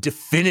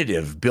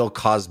definitive Bill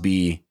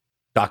Cosby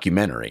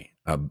documentary,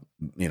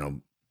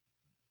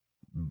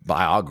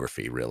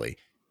 biography, really.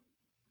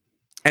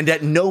 And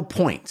at no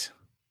point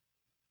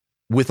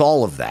with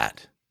all of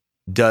that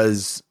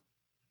does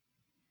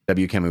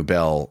W. Kamau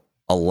Bell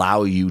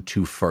allow you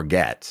to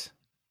forget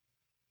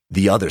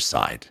the other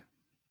side,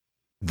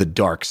 the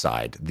dark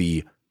side,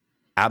 the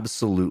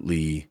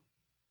absolutely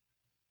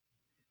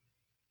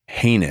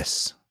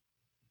heinous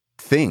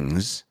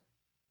things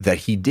that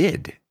he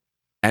did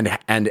and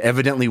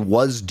evidently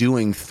was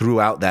doing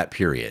throughout that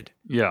period.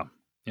 Yeah.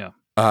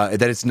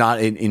 That it's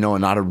not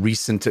not a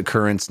recent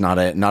occurrence, not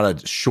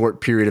a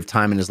short period of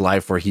time in his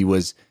life where he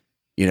was,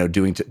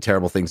 doing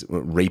terrible things,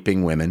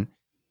 raping women.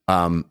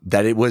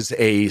 That it was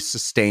a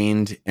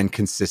sustained and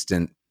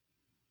consistent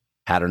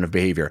pattern of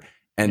behavior,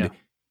 and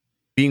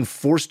being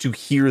forced to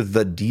hear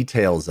the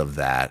details of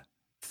that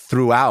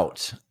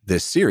throughout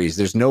this series.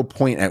 There's no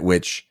point at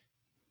which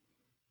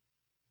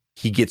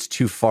he gets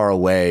too far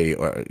away,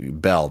 or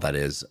Bell, that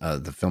is,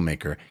 the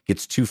filmmaker,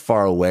 gets too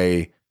far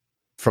away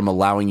from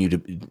allowing you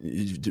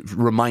to,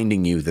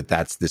 reminding you that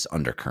that's this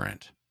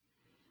undercurrent.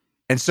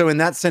 And so in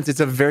that sense, it's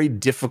a very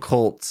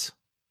difficult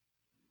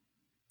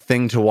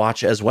thing to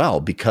watch as well,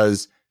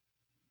 because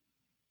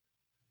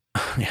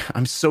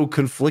I'm so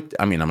conflicted.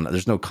 I mean,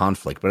 there's no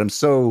conflict, but I'm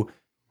so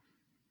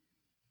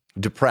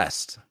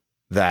depressed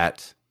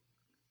that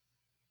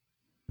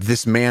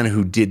this man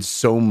who did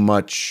so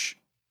much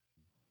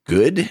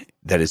good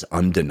that is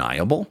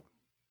undeniable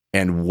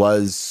and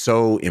was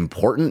so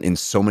important in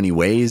so many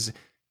ways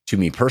to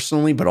me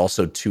personally, but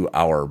also to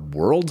our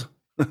world,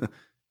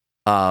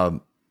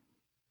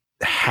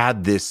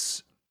 had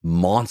this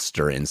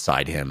monster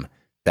inside him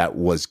that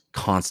was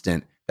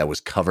constant, that was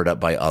covered up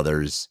by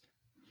others.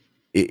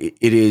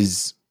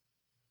 It's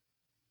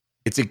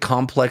a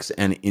complex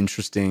and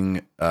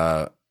interesting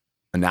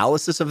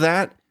analysis of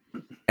that.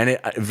 And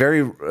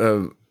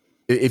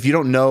if you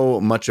don't know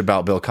much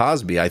about Bill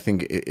Cosby, I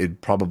think it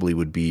probably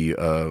would be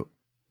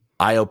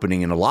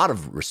eye-opening in a lot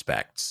of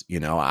respects.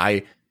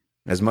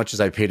 As much as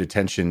I paid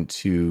attention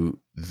to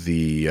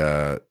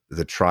the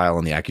trial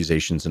and the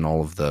accusations and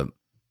all of the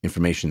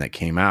information that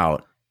came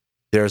out,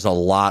 there's a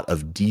lot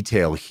of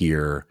detail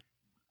here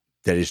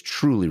that is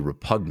truly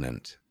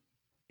repugnant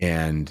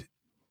and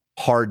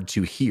hard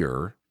to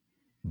hear,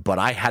 but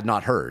I had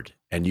not heard.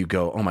 And you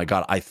go, oh my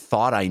God, I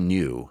thought I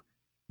knew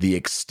the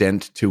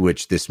extent to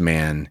which this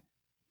man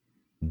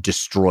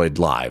destroyed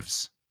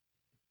lives,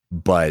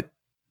 but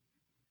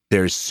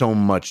there's so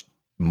much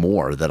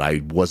more that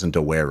I wasn't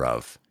aware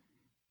of.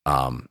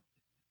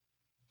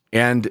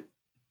 And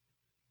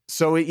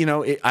so,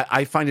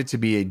 I find it to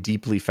be a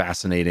deeply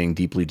fascinating,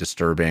 deeply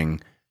disturbing,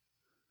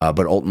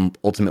 but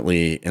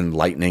ultimately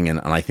enlightening and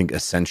I think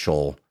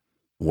essential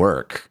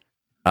work.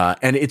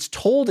 And it's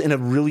told in a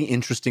really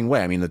interesting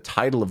way. I mean, the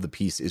title of the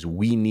piece is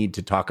 "We Need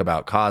to Talk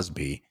About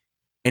Cosby,"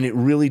 and it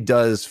really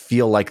does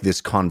feel like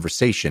this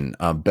conversation.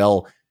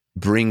 Bell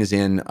brings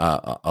in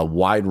a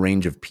wide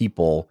range of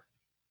people,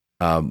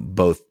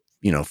 both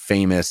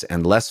famous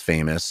and less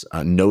famous,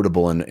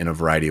 notable in a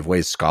variety of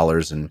ways,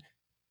 scholars and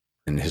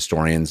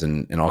historians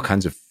and all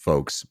kinds of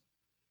folks.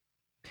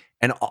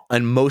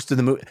 And most of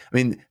the movie, I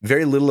mean,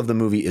 very little of the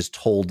movie is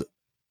told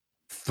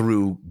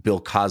through Bill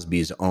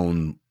Cosby's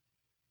own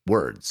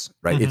words,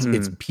 right? Mm-hmm.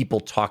 It's people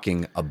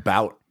talking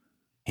about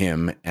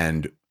him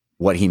and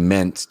what he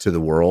meant to the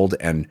world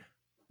and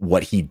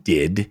what he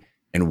did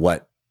and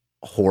what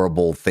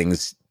horrible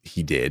things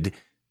he did.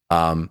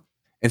 And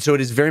so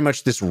it is very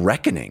much this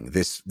reckoning,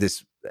 this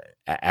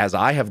as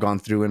I have gone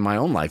through in my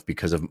own life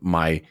because of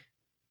my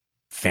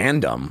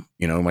fandom,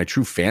 my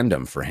true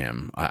fandom for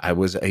him. I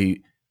was a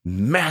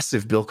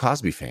massive Bill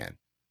Cosby fan.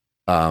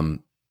 That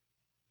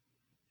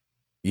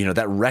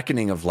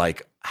reckoning of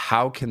like,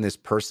 how can this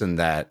person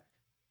that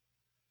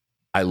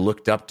I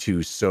looked up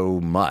to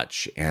so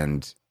much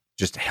and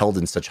just held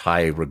in such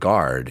high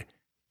regard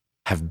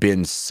have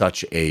been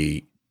such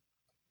a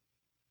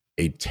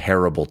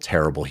terrible,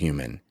 terrible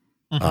human?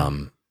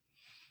 Mm-hmm.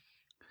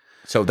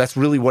 So that's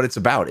really what it's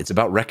about. It's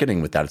about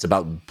reckoning with that. It's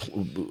about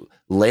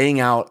laying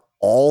out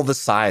all the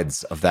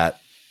sides of that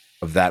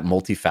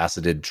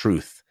multifaceted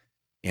truth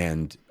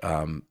and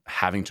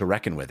having to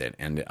reckon with it.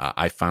 And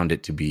I found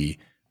it to be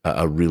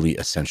a really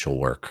essential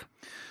work.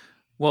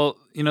 Well,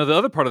 the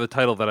other part of the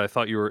title that I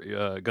thought you were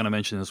going to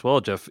mention as well,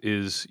 Jeff,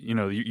 is,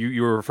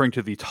 you were referring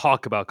to the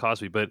talk about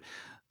Cosby, but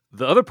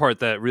the other part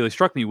that really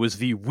struck me was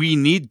the "we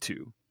need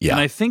to." Yeah.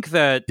 And I think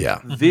that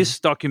this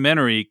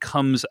documentary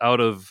comes out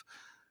of,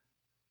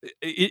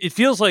 it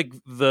feels like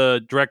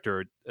the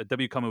director,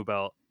 W. Kamau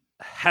Bell,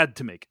 had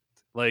to make it.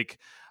 Like,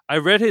 I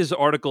read his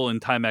article in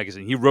Time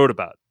magazine. He wrote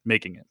about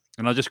making it.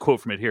 And I'll just quote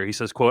from it here. He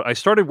says, quote, "I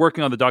started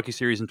working on the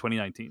docuseries in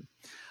 2019.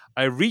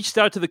 I reached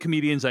out to the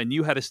comedians I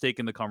knew had a stake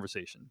in the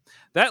conversation.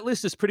 That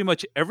list is pretty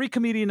much every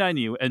comedian I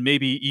knew, and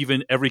maybe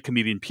even every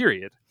comedian,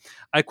 period.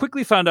 I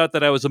quickly found out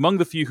that I was among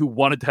the few who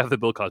wanted to have the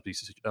Bill Cosby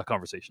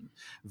conversation.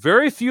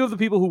 Very few of the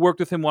people who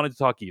worked with him wanted to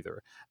talk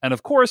either. And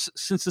of course,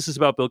 since this is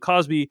about Bill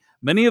Cosby,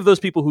 many of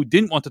those people who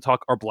didn't want to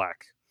talk are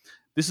black.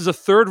 This is a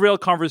third-rail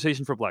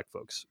conversation for black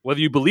folks. Whether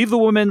you believe the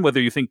woman, whether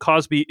you think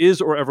Cosby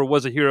is or ever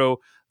was a hero,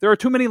 there are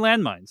too many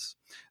landmines.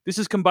 This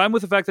is combined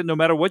with the fact that no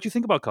matter what you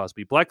think about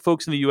Cosby, black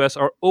folks in the U.S.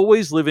 are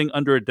always living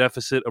under a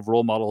deficit of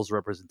role models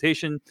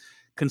representation.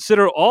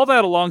 Consider all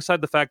that alongside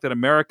the fact that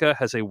America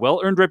has a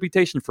well-earned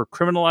reputation for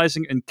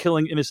criminalizing and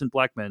killing innocent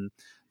black men.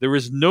 There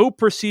is no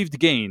perceived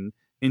gain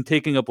in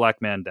taking a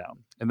black man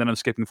down." And then I'm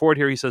skipping forward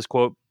here. He says,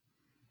 quote,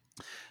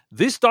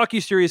 "This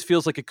docuseries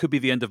feels like it could be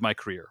the end of my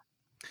career.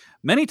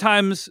 Many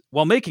times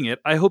while making it,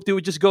 I hoped it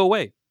would just go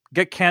away,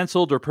 get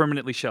canceled or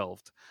permanently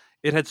shelved.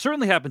 It had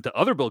certainly happened to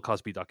other Bill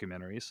Cosby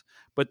documentaries,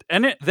 but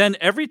then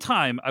every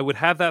time I would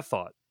have that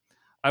thought,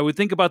 I would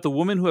think about the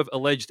women who have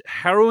alleged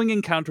harrowing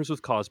encounters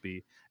with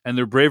Cosby and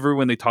their bravery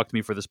when they talked to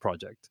me for this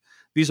project.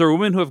 These are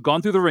women who have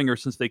gone through the ringer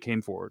since they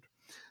came forward.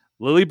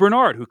 Lily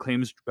Bernard, who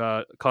claims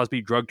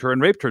Cosby drugged her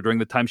and raped her during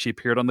the time she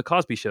appeared on The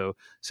Cosby Show,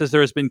 says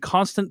there has been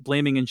constant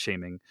blaming and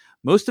shaming.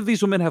 Most of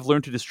these women have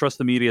learned to distrust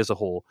the media as a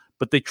whole,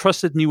 but they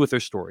trusted me with their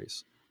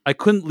stories. I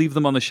couldn't leave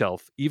them on the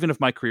shelf, even if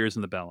my career is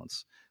in the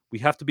balance. We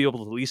have to be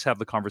able to at least have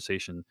the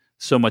conversation.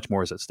 So much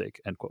more is at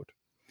stake," end quote.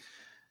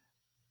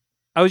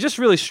 I was just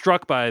really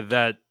struck by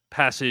that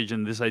passage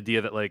and this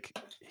idea that like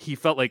he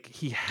felt like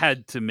he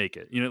had to make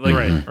it.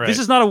 Right. This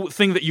is not a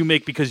thing that you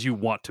make because you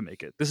want to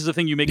make it. This is a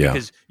thing you make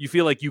because you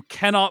feel like you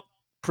cannot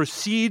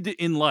proceed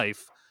in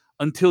life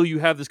until you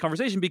have this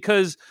conversation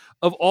because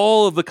of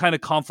all of the kind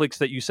of conflicts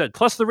that you said,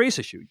 plus the race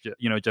issue,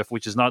 Jeff,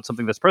 which is not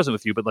something that's present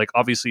with you, but like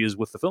obviously is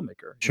with the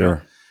filmmaker.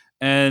 Sure.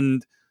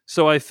 And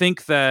so I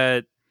think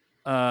that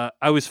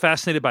I was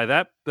fascinated by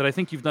that, but I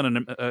think you've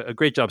done a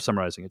great job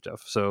summarizing it,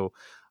 Jeff. So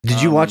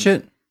did you watch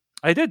it?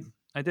 I did.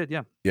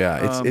 Yeah.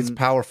 Yeah. It's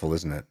powerful,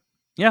 isn't it?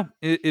 Yeah,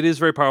 it is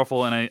very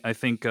powerful. And I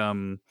think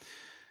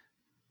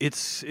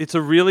it's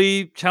a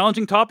really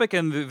challenging topic.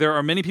 And there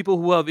are many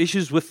people who have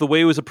issues with the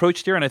way it was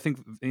approached here. And I think,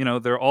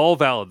 they're all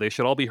valid. They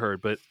should all be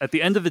heard. But at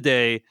the end of the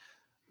day,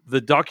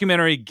 the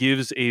documentary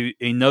gives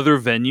another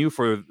venue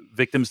for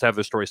victims to have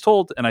their stories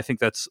told. And I think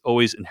that's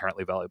always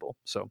inherently valuable.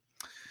 So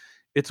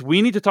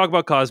we need to talk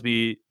about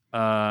Cosby.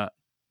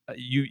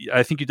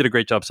 I think you did a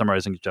great job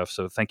summarizing it, Jeff.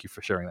 So thank you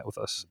for sharing that with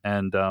us.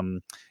 And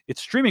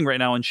it's streaming right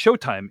now on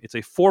Showtime. It's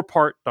a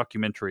 4-part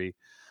documentary.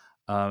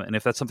 And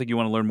if that's something you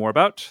want to learn more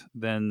about,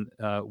 then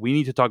We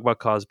Need to Talk About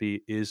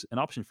Cosby is an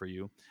option for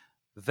you.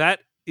 That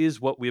is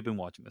what we have been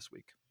watching this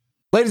week.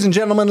 Ladies and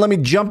gentlemen, let me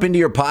jump into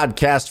your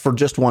podcast for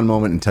just one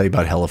moment and tell you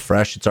about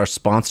HelloFresh. It's our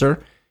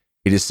sponsor.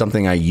 It is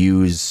something I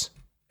use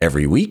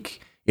every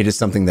week. It is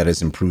something that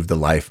has improved the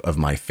life of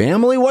my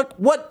family. What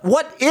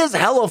is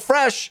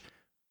HelloFresh?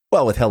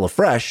 Well, with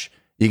HelloFresh,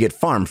 you get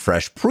farm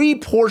fresh,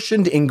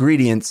 pre-portioned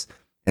ingredients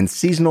and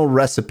seasonal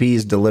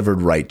recipes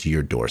delivered right to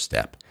your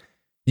doorstep.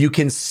 You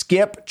can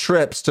skip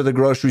trips to the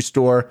grocery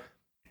store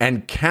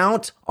and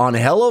count on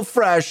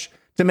HelloFresh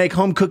to make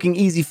home cooking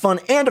easy, fun,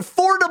 and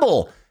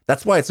affordable.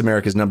 That's why it's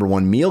America's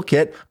 #1 meal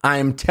kit.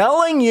 I'm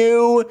telling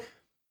you,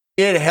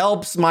 it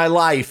helps my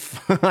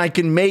life. I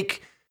can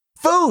make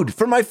food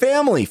for my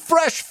family,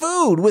 fresh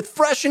food with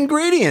fresh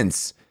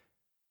ingredients.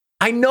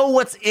 I know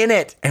what's in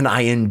it, and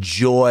I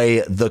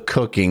enjoy the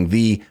cooking.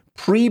 The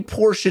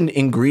pre-portioned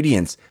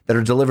ingredients that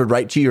are delivered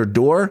right to your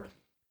door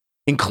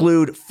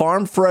include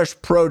farm fresh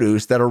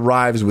produce that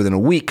arrives within a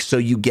week, so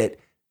you get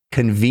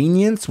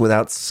convenience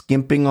without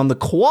skimping on the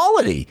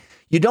quality.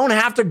 You don't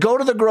have to go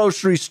to the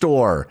grocery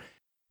store.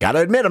 Gotta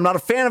admit, I'm not a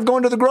fan of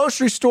going to the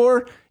grocery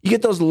store. You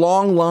get those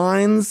long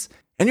lines,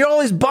 and you're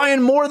always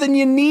buying more than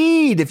you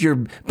need if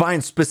you're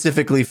buying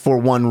specifically for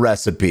one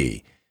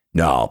recipe.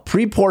 No,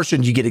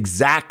 pre-portioned, you get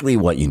exactly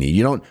what you need.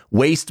 You don't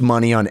waste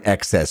money on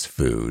excess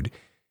food.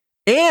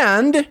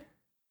 And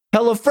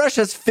HelloFresh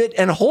has fit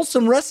and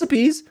wholesome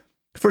recipes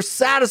for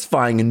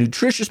satisfying and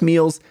nutritious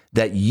meals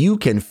that you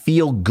can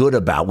feel good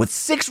about, with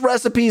 6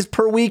 recipes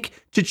per week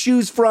to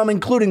choose from,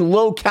 including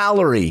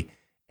low-calorie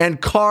and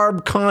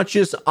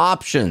carb-conscious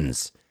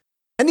options.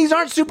 And these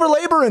aren't super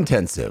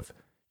labor-intensive.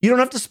 You don't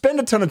have to spend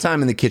a ton of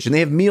time in the kitchen. They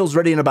have meals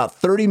ready in about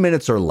 30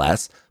 minutes or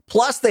less.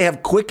 Plus, they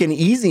have quick and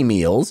easy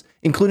meals,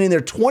 including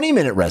their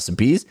 20-minute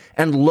recipes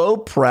and low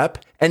prep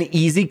and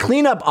easy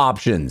cleanup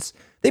options.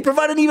 They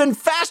provide an even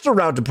faster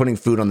route to putting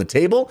food on the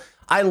table.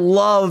 I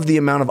love the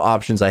amount of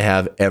options I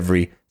have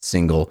every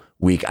single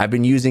week. I've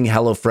been using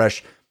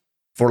HelloFresh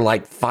for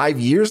like 5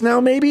 years now,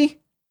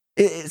 maybe.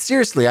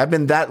 Seriously, I've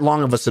been that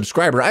long of a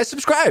subscriber. I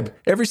subscribe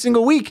every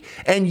single week,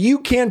 and you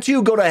can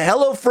too. Go to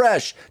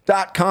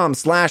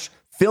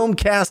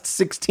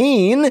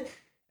HelloFresh.com/filmcast16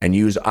 and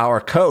use our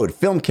code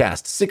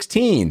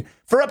filmcast16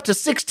 for up to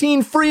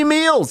 16 free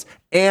meals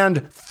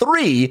and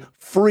 3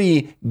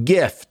 free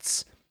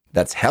gifts.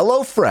 That's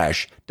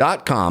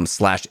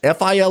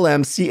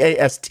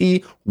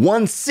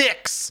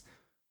HelloFresh.com/FILMCAST16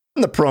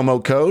 and the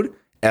promo code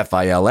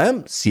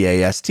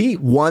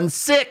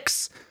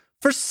FILMCAST16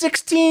 for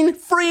 16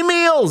 free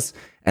meals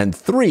and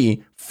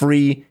 3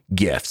 free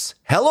gifts.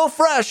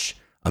 HelloFresh,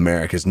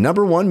 America's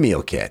 #1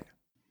 meal kit.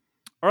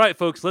 All right,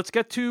 folks, let's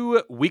get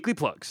to weekly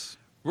plugs.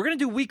 We're going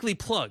to do weekly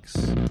plugs.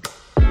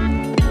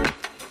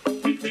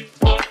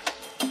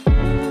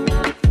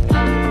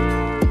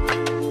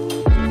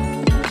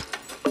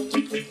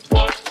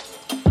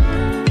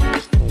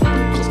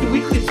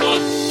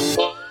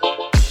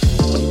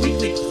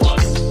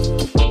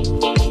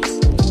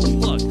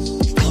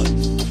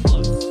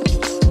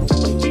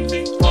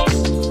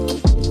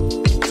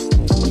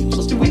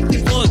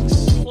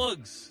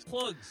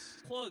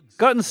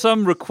 Gotten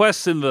some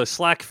requests in the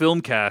Slack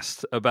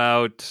Filmcast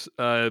about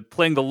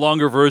playing the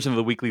longer version of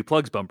the weekly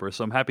plugs bumper,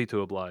 so I'm happy to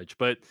oblige.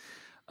 But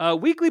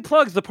weekly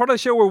plugs, the part of the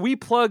show where we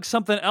plug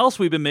something else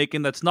we've been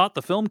making that's not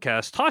the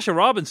Filmcast. Tasha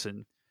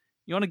Robinson,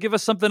 you want to give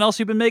us something else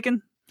you've been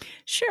making?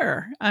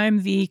 Sure.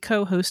 I'm the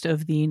co-host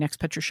of the Next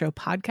Picture Show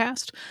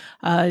podcast.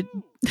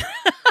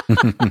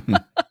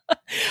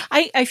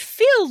 I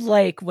feel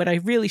like what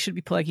I really should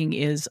be plugging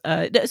is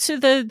so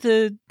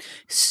the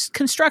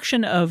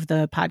construction of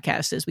the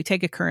podcast is we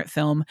take a current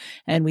film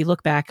and we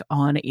look back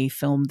on a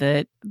film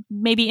that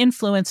maybe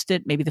influenced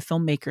it, maybe the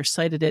filmmaker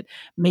cited it,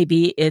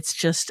 maybe it's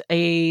just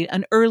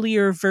an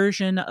earlier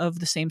version of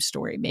the same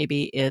story,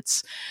 maybe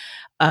it's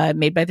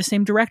made by the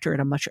same director at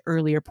a much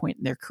earlier point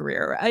in their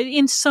career.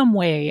 In some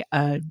way,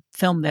 a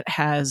film that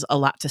has a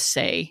lot to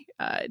say,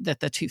 that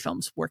the two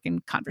films work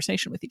in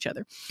conversation with each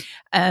other.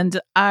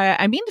 And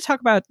I mean to talk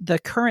about the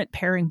current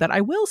pairing, but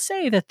I will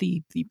say that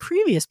the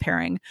previous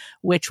pairing,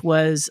 which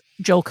was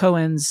Joel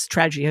Coen's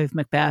Tragedy of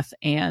Macbeth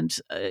and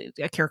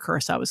Akira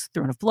Kurosawa's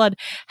Throne of Blood,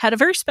 had a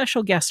very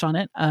special guest on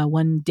it,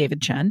 one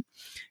David Chen,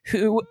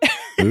 who...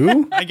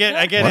 I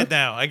get it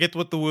now. I get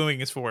what the wooing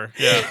is for.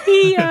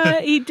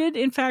 Yeah. He did,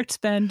 in fact,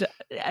 spend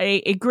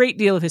a great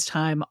deal of his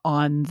time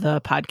on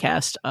the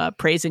podcast,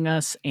 praising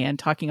us and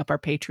talking up our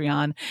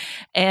Patreon,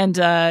 and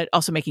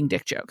also making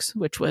dick jokes,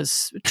 which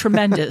was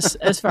tremendous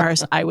as far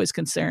as I was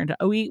concerned.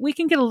 We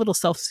can get a little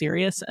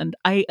self-serious, and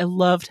I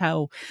loved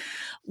how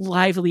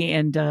lively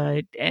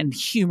and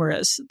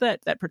humorous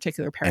that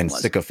particular pairing was.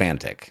 And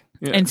sycophantic.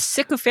 Yeah. And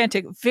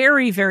sycophantic,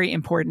 very, very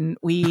important.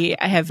 I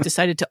have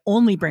decided to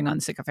only bring on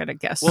sycophantic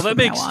guests. Well, that from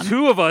makes now on.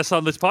 2 of us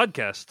on this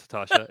podcast,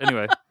 Tasha.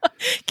 Anyway.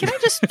 Can I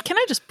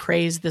just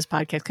praise this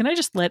podcast? Can I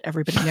just let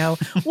everybody know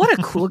what a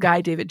cool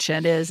guy David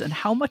Chen is and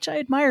how much I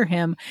admire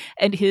him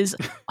and his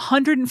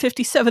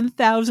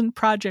 157,000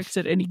 projects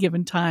at any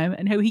given time,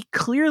 and how he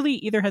clearly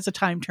either has a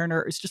time turner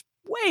or is just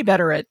way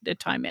better at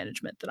time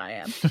management than I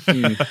am.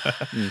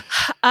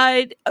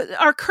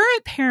 Our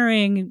current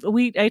pairing,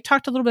 I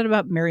talked a little bit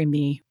about Marry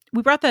Me.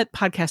 We brought that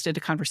podcast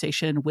into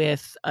conversation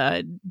with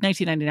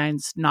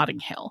 1999's Notting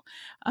Hill,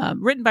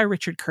 written by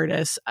Richard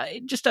Curtis.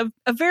 Just a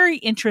very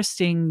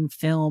interesting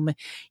film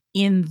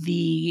in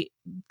the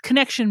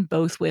connection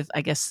both with,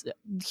 I guess,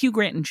 Hugh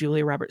Grant and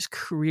Julia Roberts'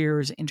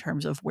 careers in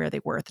terms of where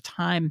they were at the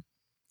time.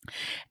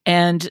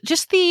 And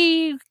just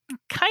the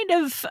kind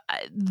of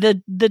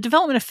the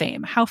development of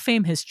fame, how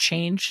fame has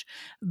changed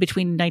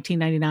between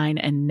 1999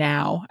 and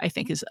now, I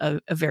think is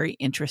a very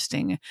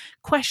interesting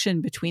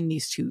question between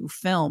these two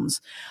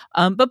films.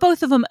 But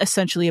both of them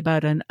essentially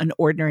about an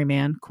ordinary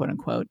man, quote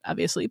unquote,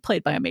 obviously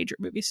played by a major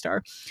movie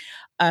star,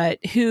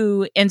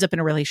 who ends up in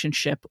a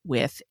relationship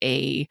with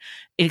an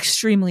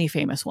extremely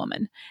famous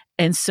woman.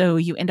 And so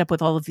you end up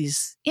with all of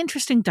these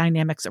interesting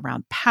dynamics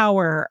around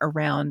power,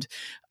 around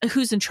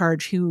who's in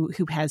charge, who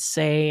has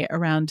say,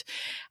 around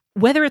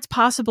whether it's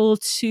possible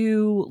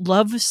to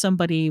love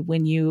somebody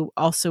when you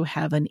also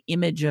have an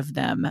image of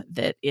them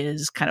that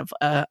is kind of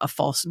a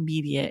false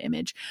media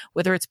image,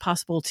 whether it's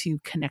possible to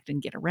connect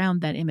and get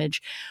around that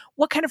image,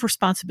 what kind of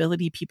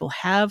responsibility people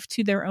have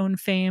to their own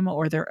fame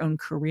or their own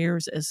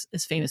careers as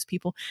famous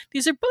people.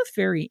 These are both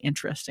very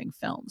interesting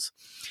films.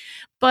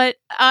 But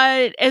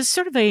as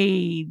sort of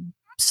a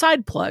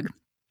side plug,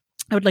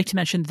 I would like to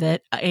mention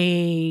that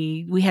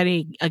we had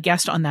a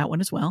guest on that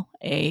one as well,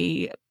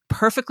 a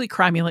perfectly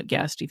cromulent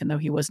guest, even though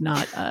he was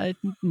not a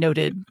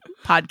noted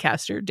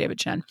podcaster, David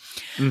Chen.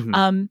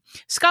 Mm-hmm.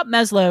 Scott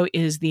Meslow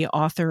is the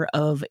author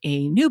of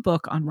a new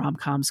book on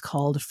rom-coms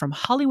called From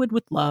Hollywood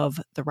with Love,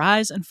 The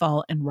Rise and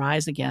Fall and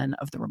Rise Again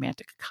of the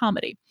Romantic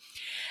Comedy.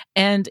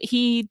 And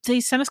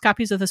they sent us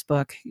copies of this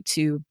book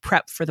to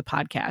prep for the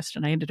podcast.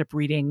 And I ended up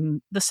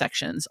reading the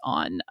sections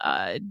on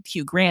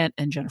Hugh Grant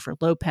and Jennifer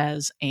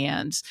Lopez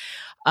and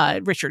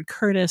Richard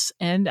Curtis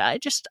and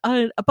just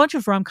a bunch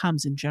of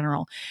rom-coms in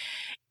general.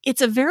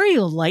 It's a very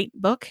light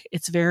book.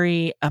 It's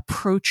very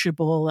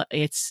approachable.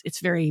 It's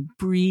very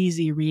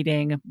breezy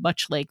reading,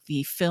 much like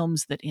the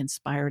films that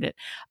inspired it.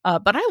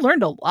 But I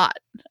learned a lot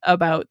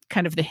about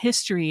kind of the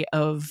history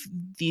of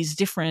these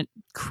different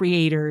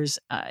creators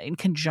in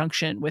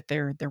conjunction with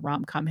their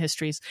rom-com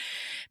histories,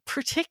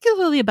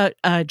 particularly about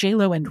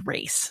J-Lo and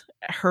race.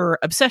 Her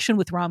obsession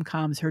with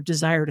rom-coms, her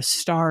desire to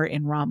star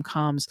in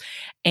rom-coms,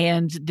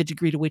 and the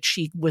degree to which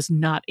she was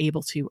not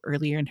able to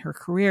earlier in her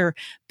career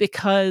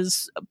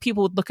because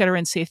people would look at her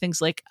and say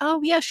things like,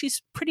 oh yeah,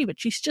 she's pretty, but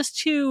she's just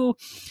too,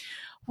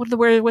 what's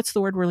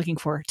the word we're looking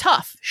for?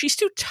 Tough. She's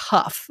too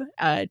tough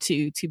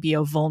to be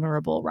a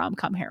vulnerable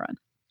rom-com heroine.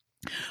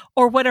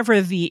 Or whatever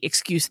the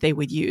excuse they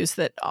would use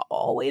that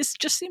always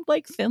just seemed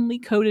like thinly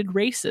coated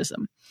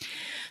racism.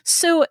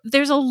 So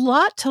there's a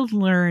lot to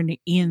learn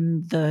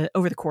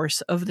over the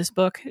course of this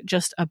book,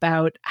 just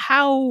about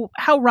how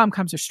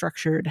rom-coms are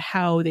structured,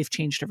 how they've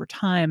changed over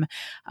time,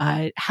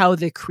 how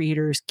the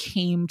creators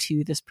came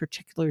to this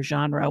particular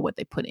genre, what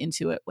they put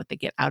into it, what they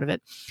get out of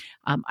it.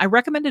 I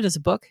recommend it as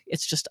a book.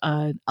 It's just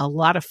a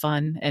lot of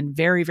fun and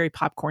very, very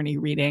popcorny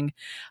reading.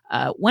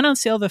 Went on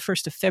sale the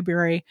 1st of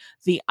February.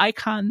 The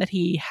icon that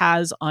he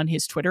has on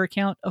his Twitter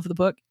account of the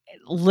book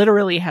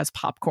literally has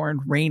popcorn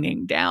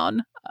raining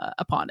down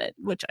upon it,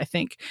 which I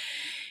think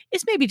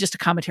is maybe just a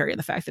commentary on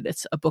the fact that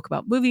it's a book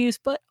about movies,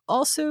 but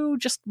also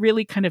just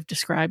really kind of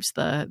describes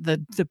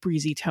the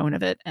breezy tone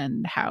of it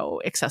and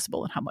how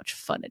accessible and how much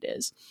fun it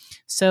is.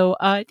 So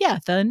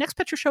the Next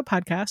Picture Show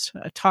podcast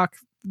talk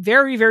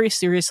very, very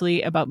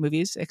seriously about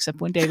movies, except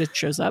when David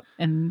shows up,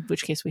 in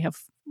which case we have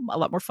a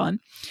lot more fun.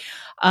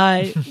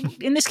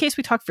 In this case,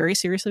 we talk very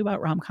seriously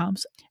about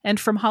rom-coms. And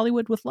From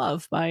Hollywood with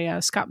Love by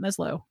Scott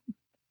Meslow.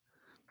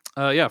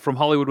 From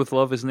Hollywood with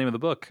Love is the name of the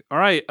book. All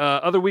right,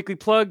 other weekly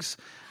plugs.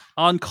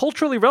 On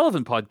Culturally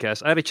Relevant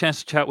podcast, I had a chance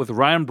to chat with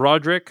Ryan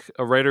Broderick,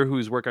 a writer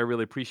whose work I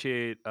really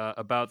appreciate,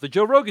 about the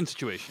Joe Rogan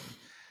situation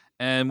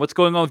and what's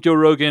going on with Joe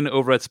Rogan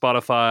over at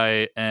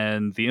Spotify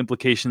and the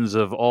implications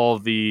of all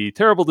the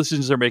terrible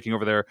decisions they're making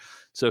over there.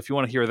 So if you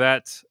want to hear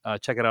that,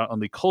 check it out on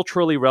the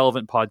Culturally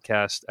Relevant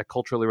podcast at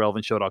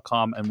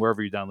culturallyrelevantshow.com and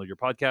wherever you download your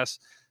podcasts.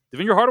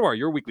 Devindra Hardawar,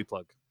 your weekly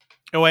plug.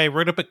 Oh, I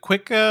wrote up a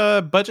quick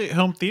budget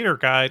home theater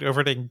guide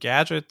over at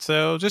Engadget,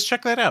 so just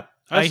check that out.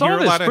 I saw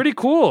this. Pretty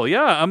cool.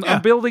 Yeah,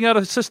 I'm building out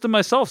a system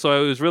myself, so I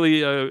was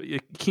really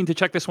keen to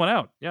check this one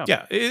out.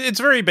 Yeah, it's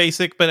very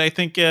basic, but I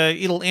think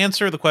it'll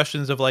answer the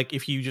questions of like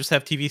if you just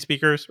have TV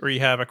speakers or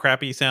you have a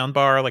crappy sound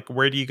bar, like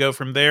where do you go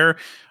from there?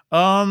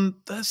 The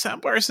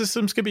soundbar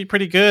systems could be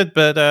pretty good,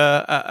 but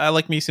I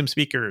like me some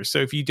speakers. So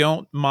if you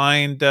don't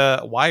mind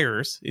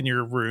wires in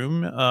your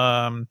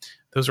room,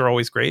 those are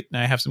always great,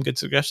 and I have some good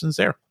suggestions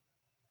there.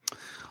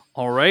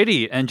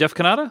 Alrighty, and Jeff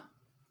Kanata?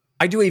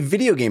 I do a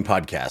video game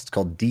podcast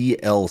called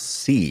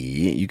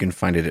DLC. You can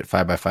find it at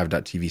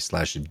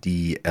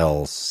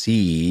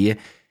 5x5.tv/DLC.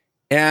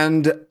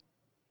 And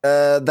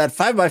that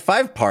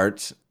 5x5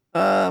 part,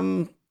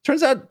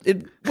 turns out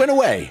it went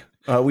away.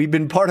 We've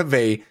been part of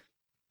a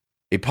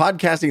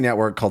podcasting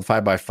network called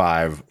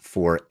 5x5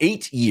 for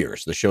 8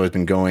 years. The show has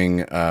been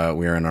going,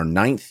 we're in our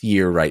 9th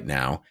year right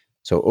now.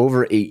 So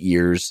over 8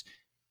 years.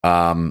 We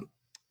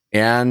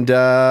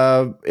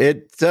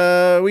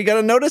got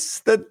a notice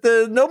that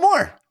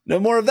no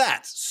more of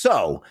that.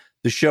 So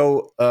the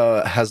show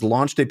has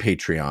launched a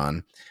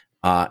Patreon.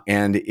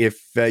 And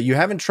if you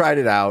haven't tried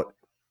it out,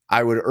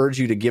 I would urge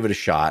you to give it a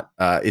shot.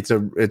 It's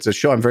a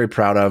show I'm very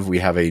proud of. We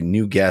have a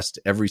new guest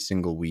every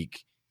single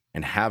week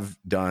and have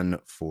done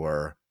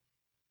for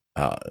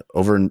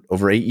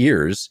over 8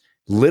 years,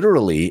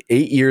 literally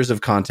 8 years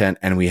of content,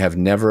 and we have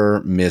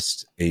never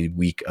missed a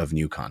week of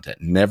new content.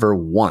 Never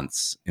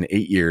once in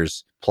 8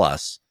 years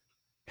plus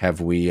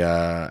have we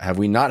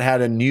not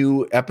had a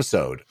new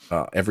episode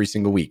every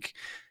single week.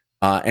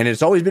 And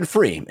it's always been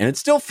free, and it's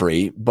still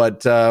free.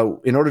 But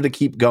in order to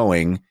keep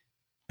going,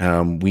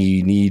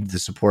 we need the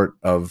support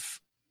of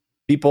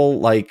people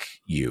like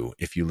you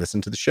if you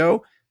listen to the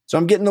show. So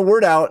I'm getting the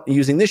word out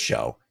using this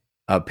show.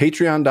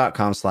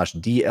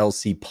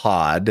 Patreon.com/DLC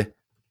pod.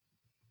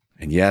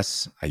 And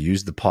yes, I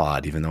used the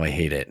pod, even though I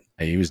hate it.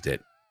 I used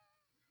it.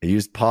 I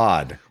used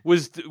pod.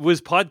 Was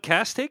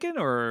podcast taken,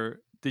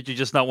 or did you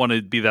just not want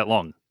to be that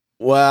long?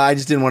 Well, I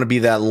just didn't want to be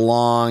that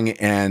long,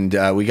 and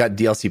we got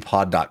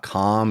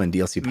dlcpod.com and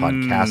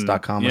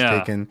dlcpodcast.com was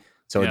taken.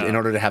 So in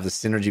order to have the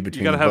synergy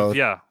between both.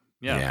 Yeah.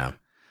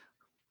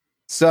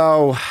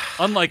 So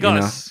unlike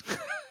us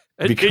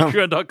at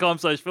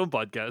patreon.com/film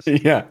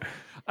podcast. Yeah.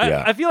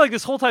 I feel like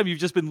this whole time you've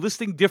just been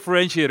listing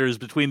differentiators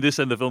between this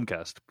and the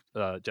Filmcast,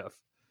 Jeff.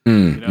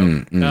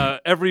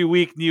 Every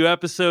week, new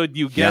episode,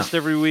 new guest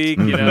every week,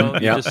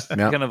 just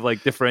kind of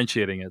like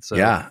differentiating it. So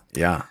yeah.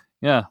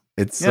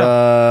 It's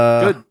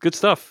good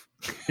stuff.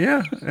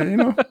 Yeah.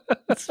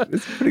 It's a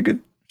pretty good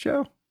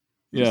show.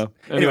 Yeah.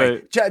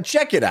 Anyway,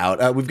 check it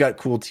out. We've got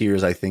cool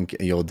tiers. I think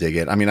you'll dig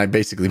it. I mean, I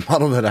basically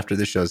modeled it after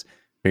this show's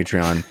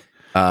Patreon.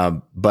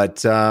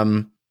 But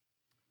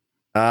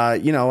I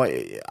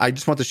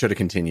just want the show to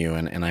continue,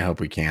 and I hope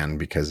we can,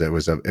 because it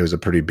was a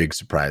pretty big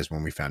surprise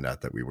when we found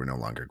out that we were no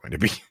longer going to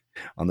be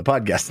on the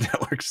podcast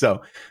network.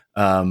 So,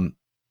 anyway,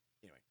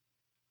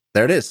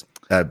 there it is.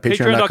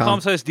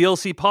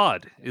 Patreon.com/DLC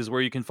pod is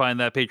where you can find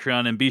that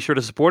Patreon, and be sure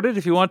to support it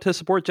if you want to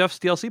support Jeff's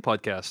DLC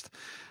podcast.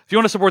 If you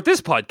want to support this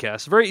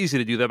podcast, very easy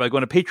to do that by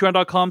going to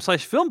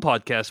patreon.com/film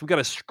podcast. We got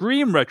a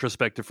Scream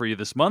retrospective for you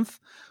this month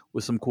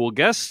with some cool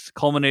guests,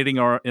 culminating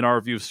in our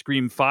review of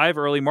Scream 5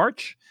 early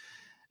March.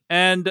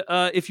 And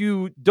if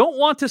you don't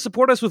want to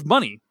support us with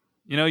money,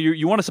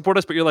 you want to support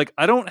us, but you're like,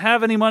 I don't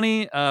have any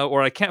money,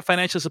 or I can't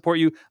financially support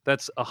you,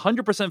 that's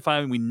 100%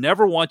 fine. We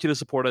never want you to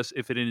support us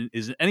if it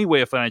is in any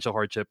way a financial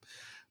hardship.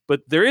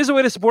 But there is a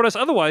way to support us.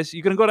 Otherwise,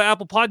 you can go to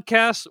Apple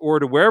Podcasts or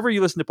to wherever you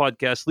listen to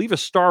podcasts, leave a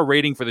star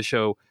rating for the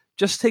show.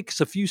 Just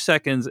takes a few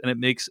seconds, and it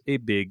makes a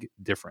big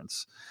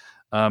difference.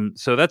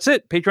 So that's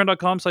it.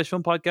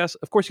 Patreon.com/film podcast.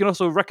 Of course, you can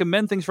also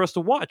recommend things for us to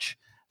watch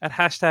at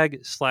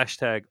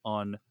 #/tag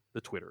on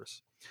the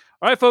Twitters.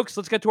 All right, folks,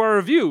 let's get to our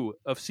review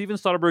of Steven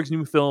Soderbergh's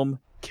new film,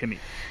 Kimi.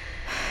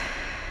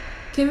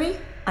 Kimi?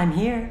 I'm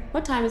here.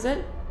 What time is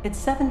it? It's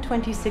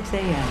 7:26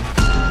 a.m.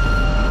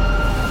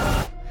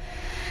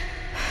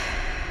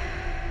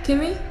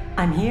 Kimi?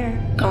 I'm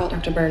here. Call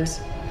Dr. Burns.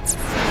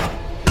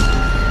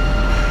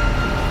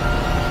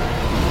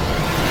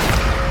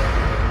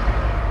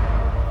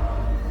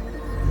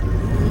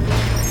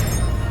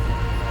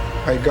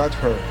 I got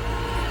her.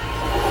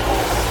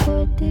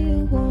 What do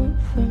you want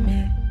from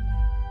me?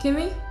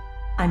 Kimi?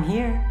 I'm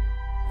here.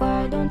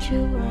 Why don't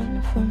you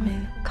run from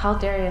me? Call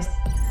Darius.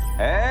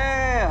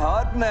 Hey,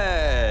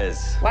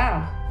 hotness!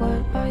 Wow.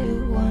 What are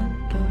you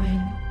wondering?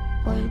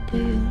 What do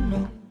you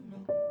know?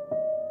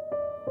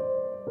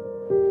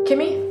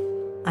 Kimi?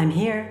 I'm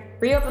here.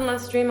 Reopen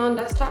last stream on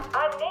desktop.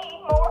 I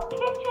need more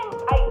kitchen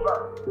paper.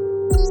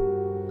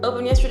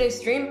 Open yesterday's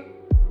stream.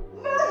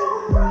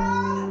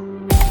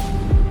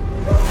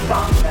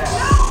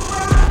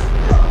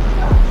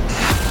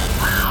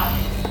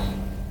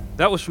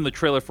 That was from the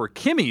trailer for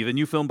Kimi, the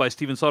new film by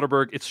Steven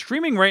Soderbergh. It's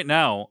streaming right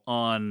now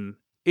on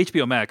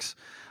HBO Max.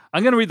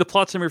 I'm going to read the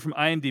plot summary from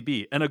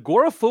IMDb. An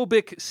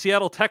agoraphobic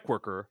Seattle tech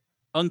worker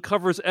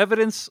uncovers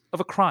evidence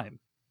of a crime.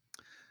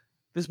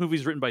 This movie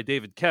is written by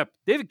David Koepp.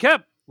 David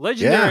Koepp,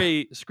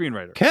 legendary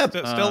screenwriter.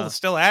 Koepp.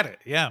 Still at it.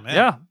 Yeah, man.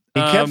 Yeah.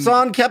 He kept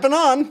on, keeping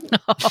on.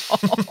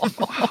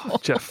 Wow,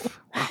 Jeff.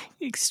 Wow.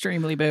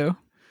 Extremely boo.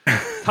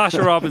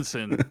 Tasha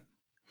Robinson,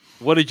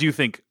 what did you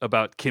think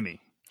about Kimi?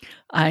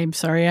 I'm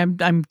sorry,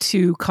 I'm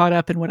too caught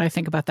up in what I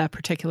think about that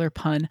particular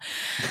pun.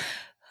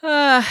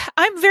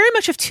 I'm very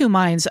much of two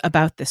minds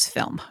about this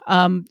film.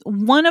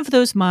 One of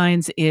those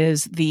minds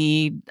is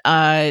the,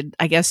 I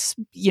guess,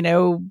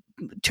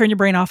 turn your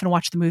brain off and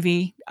watch the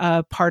movie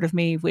part of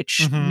me,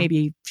 which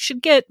maybe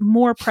should get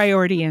more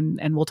priority,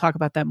 and we'll talk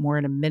about that more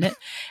in a minute.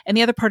 And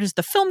the other part is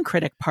the film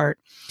critic part.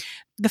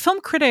 The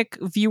film critic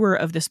viewer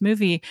of this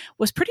movie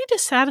was pretty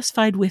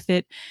dissatisfied with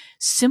it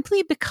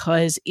simply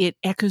because it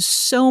echoes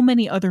so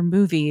many other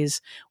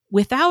movies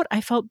without,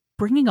 I felt,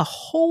 bringing a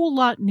whole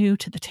lot new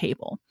to the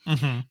table.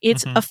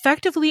 It's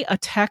effectively a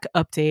tech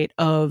update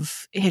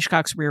of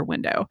Hitchcock's Rear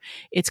Window.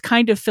 It's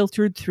kind of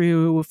filtered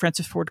through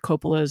Francis Ford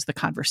Coppola's The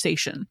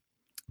Conversation.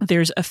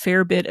 There's a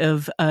fair bit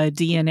of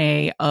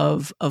DNA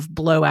of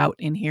Blowout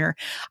in here.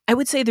 I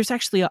would say there's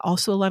actually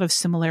also a lot of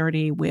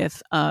similarity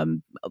with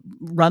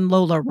Run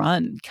Lola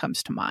Run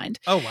comes to mind.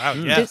 Oh, wow.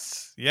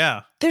 Yes.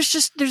 Yeah.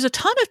 There's a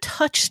ton of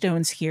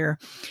touchstones here.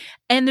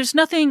 And there's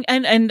nothing,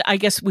 and I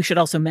guess we should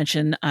also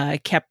mention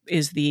Kep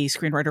is the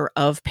screenwriter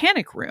of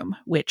Panic Room,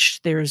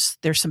 which there's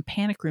some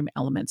Panic Room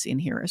elements in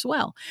here as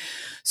well.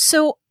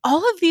 So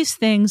all of these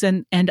things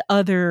and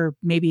other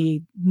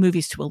maybe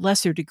movies to a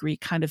lesser degree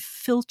kind of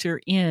filter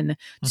in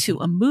to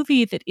a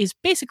movie that is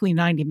basically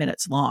 90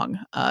 minutes long,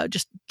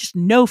 just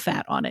no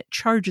fat on it,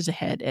 charges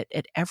ahead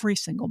at every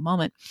single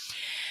moment.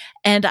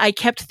 And I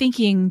kept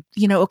thinking,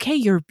 okay,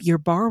 you're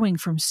borrowing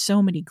from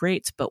so many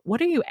greats, but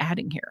what are you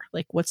adding here?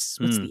 Like, what's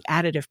the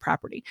additive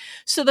property?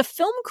 So the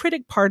film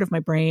critic part of my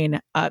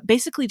brain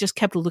basically just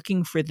kept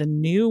looking for the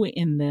new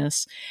in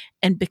this.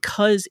 And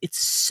because it's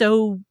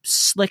so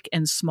slick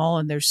and small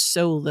and there's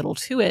so little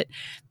to it,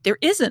 there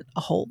isn't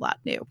a whole lot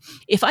new.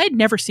 If I had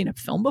never seen a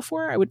film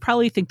before, I would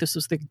probably think this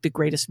was the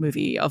greatest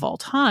movie of all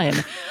time.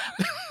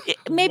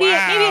 Maybe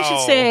I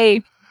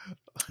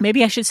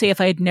should say if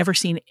I had never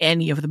seen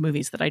any of the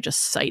movies that I just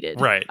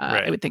cited, right.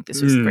 I would think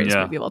this was the greatest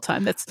movie of all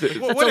time. That's a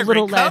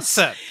little less.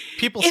 Concept.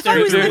 People if I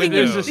was living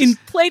in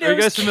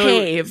Plato's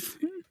cave.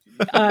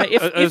 Are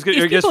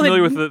you guys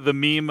familiar with the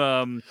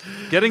meme?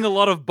 Getting a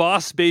lot of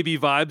Boss Baby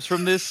vibes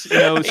from this.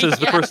 Says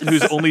the person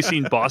who's only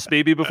seen Boss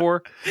Baby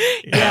before.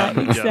 Yeah,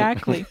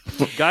 exactly.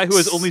 Guy who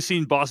has only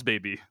seen Boss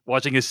Baby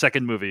watching his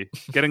second movie,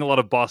 getting a lot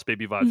of Boss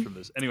Baby vibes from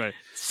this. Anyway,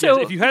 so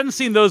yes, if you hadn't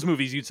seen those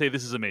movies, you'd say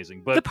this is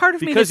amazing. But the part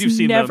of me because that's you've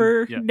seen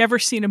never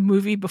seen a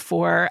movie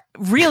before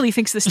really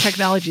thinks this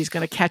technology is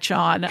going to catch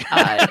on.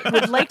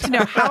 Would like to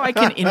know how I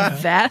can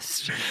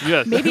invest.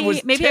 Yes.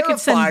 Maybe I could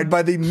send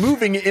by the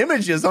moving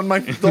images on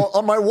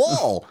my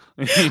wall.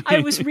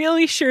 I was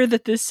really sure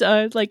that this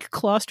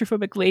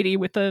claustrophobic lady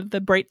with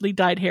the brightly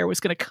dyed hair was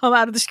going to come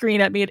out of the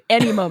screen at me at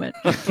any moment.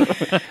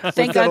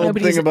 Thank God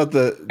nobody's thing about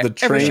the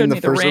train,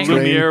 the first train.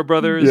 Lumiere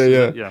brothers.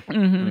 Yeah.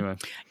 Mm-hmm.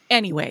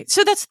 Anyway,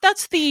 so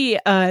that's the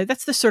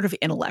sort of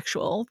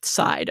intellectual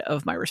side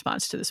of my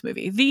response to this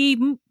movie. The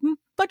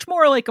much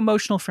more like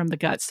emotional from the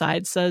gut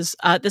side says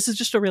this is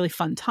just a really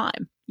fun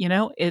time.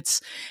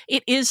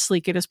 It is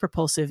sleek, it is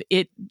propulsive,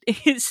 it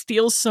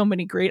steals so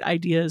many great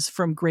ideas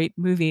from great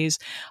movies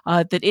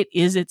that it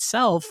is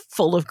itself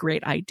full of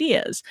great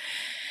ideas.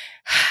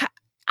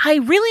 I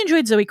really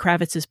enjoyed Zoe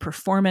Kravitz's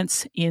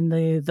performance in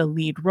the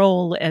lead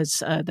role as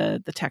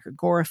the tech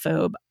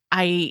agoraphobe.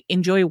 I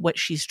enjoy what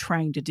she's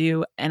trying to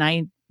do, and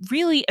I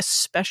really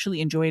especially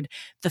enjoyed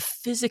the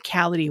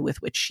physicality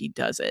with which she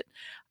does it.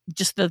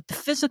 Just the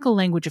physical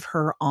language of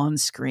her on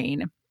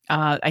screen,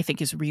 I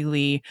think, is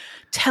really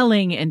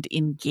telling and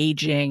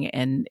engaging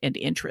and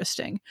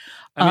interesting.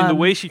 I mean, the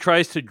way she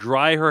tries to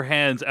dry her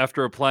hands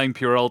after applying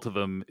Purell to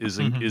them is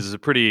a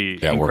pretty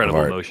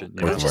incredible motion.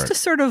 Just a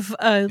sort of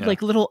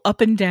like little up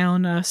and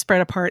down,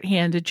 spread apart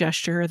handed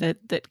gesture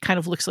that kind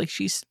of looks like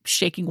she's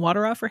shaking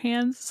water off her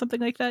hands, something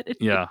like that. It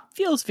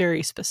feels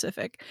very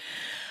specific.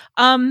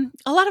 A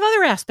lot of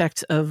other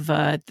aspects of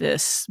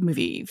this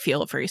movie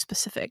feel very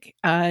specific.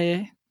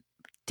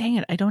 Dang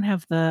it, I don't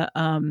have the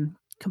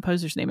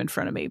composer's name in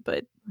front of me,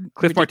 but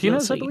Cliff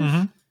Martinez, I believe.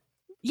 Mm-hmm.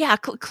 Yeah,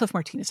 Cliff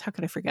Martinez. How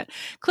could I forget?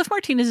 Cliff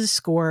Martinez's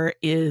score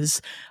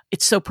it's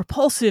so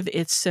propulsive,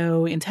 it's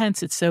so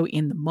intense, it's so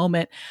in the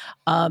moment.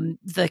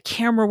 The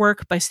camera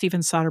work by Steven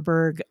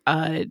Soderbergh,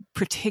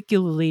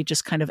 particularly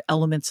just kind of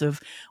elements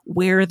of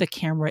where the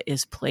camera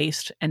is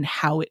placed and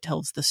how it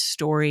tells the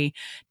story,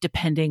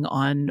 depending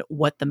on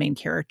what the main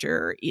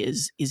character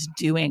is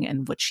doing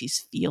and what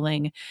she's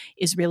feeling,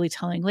 is really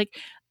telling. Like,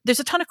 there's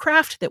a ton of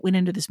craft that went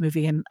into this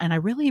movie, and I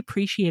really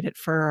appreciate it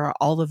for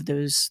all of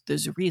those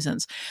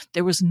reasons.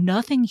 There was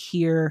nothing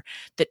here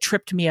that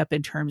tripped me up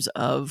in terms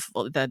of,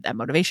 well, that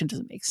motivation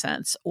doesn't make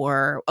sense,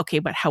 or, okay,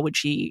 but how would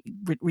she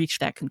reach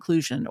that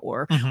conclusion,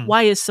 or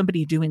why is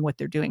somebody doing what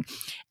they're doing?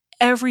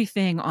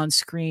 Everything on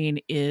screen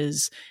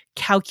is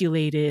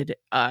calculated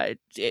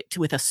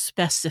with a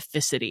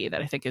specificity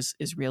that I think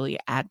is really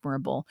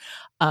admirable.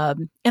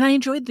 And I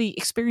enjoyed the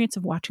experience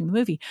of watching the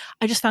movie.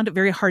 I just found it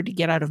very hard to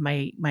get out of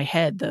my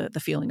head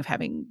the feeling of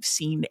having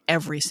seen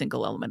every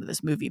single element of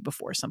this movie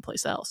before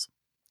someplace else.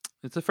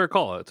 It's a fair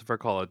call.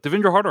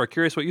 Devindra Hardar,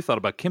 curious what you thought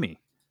about Kimi.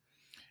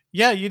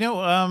 Yeah,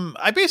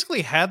 I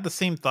basically had the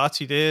same thoughts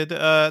you did,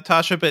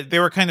 Tasha, but they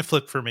were kind of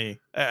flipped for me.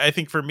 I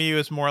think for me, it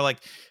was more like,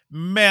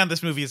 man,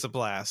 this movie is a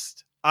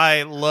blast.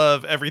 I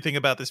love everything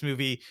about this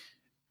movie.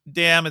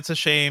 Damn, it's a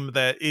shame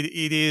that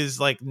it is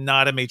like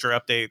not a major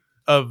update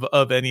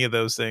of any of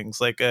those things.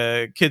 Like,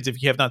 kids,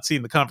 if you have not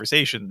seen The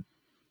Conversation,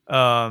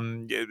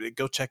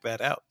 go check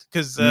that out.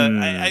 Because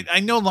I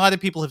know a lot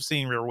of people have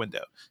seen Rear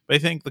Window, but I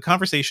think The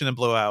Conversation and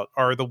Blowout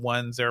are the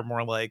ones that are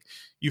more like,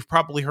 you've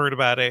probably heard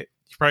about it.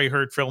 You've probably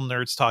heard film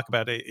nerds talk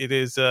about it. It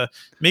is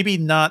maybe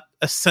not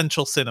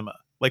essential cinema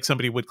like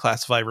somebody would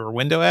classify Rear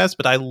Window as,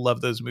 but I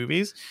love those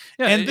movies.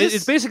 Yeah, and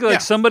it's basically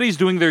like somebody's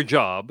doing their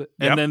job,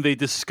 and then they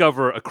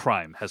discover a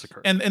crime has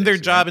occurred. And their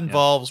job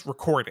involves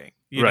recording.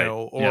 you Right.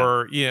 know,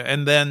 or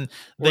and then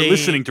Or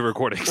listening to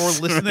recordings. or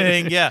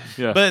listening, yeah.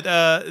 Yeah. But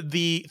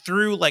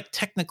through like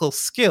technical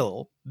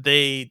skill,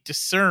 they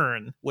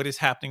discern what is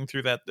happening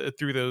through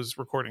through those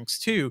recordings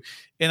too.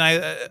 And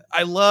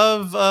I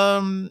love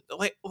I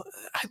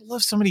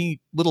love so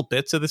many little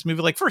bits of this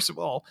movie. Like, first of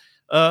all,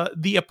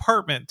 the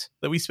apartment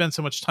that we spend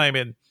so much time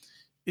in,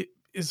 it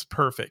is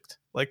perfect.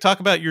 Like, talk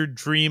about your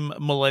dream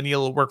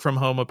millennial work from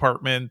home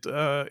apartment,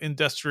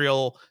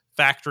 industrial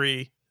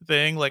factory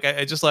thing. Like,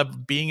 I just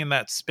love being in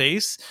that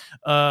space.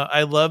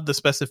 I love the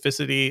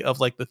specificity of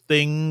like the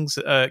things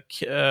Zoe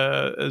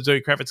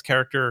Kravitz's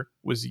character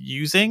was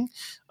using,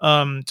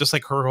 just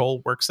like her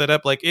whole work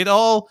setup. Like, it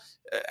all,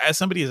 as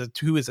somebody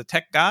who is a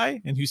tech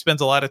guy and who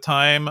spends a lot of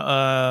time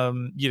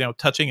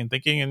touching and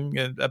thinking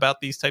and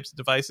about these types of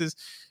devices,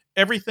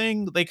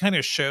 everything they kind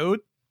of showed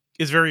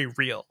is very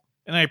real.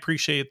 And I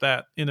appreciate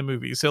that in a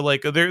movie. So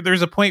like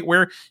there's a point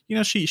where,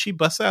 she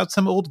busts out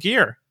some old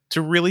gear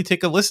to really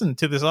take a listen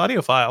to this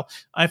audio file.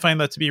 I find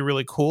that to be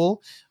really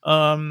cool.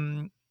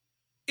 It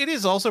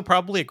is also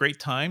probably a great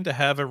time to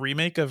have a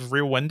remake of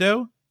Rear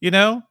Window.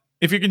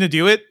 If you're going to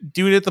do it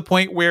at the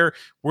point where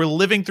we're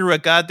living through a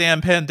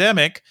goddamn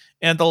pandemic,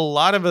 and a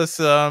lot of us,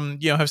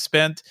 have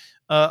spent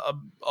a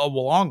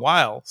long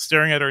while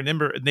staring at our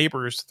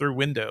neighbors through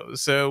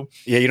windows. So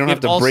yeah, you don't have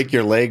to break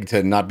your leg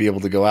to not be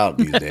able to go out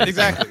these days.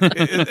 Exactly.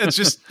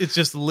 It's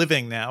just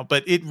living now.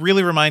 But it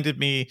really reminded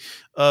me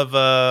of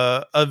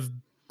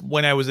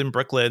when I was in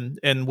Brooklyn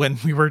and when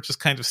we were just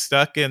kind of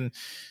stuck. And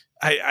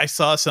I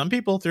saw some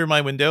people through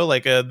my window,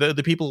 like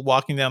the people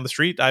walking down the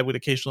street, I would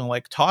occasionally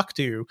like talk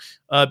to,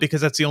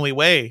 because that's the only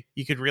way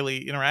you could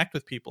really interact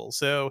with people.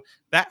 So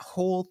that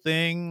whole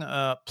thing,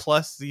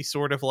 plus the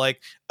sort of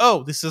like,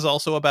 oh, this is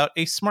also about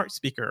a smart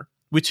speaker,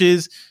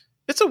 it's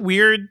a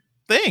weird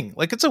thing.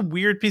 Like, it's a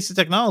weird piece of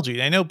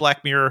technology. I know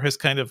Black Mirror has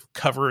kind of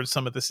covered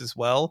some of this as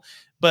well,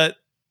 but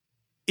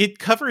it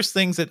covers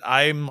things that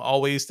I'm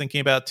always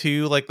thinking about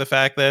too, like the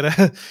fact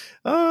that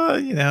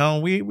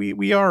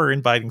we are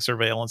inviting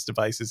surveillance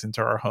devices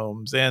into our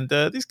homes, and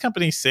these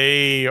companies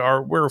say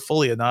we're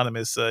fully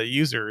anonymous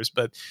users,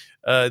 but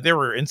there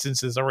were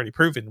instances already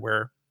proven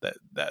where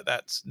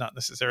that's not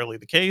necessarily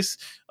the case,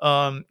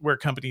 where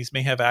companies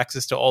may have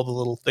access to all the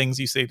little things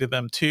you say to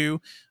them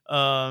too.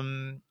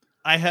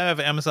 I have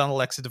Amazon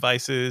Alexa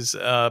devices,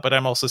 but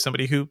I'm also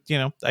somebody who,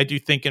 I do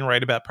think and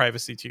write about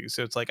privacy too.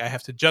 So it's like I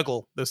have to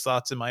juggle those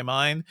thoughts in my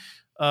mind.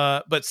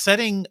 But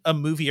setting a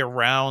movie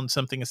around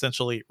something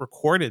essentially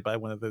recorded by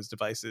one of those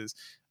devices,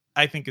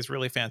 I think is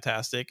really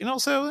fantastic. And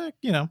also,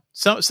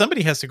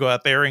 somebody has to go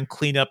out there and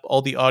clean up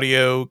all the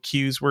audio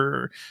cues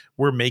we're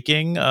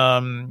making.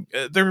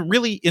 There are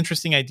really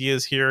interesting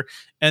ideas here.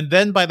 And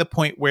then by the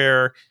point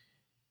where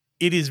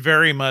it is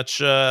very much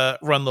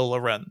run Lola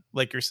run,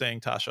 like you're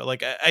saying, Tasha.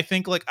 Like, I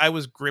think like I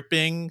was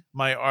gripping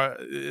my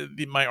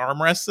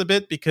armrests a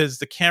bit because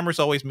the camera's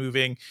always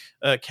moving,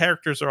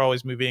 characters are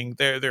always moving.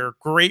 There are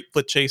great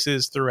foot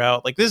chases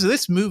throughout. Like,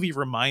 this movie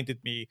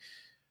reminded me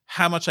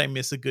how much I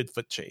miss a good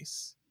foot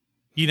chase.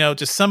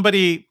 Just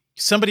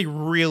somebody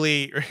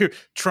really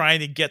trying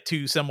to get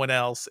to someone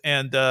else,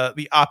 and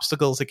the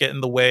obstacles that get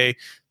in the way.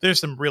 There's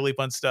some really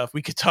fun stuff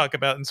we could talk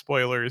about in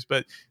spoilers,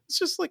 but it's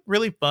just like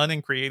really fun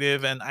and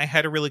creative, and I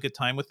had a really good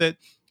time with it.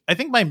 I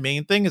think my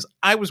main thing is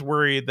I was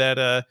worried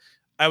that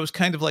I was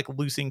kind of like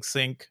losing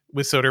sync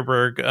with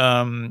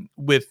Soderbergh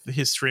with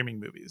his streaming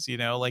movies.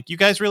 Like, you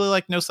guys really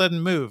like No Sudden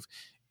Move,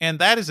 and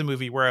that is a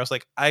movie where I was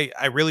like, I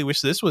really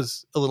wish this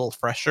was a little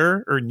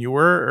fresher or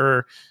newer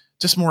or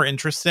just more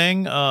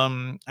interesting.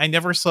 I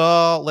never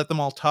saw Let Them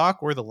All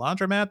Talk or The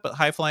Laundromat, but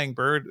High Flying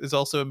Bird is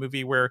also a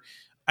movie where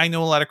I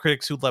know a lot of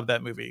critics who love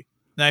that movie.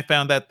 And I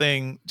found that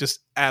thing just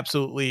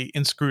absolutely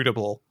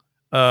inscrutable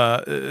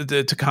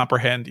to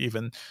comprehend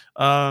even.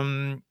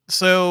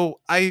 So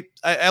I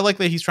like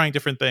that he's trying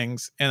different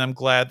things, and I'm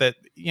glad that,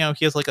 he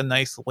has like a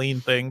nice lean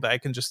thing that I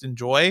can just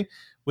enjoy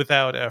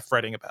without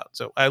fretting about.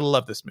 So I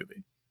love this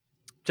movie.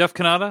 Jeff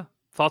Kanata,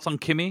 thoughts on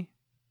Kimi?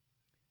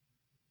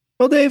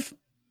 Well, Dave,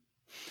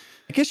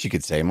 I guess you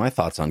could say my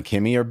thoughts on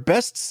Kimi are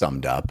best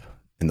summed up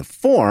in the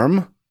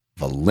form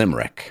of a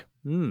limerick.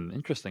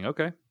 Interesting.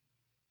 Okay.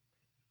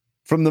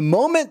 From the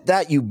moment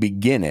that you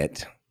begin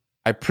it,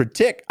 I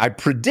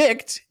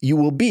predict you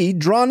will be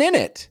drawn in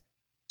it.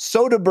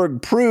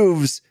 Soderbergh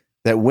proves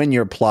that when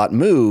your plot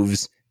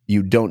moves,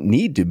 you don't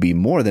need to be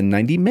more than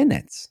 90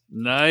 minutes.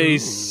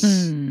 Nice.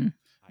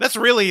 That's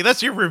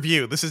your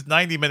review. This is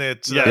 90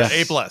 minutes. Yes.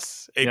 A+.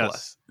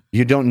 Yes.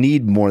 You don't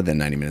need more than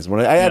 90 minutes.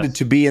 I added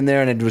to be in there,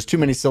 and it was too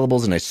many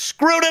syllables, and I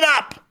screwed it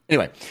up.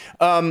 Anyway,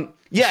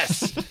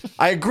 yes,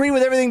 I agree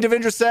with everything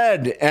Devendra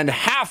said, and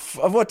half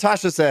of what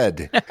Tasha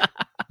said.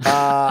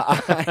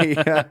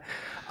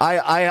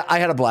 I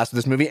had a blast with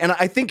this movie, and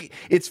I think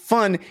it's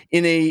fun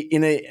in a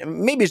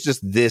maybe it's just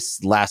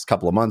this last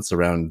couple of months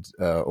around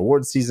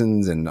award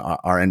seasons and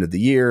our end of the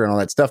year and all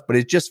that stuff, but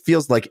it just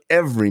feels like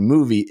every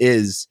movie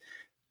is,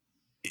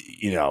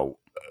 a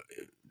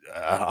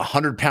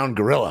 100-pound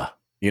gorilla.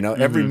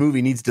 Every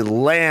movie needs to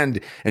land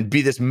and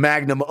be this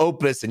magnum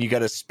opus, and you got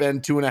to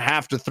spend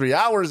 2.5 to 3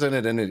 hours in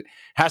it, and it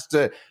has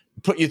to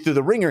put you through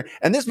the ringer.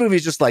 And this movie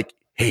is just like,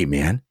 hey,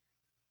 man,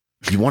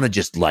 you want to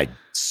just like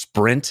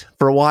sprint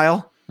for a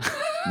while?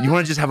 You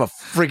want to just have a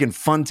friggin'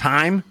 fun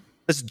time?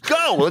 Let's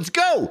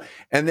go.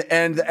 And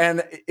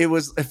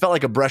it felt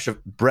like a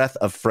breath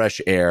of fresh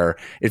air.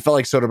 It felt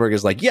like Soderbergh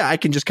is like, yeah, I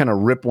can just kind of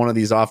rip one of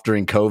these off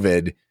during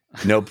COVID,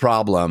 no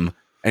problem,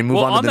 and move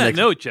on to the next.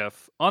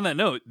 On that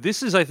note,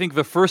 this is, I think,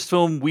 the first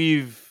film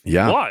we've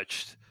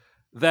watched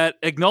that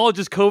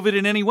acknowledges COVID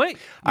in any way.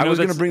 I was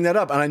going to bring that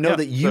up, and I know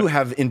that you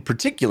have, in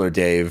particular,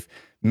 Dave,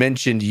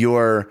 mentioned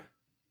your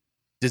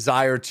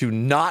desire to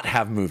not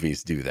have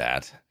movies do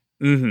that.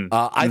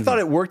 I thought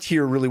it worked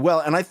here really well.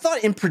 And I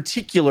thought in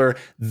particular,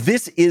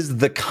 this is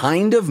the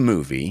kind of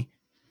movie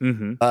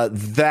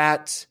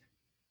that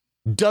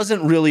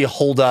doesn't really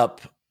hold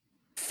up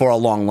for a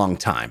long, long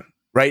time,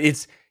 right?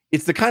 It's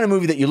the kind of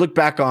movie that you look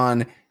back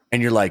on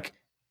and you're like,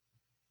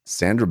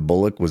 Sandra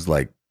Bullock was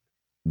like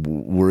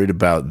worried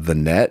about the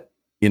net.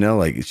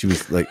 Like she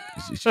was like,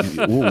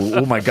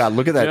 oh my God,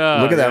 look at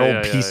that. Look at that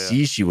old PC.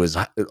 Yeah. She was,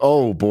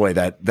 oh boy,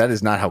 that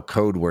is not how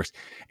code works.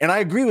 And I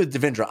agree with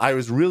Devendra. I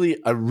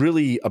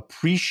really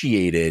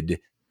appreciated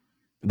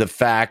the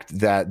fact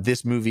that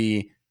this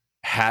movie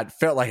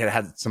felt like it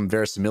had some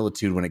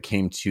verisimilitude when it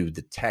came to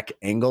the tech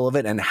angle of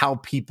it and how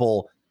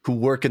people who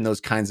work in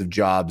those kinds of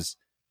jobs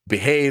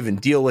behave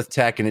and deal with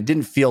tech. And it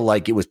didn't feel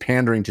like it was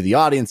pandering to the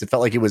audience. It felt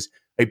like it was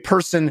a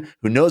person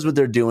who knows what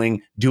they're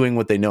doing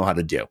what they know how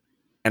to do.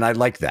 And I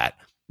like that.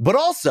 But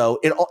also,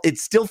 it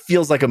still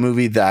feels like a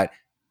movie that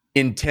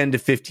in 10 to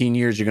 15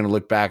 years, you're going to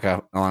look back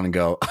on and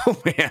go,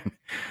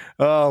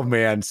 oh,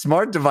 man,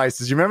 smart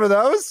devices. You remember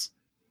those?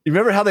 You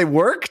remember how they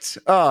worked?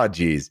 Oh,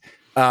 geez.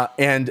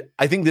 And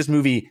I think this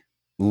movie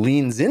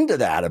leans into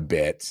that a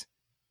bit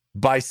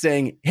by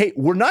saying, hey,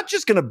 we're not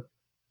just going to,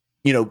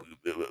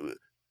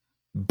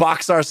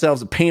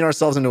 paint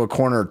ourselves into a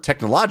corner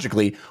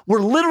technologically. We're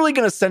literally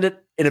going to send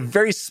it in a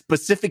very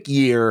specific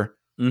year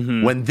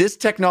when this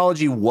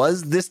technology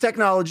was this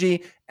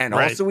technology, and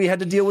also we had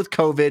to deal with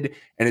COVID,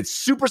 and it's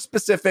super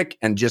specific,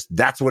 and just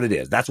that's what it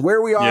is. That's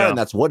where we are, and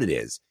that's what it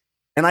is.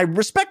 And I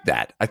respect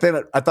that. I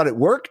thought it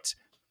worked.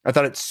 I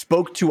thought it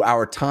spoke to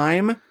our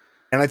time,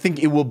 and I think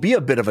it will be a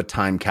bit of a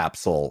time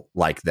capsule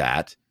like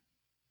that,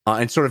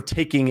 and sort of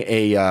taking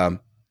a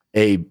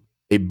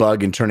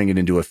bug and turning it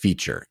into a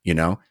feature.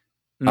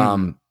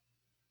 I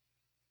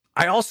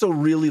also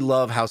really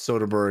love how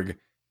Soderbergh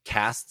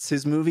casts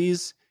his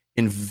movies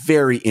in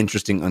very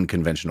interesting,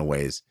 unconventional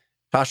ways.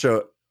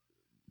 Tasha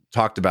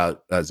talked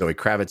about Zoe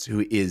Kravitz,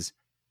 who is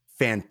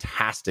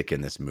fantastic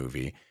in this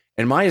movie.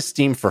 And my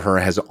esteem for her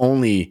has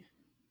only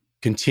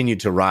continued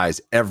to rise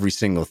every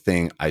single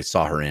thing I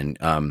saw her in.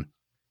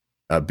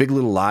 Big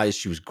Little Lies,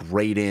 she was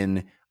great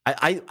in.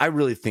 I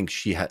really think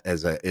she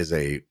is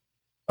a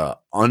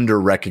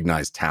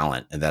under-recognized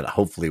talent, and that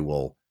hopefully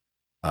will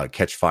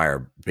catch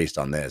fire based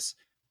on this.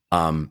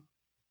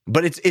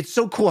 But it's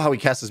so cool how he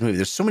cast this movie.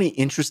 There's so many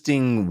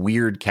interesting,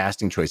 weird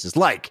casting choices,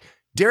 like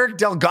Derek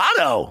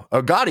Gaudio.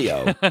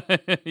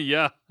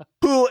 Yeah.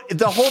 Who,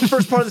 the whole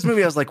first part of this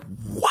movie, I was like,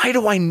 why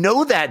do I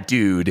know that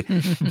dude?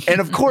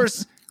 And of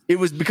course, it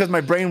was because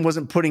my brain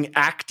wasn't putting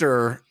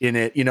actor in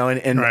it,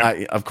 and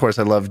right. Of course,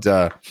 I loved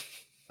In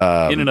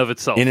and of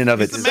Itself. He's the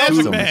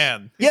Magic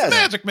Man. Yes.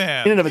 Magic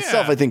Man. In and of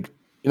itself, I think,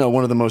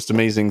 one of the most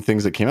amazing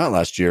things that came out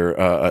last year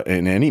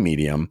in any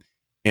medium.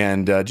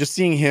 And just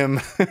seeing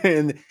him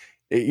in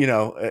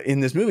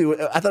this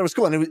movie, I thought it was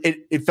cool. And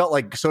it felt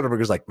like Soderbergh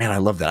was like, man, I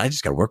love that. I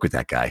just got to work with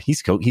that guy.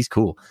 He's cool.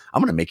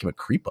 I'm going to make him a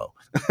creepo,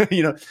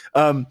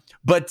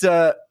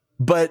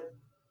 but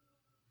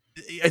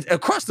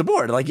across the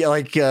board, like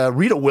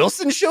Rita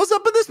Wilson shows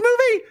up in this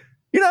movie.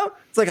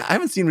 It's like, I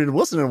haven't seen Rita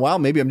Wilson in a while.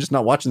 Maybe I'm just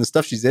not watching the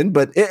stuff she's in,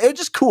 but it's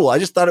just cool. I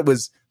just thought it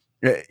was,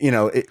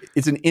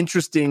 it's an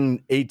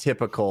interesting,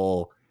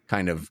 atypical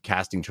kind of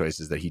casting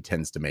choices that he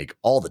tends to make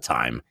all the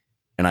time.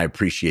 And I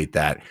appreciate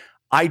that.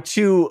 I,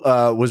 too,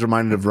 was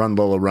reminded of Run,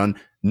 Lola, Run,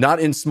 not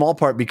in small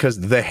part because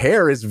the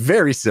hair is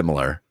very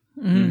similar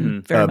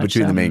between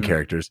the main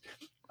characters.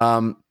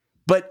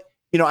 But,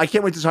 I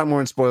can't wait to talk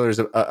more in spoilers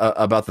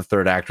about the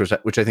third actress,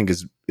 which I think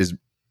is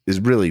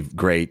really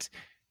great.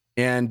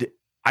 And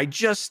I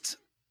just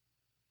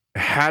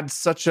had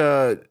such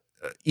a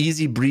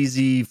easy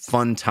breezy,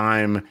 fun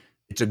time.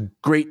 It's a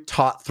great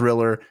taut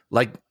thriller.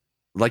 Like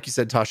you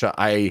said, Tasha,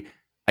 I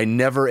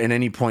never at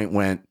any point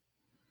went,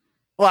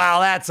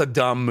 well, that's a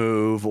dumb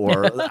move,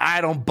 or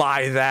I don't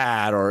buy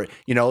that, or,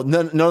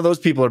 none of those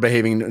people are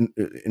behaving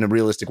in a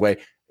realistic way,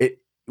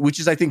 which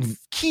is, I think,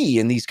 key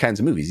in these kinds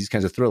of movies, these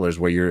kinds of thrillers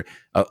where you're,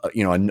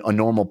 a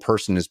normal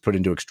person is put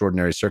into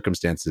extraordinary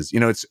circumstances.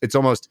 It's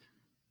almost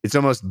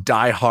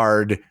Die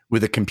Hard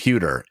with a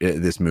computer,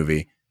 this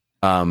movie.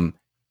 And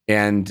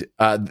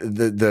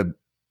the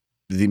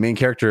main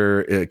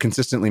character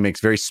consistently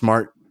makes very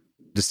smart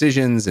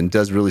decisions and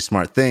does really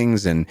smart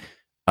things. And,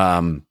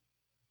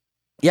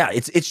 yeah,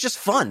 it's just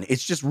fun.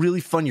 It's just really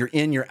fun. You're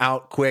in, you're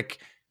out quick.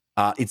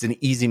 It's an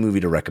easy movie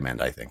to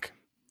recommend, I think.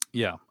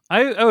 Yeah,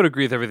 I would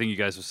agree with everything you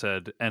guys have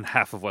said and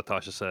half of what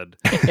Tasha said.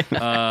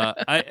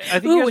 I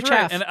think Ooh, you which guys are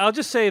right. half? And I'll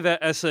just say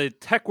that as a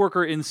tech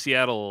worker in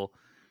Seattle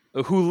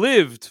who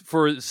lived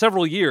for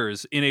several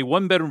years in a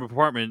 1-bedroom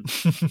apartment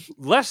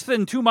less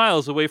than 2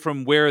 miles away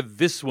from where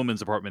this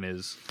woman's apartment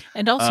is.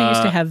 And also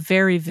used to have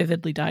very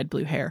vividly dyed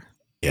blue hair.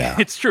 Yeah.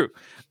 It's true.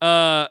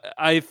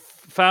 I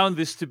found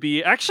this to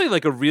be actually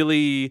like a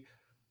really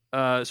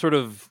sort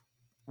of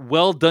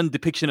well done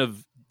depiction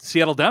of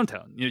Seattle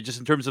downtown, just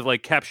in terms of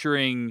like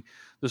capturing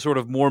the sort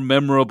of more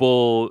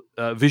memorable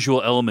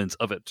visual elements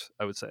of it,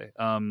 I would say.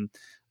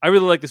 I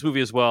really like this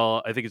movie as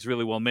well. I think it's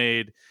really well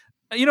made.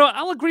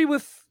 I'll agree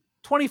with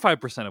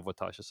 25% of what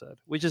Tasha said,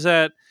 which is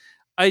that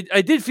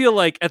I did feel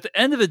like at the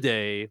end of the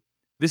day,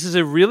 this is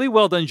a really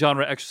well done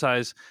genre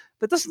exercise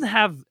that doesn't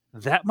have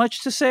that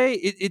much to say.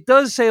 It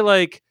does say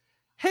like,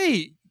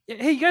 hey,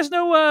 you guys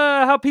know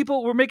how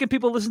we're making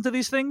people listen to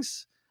these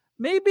things?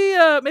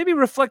 Maybe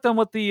reflect on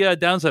what the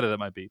downside of that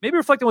might be. Maybe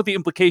reflect on what the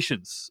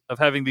implications of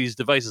having these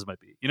devices might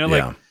be.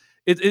 Like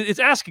it's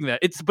asking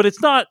that. But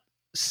it's not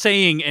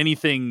saying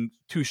anything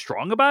too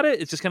strong about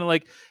it. It's just kind of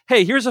like,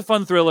 hey, here's a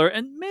fun thriller,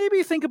 and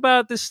maybe think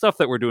about this stuff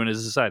that we're doing as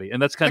a society.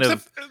 And that's kind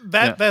of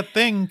that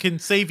thing can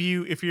save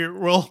you if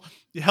you're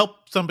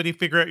help somebody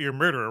figure out your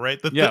murderer, right?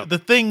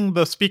 The thing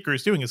the speaker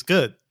is doing is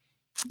good.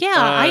 Yeah,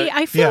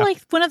 I feel like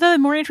one of the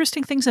more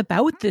interesting things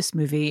about this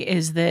movie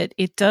is that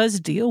it does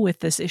deal with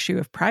this issue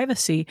of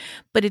privacy,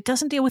 but it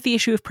doesn't deal with the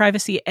issue of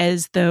privacy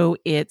as though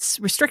it's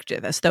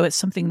restrictive, as though it's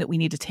something that we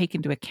need to take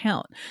into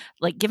account.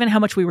 Like, given how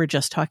much we were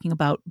just talking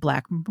about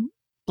Black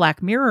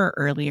Mirror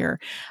earlier,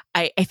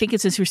 I think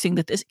it's interesting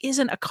that this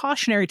isn't a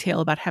cautionary tale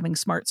about having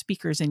smart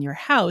speakers in your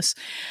house.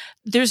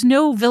 There's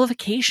no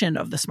vilification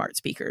of the smart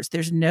speakers.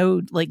 There's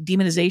no like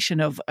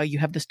demonization of you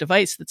have this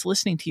device that's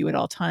listening to you at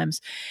all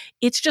times.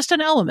 It's just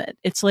an element.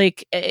 It's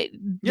like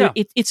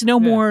it's no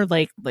more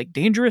like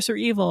dangerous or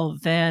evil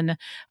than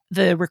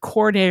the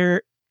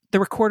recorder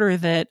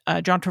that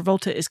John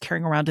Travolta is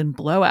carrying around in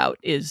Blowout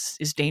is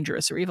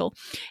dangerous or evil.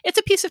 It's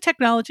a piece of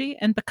technology,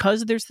 and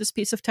because there's this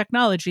piece of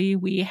technology,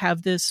 we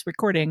have this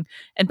recording,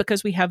 and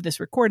because we have this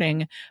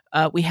recording,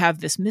 we have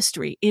this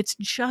mystery. It's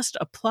just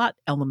a plot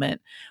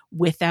element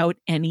without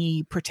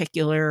any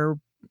particular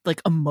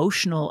like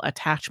emotional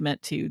attachment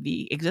to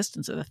the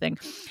existence of the thing.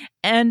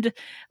 And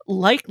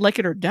like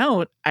it or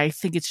don't, I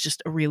think it's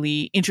just a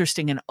really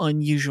interesting and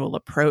unusual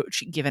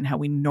approach given how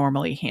we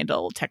normally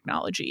handle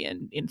technology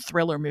in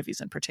thriller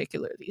movies in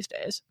particular these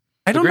days.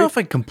 I don't know if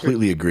I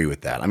completely agree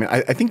with that. I mean,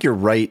 I think you're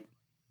right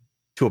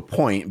to a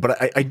point,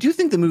 but I do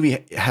think the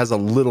movie has a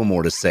little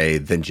more to say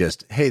than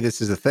just, hey,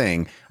 this is a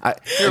thing. Why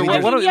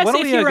don't we get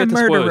to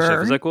spoilers,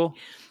 Jeff? Is that cool?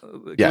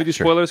 Can we do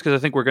sure. spoilers? Because I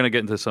think we're going to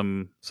get into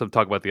some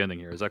talk about the ending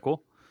here. Is that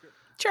cool?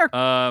 Sure.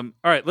 All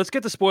right, let's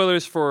get the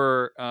spoilers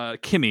for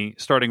Kimi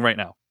starting right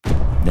now.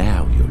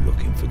 Now you're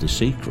looking for the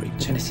secret. You're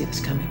going to see this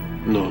coming.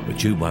 No.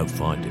 But you won't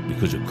find it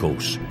because, of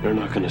course, You're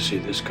not going to see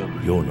this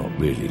coming. you're not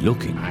really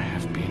looking. I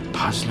have been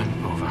puzzling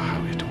over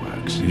how it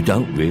works. You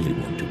don't really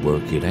want to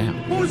work it out.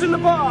 Who's in the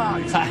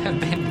box? I have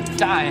been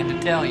dying to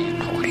tell you.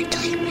 I want to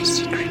tell you my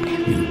secret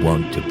now. You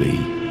want to be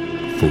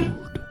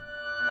fooled.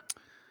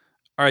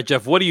 All right,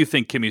 Jeff, what do you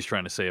think Kimi's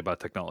trying to say about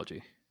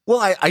technology? Well,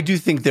 I do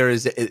think there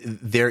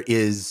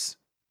is.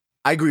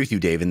 I agree with you,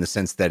 Dave, in the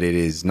sense that it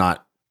is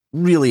not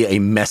really a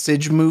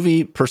message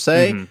movie per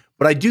se,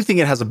 but I do think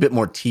it has a bit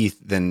more teeth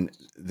than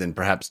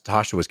perhaps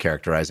Tasha was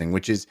characterizing,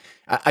 which is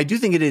I do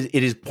think it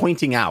is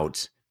pointing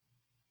out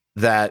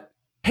that,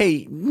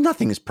 hey,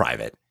 nothing is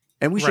private,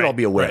 and we should all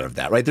be aware of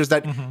that, right? There's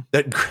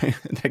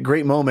that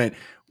great moment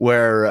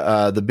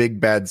where the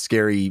big bad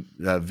scary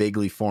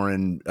vaguely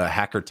foreign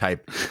hacker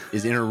type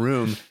is in her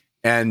room,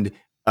 and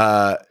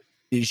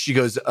she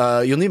goes,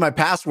 "You'll need my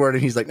password,"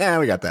 and he's like, "Nah,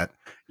 we got that."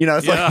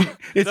 It's like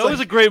that was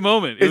a great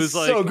moment. It was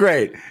like so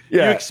great.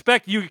 Yeah, you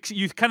expect you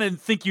kind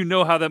of think you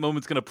know how that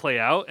moment's going to play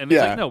out, and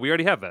it's like, no, we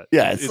already have that.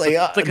 Yeah, it's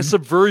like a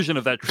subversion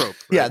of that trope. Right?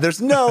 Yeah, there's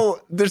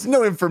no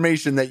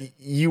information that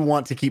you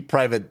want to keep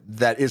private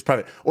that is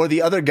private. Or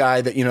the other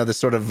guy that the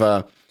sort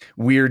of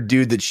weird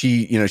dude that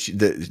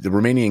the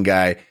Romanian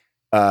guy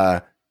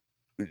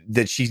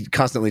that she's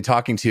constantly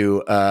talking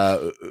to,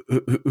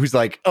 who's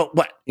like, oh,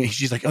 what? And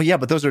she's like, oh yeah,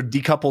 but those are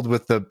decoupled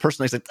with the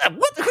person. He's like,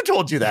 what? Who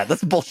told you that?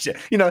 That's bullshit.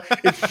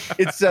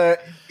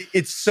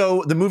 It's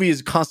so the movie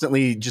is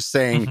constantly just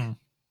saying,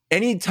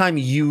 anytime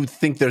you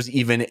think there's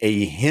even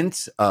a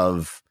hint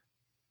of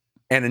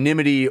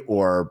anonymity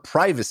or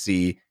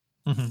privacy,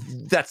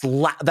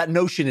 that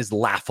notion is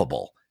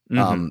laughable.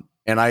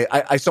 And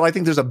I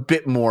think there's a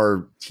bit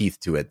more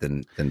teeth to it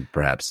than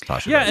perhaps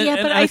Tasha. Yeah,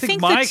 but I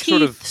think the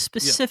teeth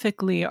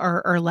specifically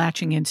are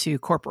latching into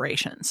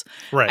corporations.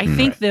 Right. I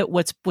think that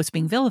what's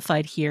being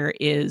vilified here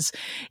is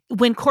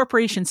when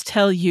corporations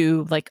tell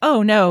you like,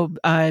 oh no,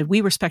 we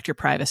respect your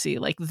privacy.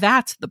 Like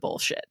that's the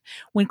bullshit.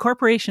 When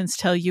corporations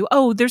tell you,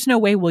 oh, there's no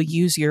way we'll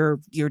use your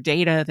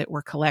data that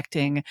we're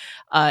collecting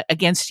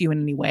against you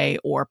in any way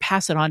or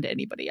pass it on to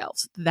anybody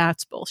else.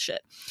 That's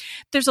bullshit.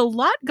 There's a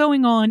lot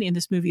going on in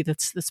this movie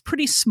that's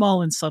pretty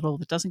small and subtle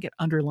that doesn't get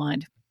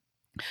underlined.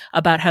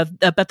 about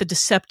the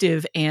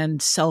deceptive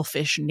and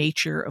selfish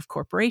nature of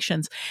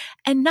corporations,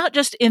 and not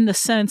just in the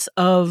sense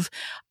of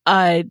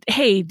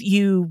hey,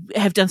 you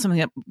have done something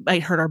that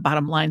might hurt our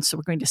bottom line, so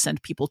we're going to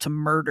send people to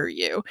murder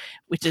you,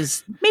 which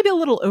is maybe a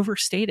little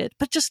overstated,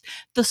 but just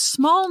the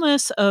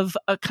smallness of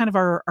kind of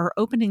our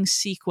opening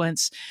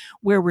sequence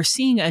where we're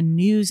seeing a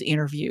news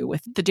interview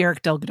with the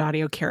Derek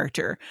Delgado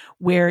character,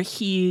 where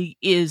he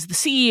is the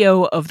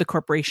CEO of the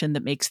corporation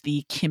that makes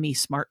the Kimi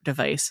smart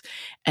device,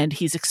 and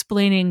he's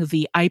explaining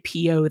the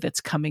IPO that's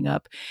coming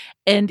up,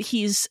 and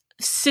he's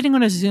sitting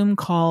on a Zoom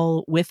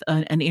call with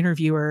an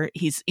interviewer.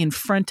 He's in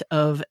front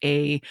of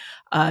a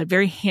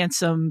very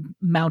handsome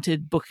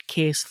mounted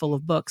bookcase full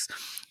of books,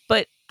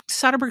 but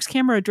Soderbergh's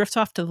camera drifts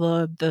off to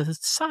the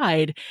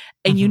side,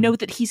 and you know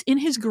that he's in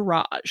his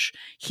garage.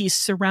 He's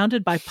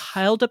surrounded by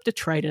piled up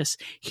detritus.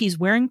 He's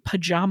wearing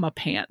pajama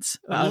pants.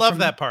 I love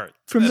that part.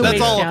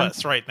 That's all down. of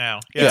us right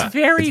now. Yeah. It's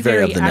very,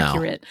 very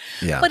accurate.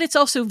 Yeah. But it's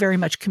also very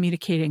much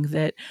communicating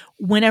that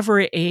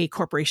whenever a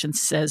corporation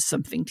says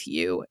something to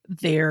you,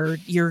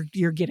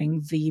 you're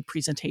getting the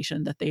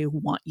presentation that they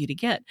want you to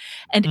get.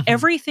 And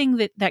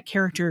everything that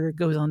character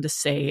goes on to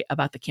say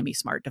about the Kimi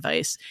smart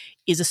device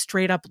is a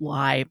straight up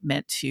lie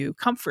meant to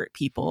comfort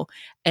people.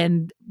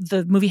 And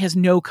the movie has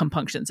no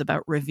compunctions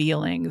about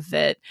revealing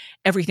that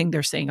everything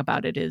they're saying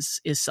about it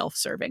is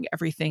self-serving.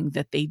 Everything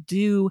that they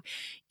do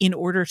in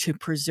order to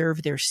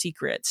preserve their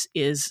secrets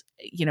is,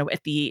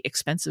 at the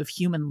expense of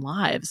human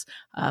lives,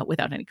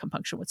 without any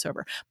compunction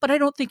whatsoever. But I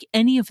don't think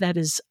any of that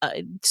is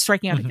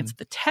striking out against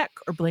the tech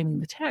or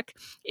blaming the tech.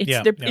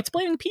 It's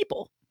blaming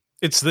people.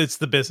 It's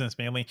the business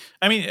mainly.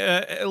 I mean,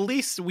 at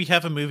least we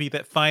have a movie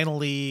that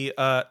finally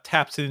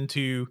taps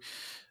into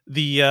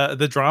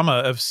the drama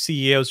of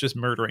CEOs just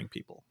murdering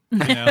people.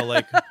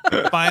 Finally,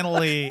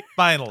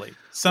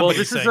 somebody. Well,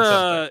 this is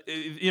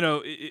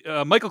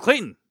Michael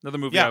Clayton, another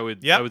movie I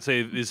would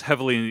say is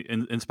heavily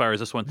inspires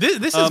this one.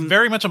 This is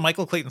very much a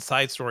Michael Clayton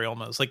side story,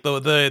 almost like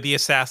the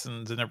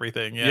assassins and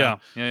everything. Yeah.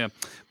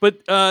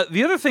 But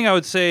the other thing I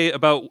would say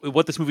about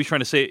what this movie's trying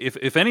to say,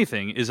 if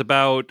anything, is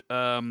about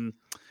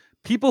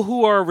people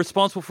who are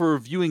responsible for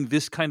reviewing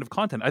this kind of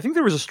content. I think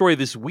there was a story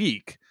this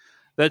week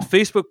that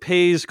Facebook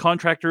pays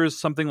contractors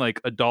something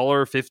like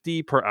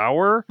 $1.50 per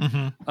hour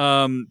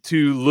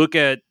to look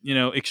at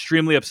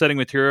extremely upsetting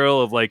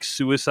material of like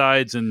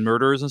suicides and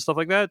murders and stuff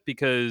like that,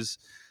 because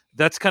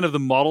that's kind of the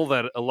model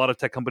that a lot of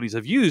tech companies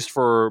have used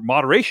for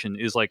moderation,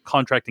 is like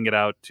contracting it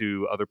out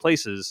to other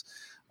places.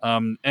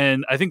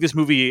 And I think this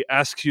movie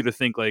asks you to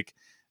think like,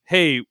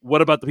 hey,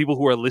 what about the people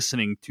who are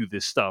listening to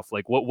this stuff?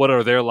 Like, what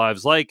are their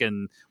lives like,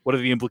 and what are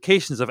the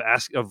implications of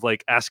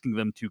asking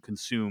them to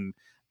consume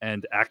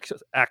and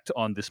act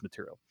on this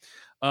material?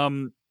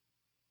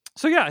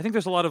 So yeah, I think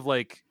there's a lot of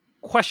like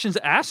questions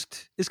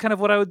asked is kind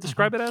of what I would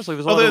describe it as. Like,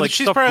 there's a lot of like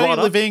she's stuff probably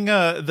living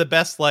the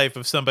best life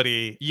of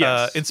somebody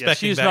inspecting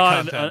she's that not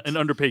content. an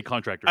underpaid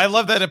contractor. I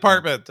love that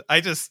apartment.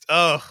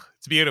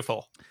 It's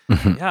beautiful.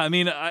 Yeah, I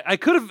mean, I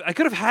could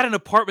have had an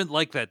apartment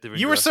like that.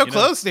 You were so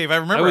close, Dave. I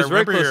remember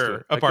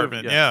your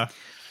apartment. Yeah.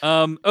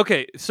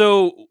 Okay,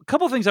 so a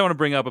couple of things I want to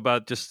bring up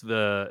about just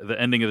the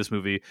ending of this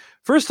movie.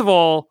 First of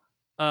all,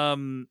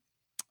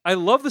 I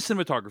love the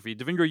cinematography.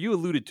 Devindra, you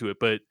alluded to it,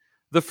 but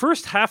the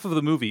first half of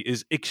the movie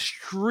is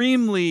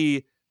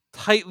extremely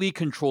tightly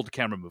controlled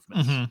camera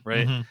movements,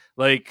 right?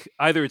 Like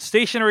either it's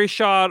stationary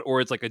shot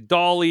or it's like a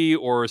dolly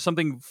or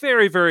something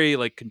very, very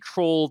like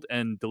controlled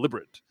and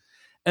deliberate.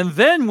 And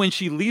then when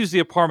she leaves the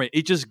apartment,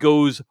 it just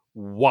goes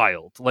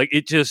wild. Like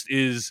it just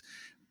is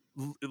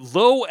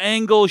low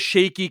angle,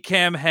 shaky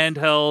cam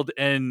handheld.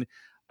 And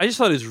I just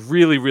thought it was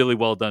really, really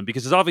well done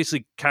because it's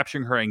obviously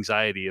capturing her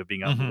anxiety of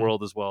being out in the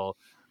world as well.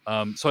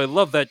 So I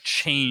love that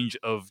change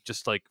of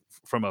just like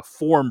from a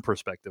form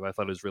perspective. I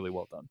thought it was really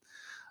well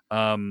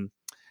done.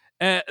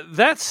 And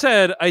that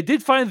said, I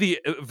did find the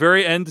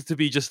very end to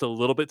be just a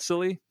little bit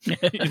silly.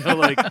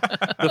 Like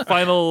the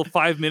final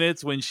 5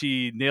 minutes when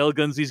she nail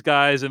guns these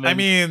guys, and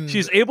then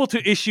she's able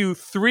to issue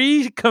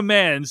 3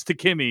 commands to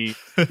Kimi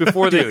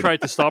before they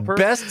tried to stop her.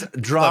 Best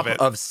drop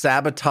of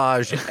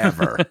sabotage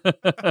ever.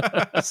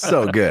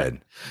 So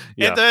good.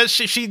 Yeah. And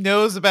she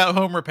knows about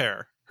home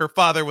repair. Her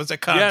father was a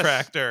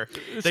contractor.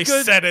 Yes. They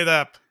set it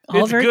up.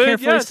 All it's very good.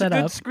 carefully Yeah, it's set a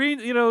good up.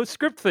 screen,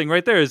 script thing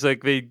right there. Is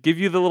like they give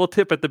you the little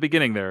tip at the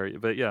beginning there.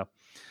 But yeah.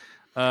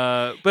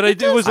 But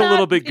it was a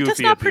little bit goofy. It does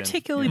not at the end.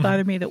 particularly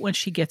bother me that when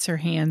she gets her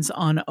hands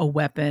on a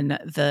weapon,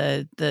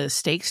 the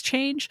stakes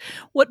change.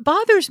 What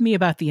bothers me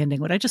about the ending,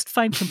 what I just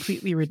find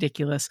completely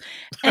ridiculous,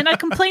 and I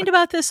complained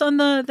about this on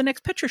the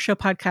Next Picture Show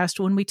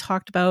podcast when we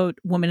talked about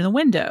Woman in the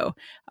Window,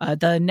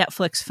 the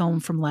Netflix film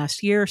from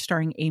last year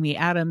starring Amy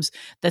Adams.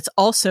 That's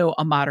also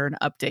a modern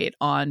update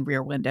on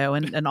Rear Window,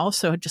 and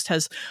also just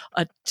has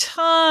a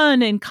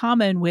ton in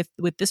common with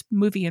this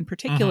movie in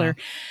particular.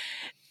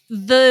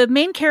 The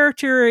main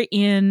character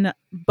in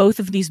both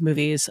of these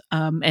movies,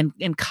 and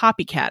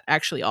Copycat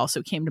actually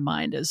also came to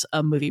mind as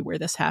a movie where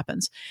this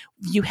happens.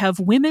 You have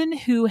women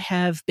who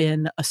have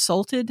been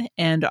assaulted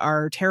and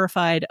are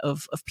terrified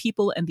of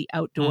people and the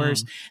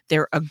outdoors.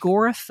 They're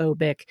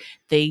agoraphobic.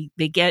 They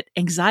get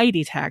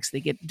anxiety attacks.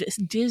 They get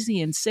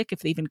dizzy and sick if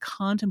they even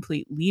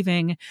contemplate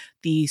leaving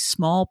the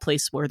small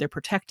place where they're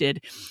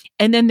protected.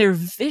 And then they're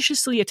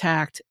viciously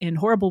attacked in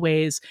horrible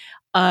ways.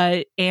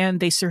 And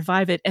they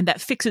survive it, and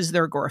that fixes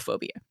their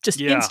agoraphobia just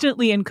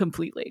instantly and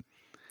completely.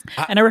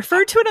 And I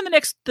referred to it on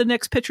the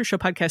next Picture Show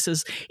podcast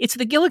as it's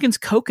the Gilligan's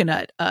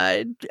coconut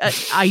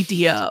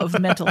idea of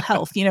mental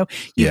health. You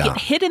get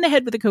hit in the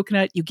head with a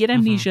coconut, you get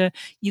amnesia,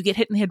 you get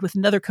hit in the head with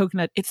another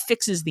coconut, it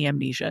fixes the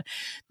amnesia.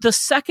 The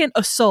second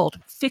assault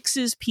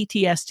fixes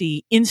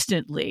PTSD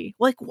instantly.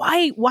 Like,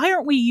 why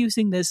aren't we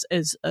using this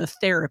as a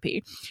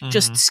therapy?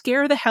 Just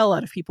scare the hell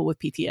out of people with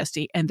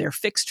PTSD and they're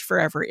fixed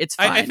forever. It's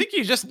fine. I think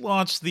you just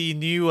launched the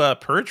new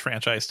Purge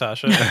franchise,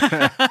 Tasha.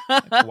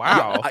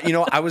 Wow.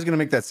 I was going to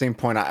make that same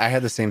point. I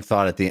had the same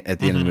thought at the end of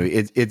the movie.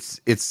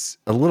 It's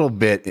a little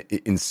bit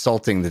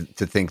insulting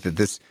to think that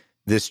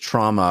this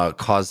trauma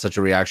caused such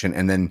a reaction,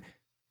 and then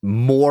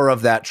more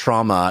of that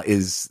trauma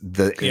is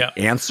the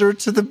answer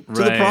to the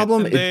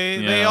problem.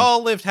 They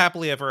all lived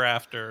happily ever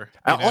after.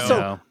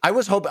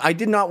 I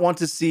did not want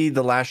to see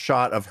the last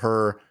shot of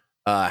her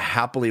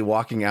happily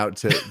walking out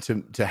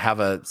to have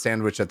a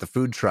sandwich at the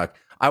food truck.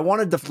 I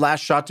wanted the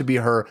last shot to be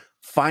her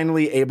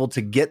finally able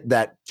to get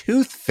that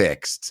tooth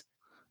fixed.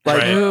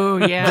 Like,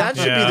 that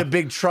should be the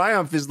big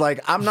triumph, is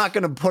like, I'm not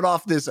going to put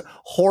off this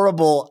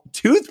horrible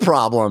tooth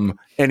problem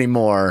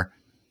anymore.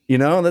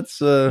 That's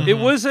it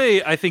was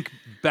I think,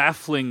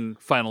 baffling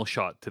final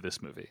shot to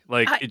this movie.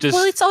 Like, it just,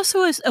 well, it's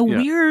also a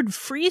weird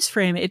freeze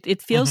frame.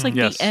 It feels like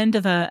the end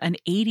of an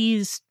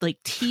 80s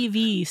like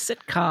TV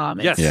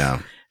sitcom. Yes.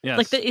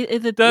 Like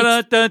it's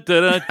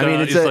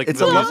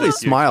a lovely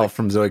smile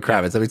from Zoe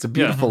Kravitz. I mean, it's a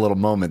beautiful little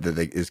moment that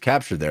is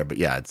captured there. But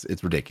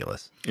it's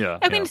ridiculous. Yeah,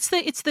 I mean,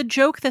 it's the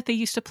joke that they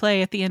used to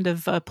play at the end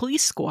of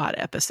Police Squad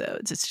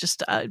episodes. It's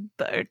just a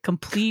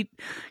complete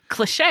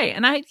cliche.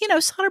 And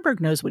Soderbergh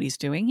knows what he's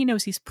doing. He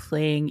knows he's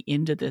playing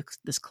into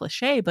this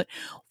cliche. But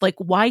like,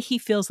 why he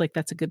feels like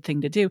that's a good thing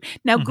to do.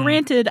 Now,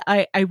 granted,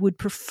 I would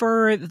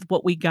prefer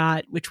what we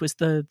got, which was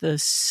the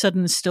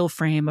sudden still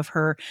frame of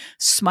her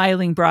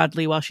smiling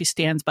broadly while she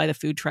stands by the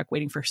food truck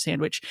waiting for her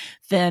sandwich,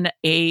 than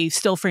a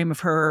still frame of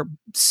her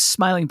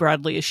smiling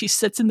broadly as she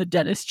sits in the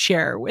dentist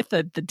chair with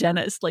the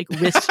dentist like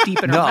wrist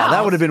deep in her mouth.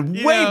 That would have been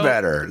way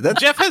better.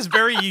 Jeff has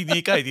very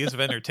unique ideas of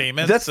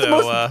entertainment. That's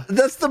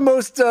the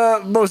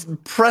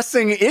most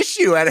pressing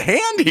issue at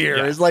hand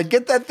here. Is like,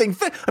 get that thing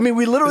fixed. I mean,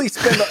 we literally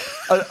spend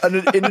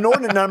an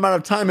inordinate amount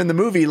of time in the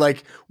movie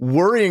like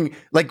worrying.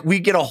 Like, we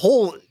get a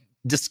whole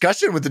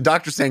discussion with the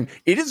doctor saying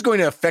it is going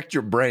to affect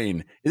your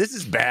brain. This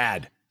is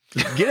bad.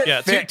 Get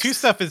it fixed. Two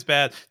stuff is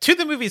bad. To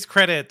the movie's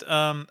credit,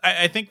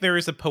 I think there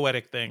is a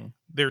poetic thing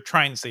they're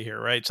trying to say here,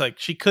 right? It's like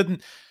she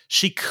couldn't.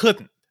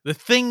 The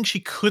thing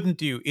she couldn't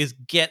do is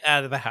get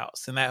out of the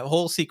house. And that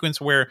whole sequence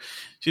where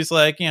she's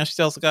like, she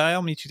tells the guy,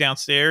 I'll meet you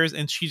downstairs.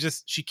 And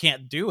she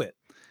can't do it.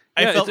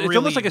 It's really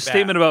almost like a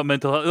statement about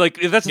mental health. Like,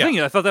 that's the thing.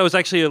 I thought that was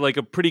actually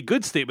a pretty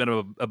good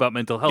statement about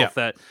mental health.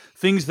 That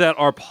things that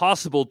are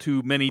possible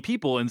to many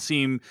people and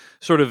seem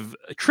sort of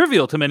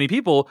trivial to many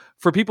people,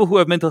 for people who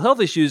have mental health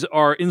issues,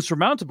 are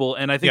insurmountable.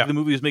 And I think the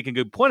movie is making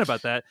a good point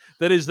about that.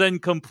 That is then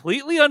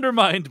completely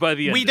undermined by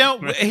the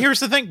ending. Here's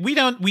the thing: we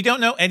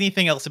don't know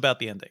anything else about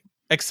the ending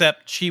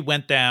except she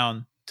went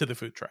down to the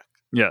food truck.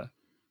 Yeah,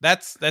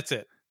 that's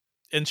it.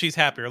 And she's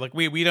happier. Like,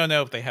 we don't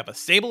know if they have a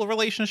stable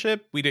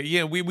relationship. We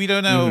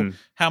don't know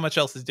how much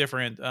else is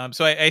different.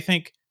 So I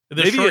think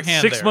maybe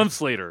it's 6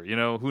 months later.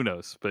 Who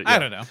knows? But I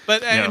don't know.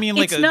 But I mean,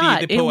 like, it's not.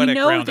 The poetic we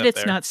know roundup that it's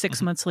there. not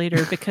 6 months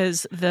later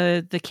because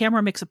the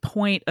camera makes a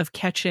point of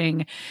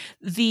catching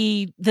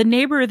the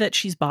neighbor that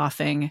she's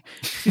boffing,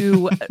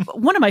 who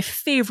one of my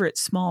favorite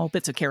small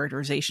bits of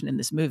characterization in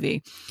this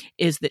movie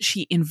is that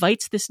she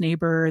invites this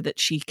neighbor that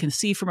she can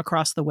see from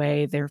across the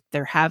way.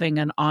 They're having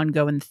an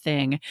ongoing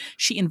thing.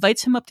 She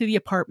invites him up to the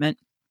apartment.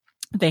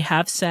 They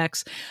have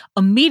sex.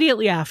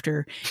 Immediately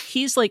after,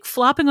 he's like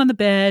flopping on the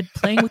bed,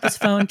 playing with his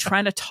phone,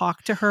 trying to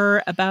talk to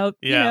her about,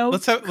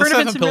 let's have a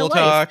pillow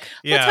talk.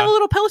 Let's have a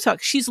little pillow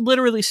talk. She's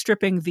literally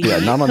stripping the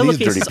not on these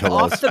dirty pillowcases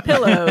pillows. off the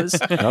pillows.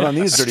 Not on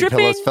these dirty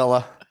pillows,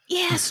 fella.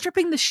 Yeah,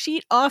 stripping the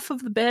sheet off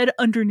of the bed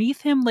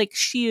underneath him, like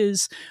she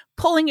is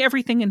pulling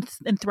everything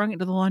and throwing it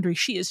into the laundry.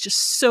 She is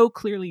just so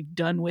clearly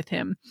done with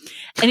him.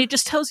 And it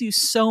just tells you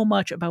so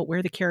much about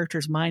where the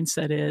character's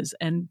mindset is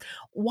and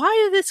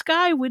why this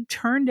guy would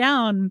turn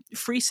down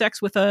free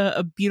sex with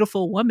a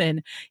beautiful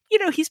woman.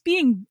 He's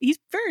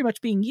very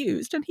much being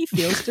used and he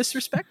feels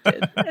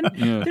disrespected.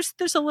 And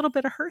there's a little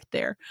bit of hurt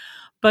there.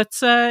 But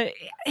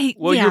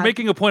you're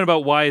making a point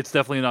about why it's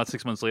definitely not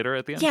 6 months later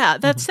at the end. Yeah,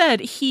 that said,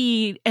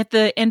 he at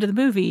the end of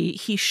the movie,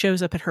 he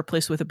shows up at her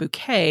place with a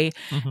bouquet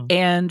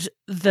and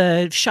the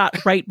the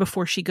shot right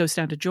before she goes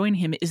down to join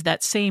him is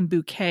that same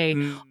bouquet,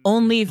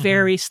 only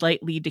very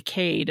slightly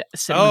decayed,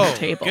 sitting on the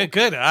table.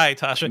 Good eye,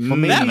 Tasha. Well,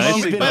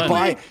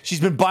 maybe she's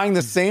been buying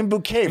the same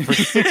bouquet for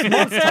 6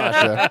 months,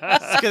 Tasha.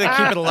 It's gonna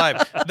keep it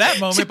alive. That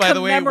moment, by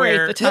the way,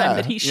 where the time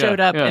that he showed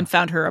up and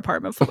found her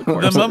apartment full of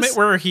corpses. The moment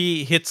where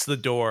he hits the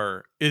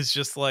door is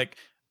just like,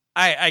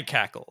 I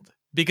cackled,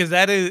 because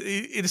it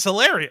is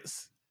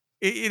hilarious.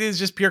 It is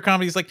just pure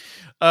comedy. It's like,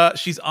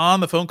 she's on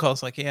the phone call.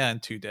 It's like,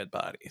 and 2 dead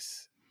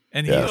bodies.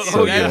 And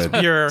that's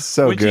pure.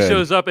 So when good. She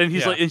shows up and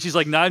he's like, and she's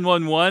like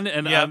 911,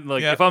 and I'm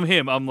like, if I'm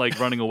him, I'm like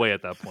running away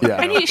at that point.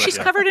 Yeah. And she's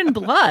covered in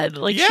blood.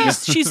 Like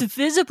she's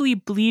visibly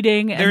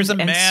bleeding. There's a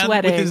and man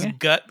sweating. with his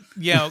gut,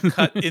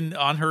 cut in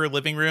on her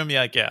living room.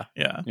 Yeah.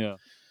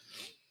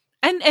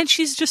 And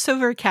she's just so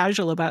very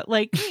casual about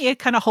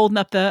kind of holding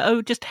up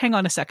the just hang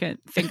on a second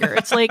finger.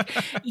 It's like,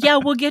 yeah,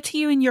 we'll get to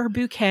you in your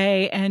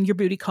bouquet and your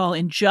booty call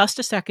in just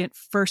a second.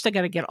 First, I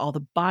got to get all the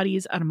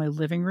bodies out of my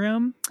living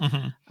room.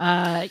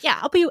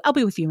 I'll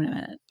be with you in a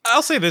minute.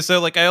 I'll say this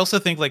though, I also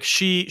think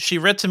she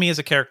read to me as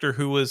a character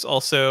who was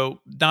also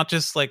not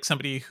just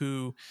somebody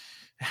who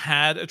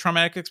had a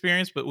traumatic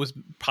experience, but was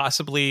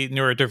possibly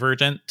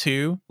neurodivergent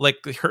too.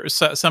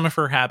 Some of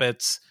her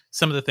habits,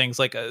 some of the things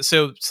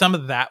so some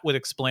of that would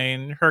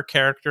explain her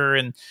character.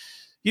 And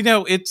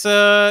it's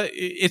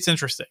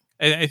interesting.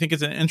 I think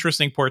it's an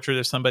interesting portrait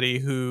of somebody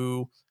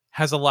who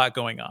has a lot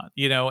going on,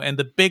 and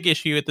the big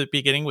issue at the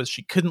beginning was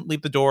she couldn't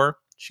leave the door.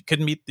 She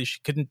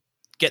couldn't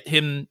get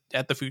him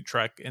at the food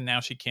truck, and now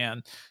she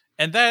can.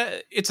 And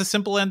that it's a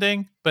simple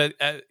ending, but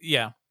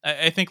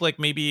I think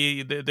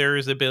maybe there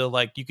is a bit of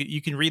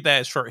you can read that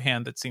as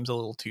shorthand that seems a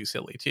little too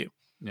silly too.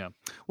 Yeah.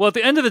 Well, at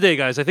the end of the day,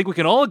 guys, I think we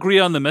can all agree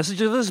on the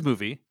message of this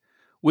movie,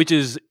 which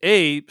is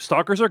A,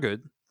 stalkers are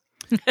good.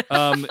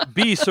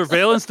 B,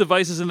 surveillance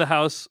devices in the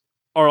house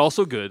are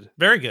also good.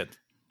 Very good.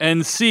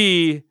 And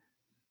C,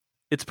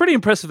 it's pretty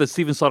impressive that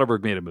Steven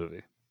Soderbergh made a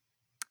movie.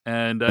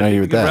 And I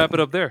think we can wrap it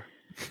up there.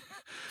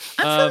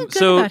 I'm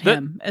feeling good about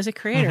him as a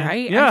creator.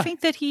 I think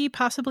that he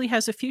possibly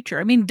has a future.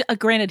 I mean,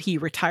 granted, he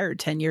retired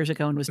 10 years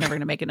ago and was never going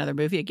to make another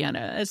movie again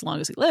as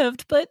long as he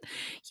lived. But,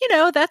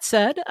 that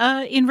said,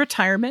 in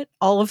retirement,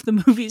 all of the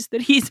movies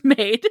that he's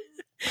made.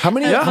 How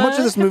much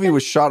of this movie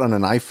was shot on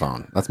an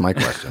iPhone? That's my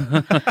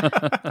question.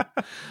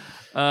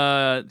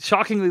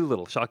 Shockingly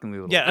little.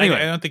 Yeah, anyway.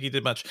 I don't think he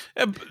did much.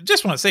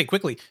 Just want to say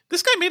quickly,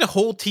 this guy made a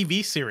whole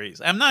TV series.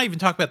 I'm not even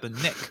talking about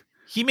the Nick.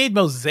 He made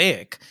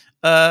Mosaic.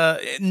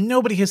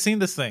 Nobody has seen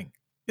this thing.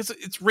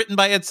 It's written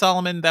by Ed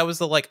Solomon. That was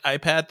the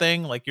iPad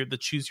thing, you're the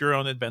choose your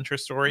own adventure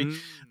story.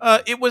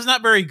 It was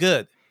not very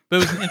good, but it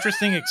was an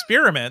interesting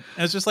experiment.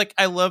 And it's just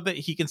I love that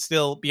he can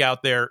still be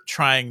out there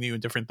trying new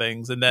and different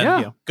things, and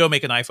then go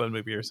make an iPhone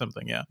movie or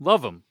something. Yeah,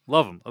 love him.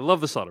 I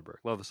love the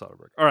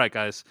Soderbergh. All right,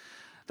 guys,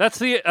 that's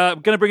the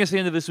going to bring us to the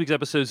end of this week's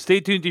episode. Stay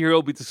tuned to hear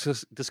what we'll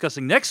be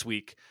discussing next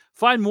week.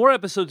 Find more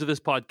episodes of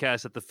this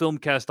podcast at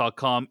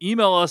thefilmcast.com.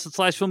 Email us at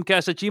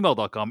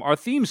 /filmcast@gmail.com. Our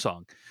theme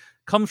song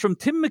comes from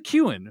Tim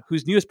McEwen,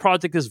 whose newest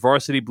project is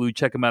Varsity Blue.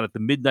 Check him out at the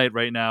midnight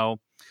right now.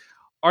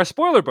 Our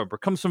spoiler bumper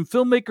comes from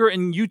filmmaker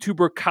and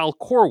YouTuber Kyle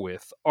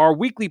Corwith. Our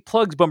weekly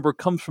plugs bumper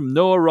comes from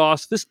Noah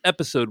Ross. This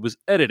episode was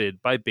edited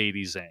by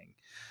Beatty Zhang.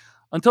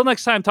 Until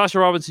next time,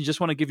 Tasha Robinson, just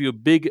want to give you a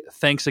big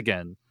thanks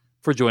again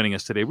for joining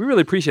us today. We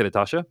really appreciate it,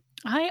 Tasha.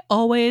 I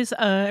always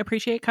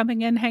appreciate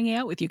coming in, hanging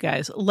out with you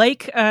guys.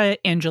 Like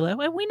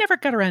Angela, we never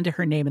got around to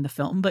her name in the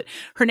film, but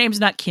her name's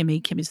not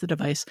Kimi. Kimi's the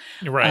device.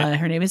 Right.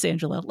 Her name is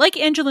Angela. Like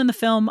Angela in the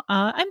film,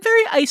 I'm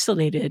very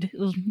isolated,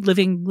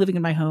 living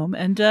in my home,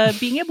 and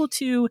being able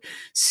to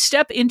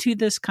step into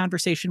this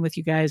conversation with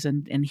you guys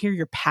and hear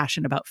your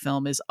passion about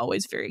film is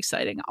always very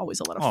exciting. Always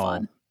a lot of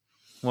fun.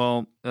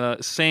 Well,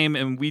 same,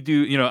 and we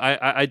do,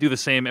 I do the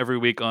same every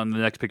week on the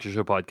Next Picture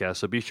Show podcast,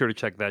 so be sure to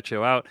check that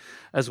show out,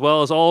 as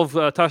well as all of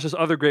Tasha's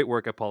other great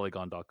work at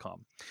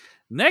Polygon.com.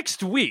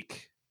 Next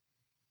week,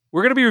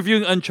 we're going to be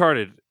reviewing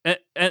Uncharted, and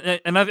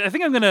I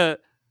think I'm going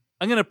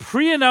to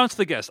pre-announce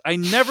the guest. I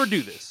never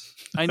do this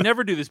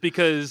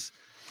because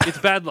it's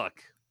bad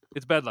luck.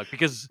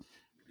 Because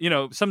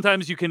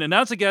sometimes you can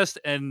announce a guest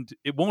and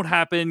it won't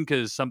happen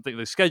because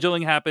the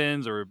scheduling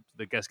happens or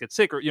the guest gets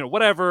sick or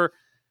whatever.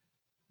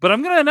 But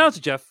I'm going to announce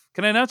it, Jeff.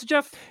 Can I announce it,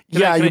 Jeff?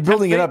 You're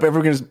building it up.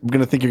 Everyone's going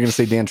to think you're going to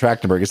say Dan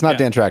Trachtenberg. It's not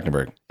Dan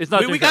Trachtenberg. It's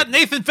not. We got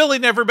Nathan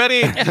Fillion,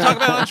 everybody, to talk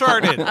about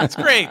Uncharted. That's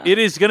great. It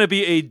is going to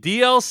be a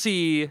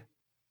DLC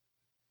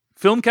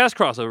Filmcast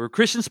crossover.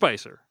 Christian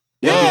Spicer.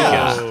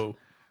 Yeah.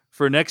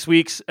 For next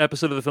week's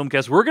episode of the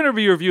Filmcast, we're going to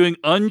be reviewing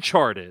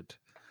Uncharted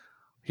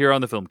here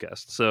on the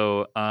Filmcast.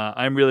 So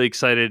I'm really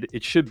excited.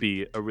 It should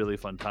be a really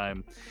fun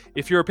time.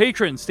 If you're a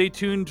patron, stay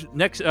tuned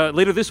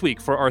later this week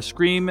for our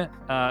Scream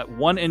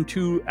 1 and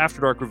 2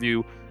 After Dark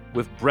review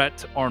with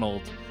Brett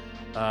Arnold.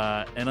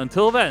 And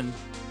until then,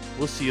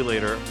 we'll see you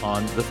later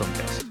on the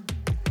Filmcast.